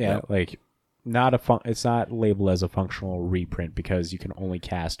 Yeah, like it's not labeled as a functional reprint because you can only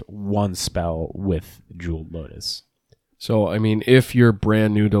cast one spell with Jeweled Lotus. So, I mean, if you're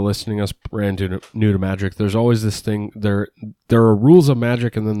brand new to listening us, brand new to Magic, there's always this thing. There are rules of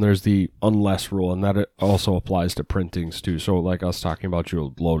Magic, and then there's the unless rule, and that it also applies to printings too. So, like us talking about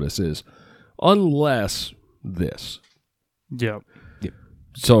Jeweled Lotus is unless this. Yep.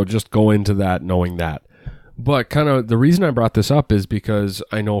 So just go into that knowing that. But kind of the reason I brought this up is because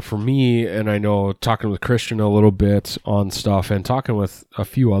I know for me, and I know talking with Christian a little bit on stuff and talking with a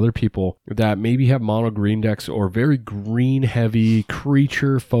few other people that maybe have mono green decks or very green heavy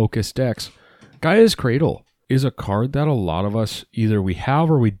creature focused decks, Gaia's Cradle is a card that a lot of us either we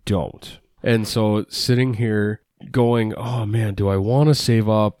have or we don't. And so sitting here going, oh man, do I want to save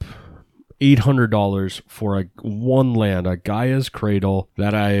up $800 for one land, a Gaia's Cradle,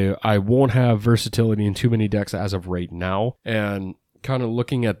 that I won't have versatility in too many decks as of right now? And kind of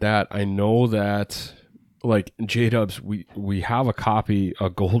looking at that, I know that like J-Dubs, we have a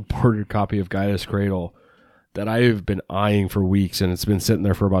gold bordered copy of Gaia's Cradle that I've been eyeing for weeks, and it's been sitting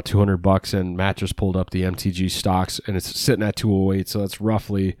there for about $200, and Matt just pulled up the MTG stocks and it's sitting at 208, so that's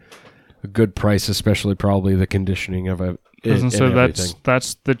roughly a good price, especially probably the conditioning of it. So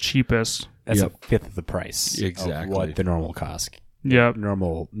that's the cheapest. That's a fifth of the price exactly of what the normal cost. Yep.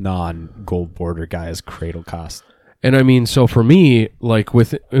 Normal non-gold border Gaia's Cradle cost. And I mean, so for me, like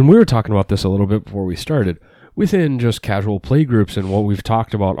and we were talking about this a little bit before we started, within just casual play groups and what we've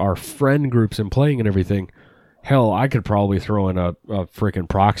talked about, our friend groups and playing and everything, hell, I could probably throw in a freaking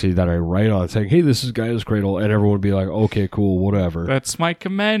proxy that I write on saying, hey, this is Gaia's Cradle, and everyone would be like, okay, cool, whatever. That's my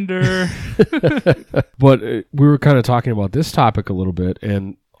commander. But we were kind of talking about this topic a little bit,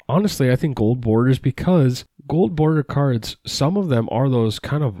 and honestly, I think gold borders, because gold border cards, some of them are those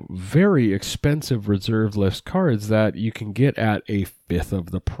kind of very expensive reserve list cards that you can get at a fifth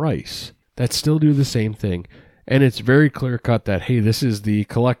of the price that still do the same thing. And it's very clear cut that, hey, this is the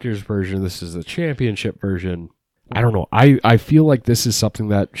collector's version. This is the championship version. I don't know. I feel like this is something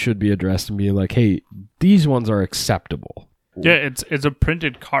that should be addressed and be like, hey, these ones are acceptable. Yeah, it's a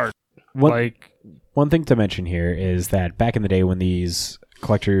printed card. One thing to mention here is that back in the day when these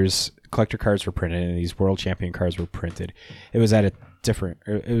collector cards were printed and these world champion cards were printed, it was at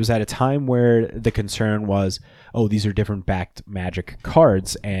a time where the concern was, oh, these are different backed Magic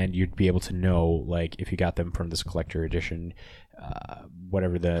cards, and you'd be able to know, like, if you got them from this collector edition,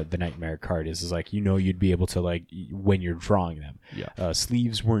 whatever the Nightmare card is like, you'd be able to, like, when you're drawing them. Yeah.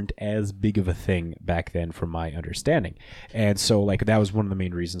 Sleeves weren't as big of a thing back then, from my understanding, and so, like, that was one of the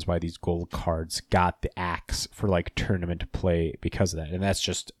main reasons why these gold cards got the axe for, like, tournament play, because of that. And that's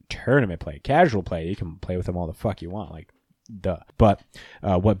just tournament play. Casual play, you can play with them all the fuck you want, like, duh. But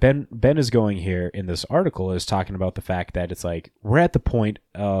what Ben is going here in this article is talking about the fact that it's like, we're at the point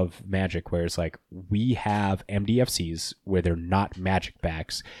of Magic where it's like, we have MDFCs where they're not Magic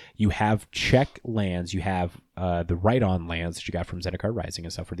backs. You have check lands, you have the right-on lands that you got from Zendikar Rising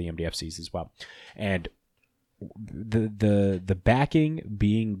and stuff for the MDFCs as well. And the backing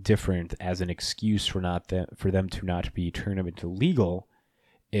being different as an excuse for them to not be tournament legal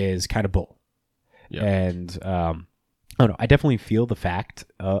is kind of bull. Yeah. And I don't know. I definitely feel the fact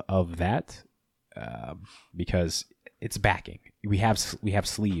of that because it's backing. We have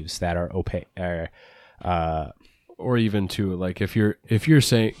sleeves that are opaque. Or even too, like if you're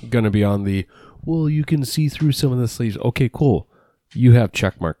saying going to be on the, well, you can see through some of the sleeves. Okay, cool. You have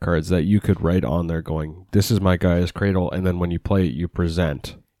checkmark cards that you could write on there going, this is my Gaia's Cradle, and then when you play it, you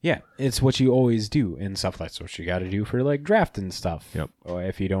present. Yeah, it's what you always do and stuff. That's what you got to do for like draft and stuff. Yep. Or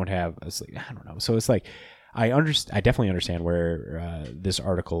if you don't have a sleeve, I don't know. So it's like I definitely understand where this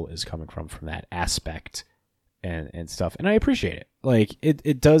article is coming from that aspect and stuff, and I appreciate it. Like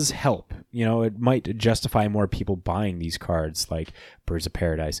it does help. You know, it might justify more people buying these cards like Birds of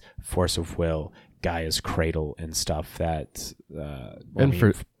Paradise, Force of Will, Gaia's Cradle, and stuff. That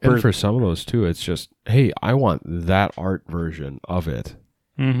for some of those too, it's just, hey, I want that art version of it.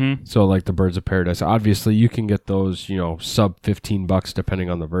 Mm-hmm. So like the Birds of Paradise, obviously you can get those, sub $15 depending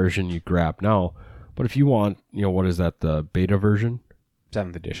on the version you grab now. But if you want, what is that, the beta version?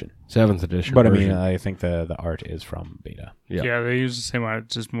 7th edition. 7th edition. But version. I mean, I think the art is from beta. Yeah, they use the same art,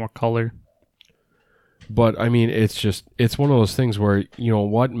 just more color. But I mean, it's one of those things where,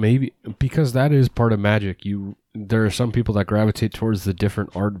 maybe because that is part of Magic, there are some people that gravitate towards the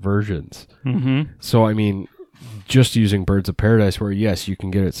different art versions. Mm-hmm. So I mean, just using Birds of Paradise, where yes, you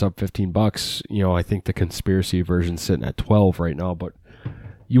can get it sub $15. I think the conspiracy version's sitting at 12 right now, but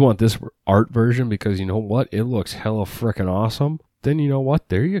you want this art version because you know what? It looks hella freaking awesome. Then you know what?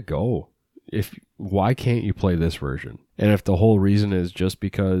 There you go. Why can't you play this version? And if the whole reason is just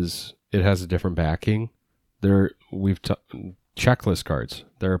because it has a different backing, checklist cards.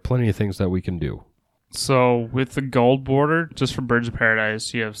 There are plenty of things that we can do. So with the gold border, just for Birds of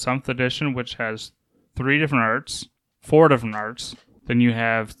Paradise, you have 7th edition, which has 4 different arts. Then you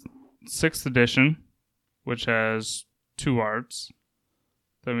have 6th edition, which has 2 arts.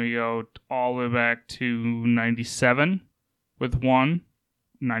 Then we go all the way back to 97 with 1,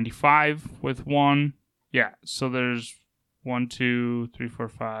 95 with 1. Yeah, so there's 1, 2, 3, 4,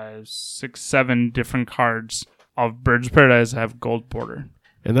 5, 6, 7 different cards of Birds of Paradise that have gold border.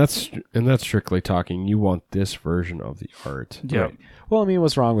 And that's strictly talking. You want this version of the art. Yeah. Right. Well, I mean,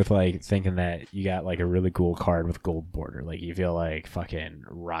 what's wrong with like thinking that you got like a really cool card with gold border? Like you feel like fucking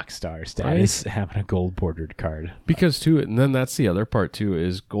rock star status having a gold bordered card. Because too, and then that's the other part too,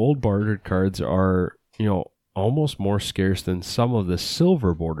 is gold bordered cards are, almost more scarce than some of the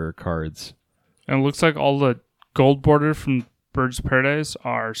silver border cards. And it looks like all the gold border from Birds of Paradise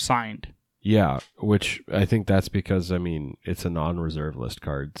are signed. Yeah, which I think that's because, it's a non-reserve list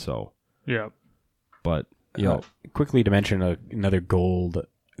card, so. Yeah. But, Quickly to mention another gold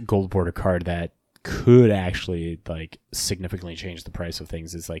border card that could actually like significantly change the price of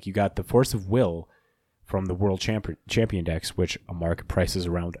things is like you got the Force of Will from the World Champion decks, which a market price is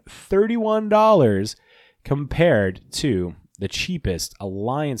around $31 compared to the cheapest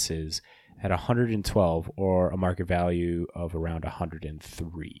alliances at $112 or a market value of around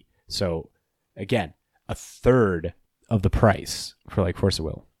 $103. So again, a third of the price for like Force of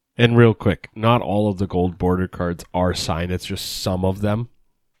Will. and real quick, not all of the gold border cards are signed. It's just some of them.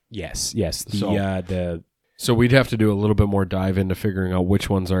 Yes. So we'd have to do a little bit more dive into figuring out which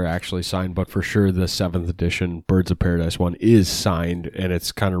ones are actually signed, but for sure the 7th edition Birds of Paradise one is signed, and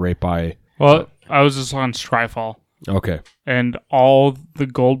it's kind of right by... Well, I was just on Scryfall. Okay. And all the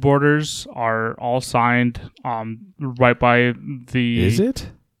gold borders are all signed right by the... Is it?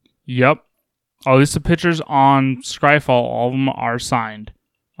 Yep. At least the pictures on Scryfall, all of them are signed.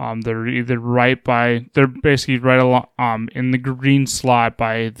 They're either right by... They're basically right along in the green slot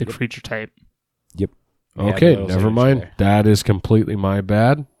by the creature type. Okay, those never are mind. there. That is completely my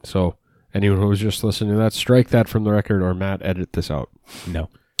bad. So anyone who was just listening to that, strike that from the record, or Matt, edit this out. No.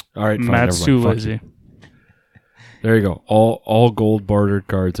 All right, fine, Matt's never too mind. Fuck lazy. you. There you go. All gold bordered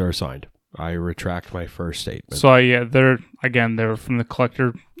cards are signed. I retract my first statement. So yeah, they're from the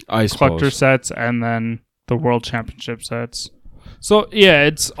collector I suppose. sets and then the World Championship sets. So yeah,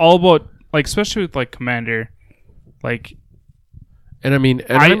 it's all about like, especially with like Commander, like. And I mean,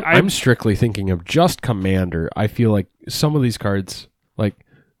 I'm strictly thinking of just Commander. I feel like some of these cards, like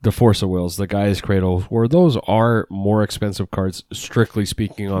the Force of Wills, the Gaia's Cradle, where those are more expensive cards, strictly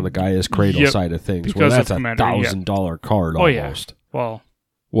speaking, on the Gaia's Cradle side of things, where Because that's of a Commander, $1,000 card Oh, yeah. almost.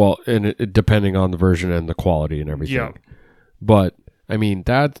 Well, and it, depending on the version and the quality and everything. Yeah. But I mean,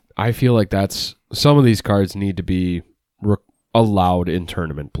 I feel like some of these cards need to be allowed in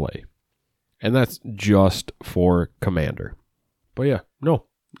tournament play, and that's just for Commander. But yeah, no.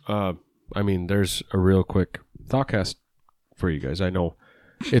 I mean, there's a real quick Thoughtcast for you guys. I know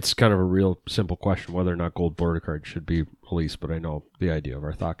it's kind of a real simple question whether or not gold border cards should be released, but I know the idea of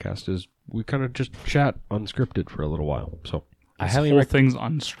our Thoughtcast is we kind of just chat unscripted for a little while. So This whole thing's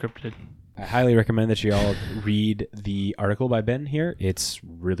unscripted. I highly recommend that you all read the article by Ben here. It's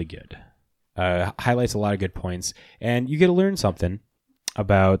really good. Highlights a lot of good points, and you get to learn something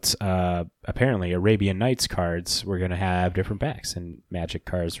about apparently Arabian Nights cards were going to have different packs, and Magic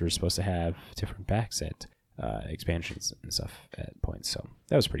cards were supposed to have different packs at expansions and stuff at points. So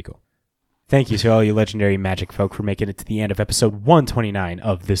that was pretty cool. Thank you to all you legendary Magic folk for making it to the end of episode 129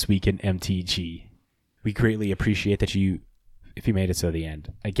 of This Week in MTG. We greatly appreciate that if you made it to the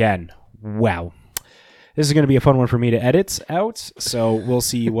end. Again, wow. This is going to be a fun one for me to edit out, so we'll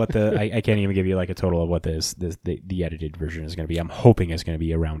see what I can't even give you like a total of what the edited version is going to be. I'm hoping it's going to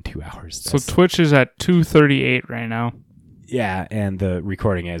be around 2 hours. So Twitch is at 2:38 right now. Yeah, and the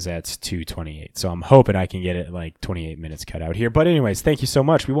recording is at 2:28, so I'm hoping I can get it like 28 minutes cut out here. But anyways, thank you so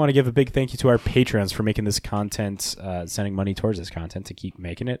much. We want to give a big thank you to our patrons for making this content, sending money towards this content to keep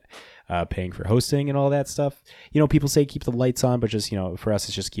making it, paying for hosting and all that stuff. You know, people say keep the lights on, but just, you know, for us,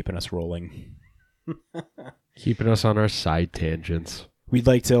 it's just keeping us rolling. keeping us on our side tangents. We'd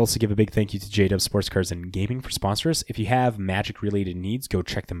like to also give a big thank you to JW Sports Cards and Gaming for sponsors. If you have Magic-related needs, go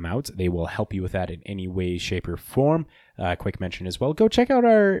check them out. They will help you with that in any way, shape, or form. Quick mention as well, go check out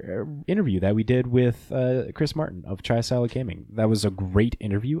our interview that we did with Chris Martin of Tri-Style Gaming. That was a great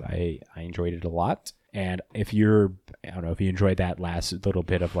interview. I enjoyed it a lot. And if you enjoyed that last little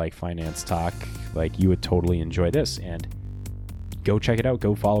bit of like finance talk, like you would totally enjoy this. And go check it out.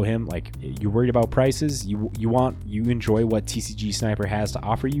 Go follow him. Like, you're worried about prices, you enjoy what TCG Sniper has to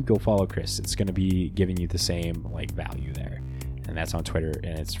offer you, go follow Chris. It's going to be giving you the same like value there. And that's on Twitter,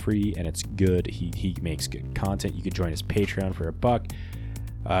 and it's free and it's good. He makes good content. You can join his Patreon for $1.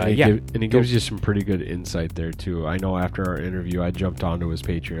 And he gives you some pretty good insight there too. I know after our interview I jumped onto his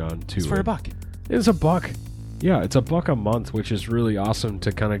Patreon too. It's for $1. It's $1. Yeah, it's $1 a month, which is really awesome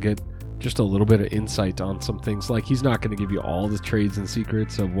to kind of get just a little bit of insight on some things. Like, he's not going to give you all the trades and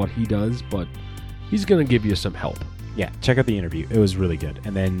secrets of what he does, but he's going to give you some help. Yeah, check out the interview. It was really good.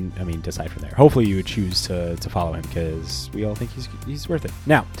 And then, decide from there. Hopefully you would choose to follow him, because we all think he's worth it.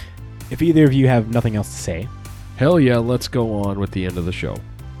 Now, if either of you have nothing else to say. Hell yeah, let's go on with the end of the show.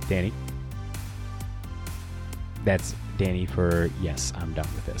 Danny? That's Danny for, yes, I'm done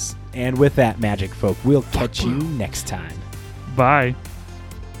with this. And with that, Magic folk, we'll catch you next time. Bye.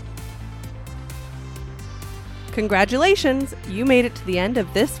 Congratulations! You made it to the end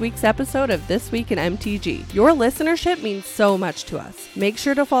of this week's episode of This Week in MTG. Your listenership means so much to us. Make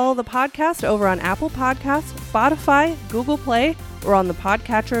sure to follow the podcast over on Apple Podcasts, Spotify, Google Play, or on the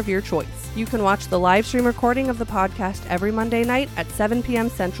podcatcher of your choice. You can watch the live stream recording of the podcast every Monday night at 7 p.m.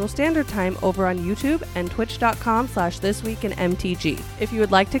 Central Standard Time over on YouTube and twitch.com/thisweekinmtg. If you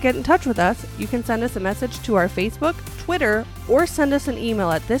would like to get in touch with us, you can send us a message to our Facebook, Twitter, or send us an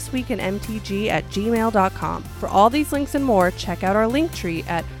email at thisweekinmtg@gmail.com. For all these links and more, check out our link tree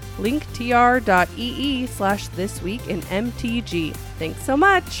at linktr.ee/thisweekinmtg. Thanks so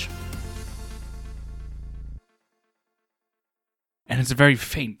much! And it's a very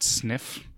faint sniff.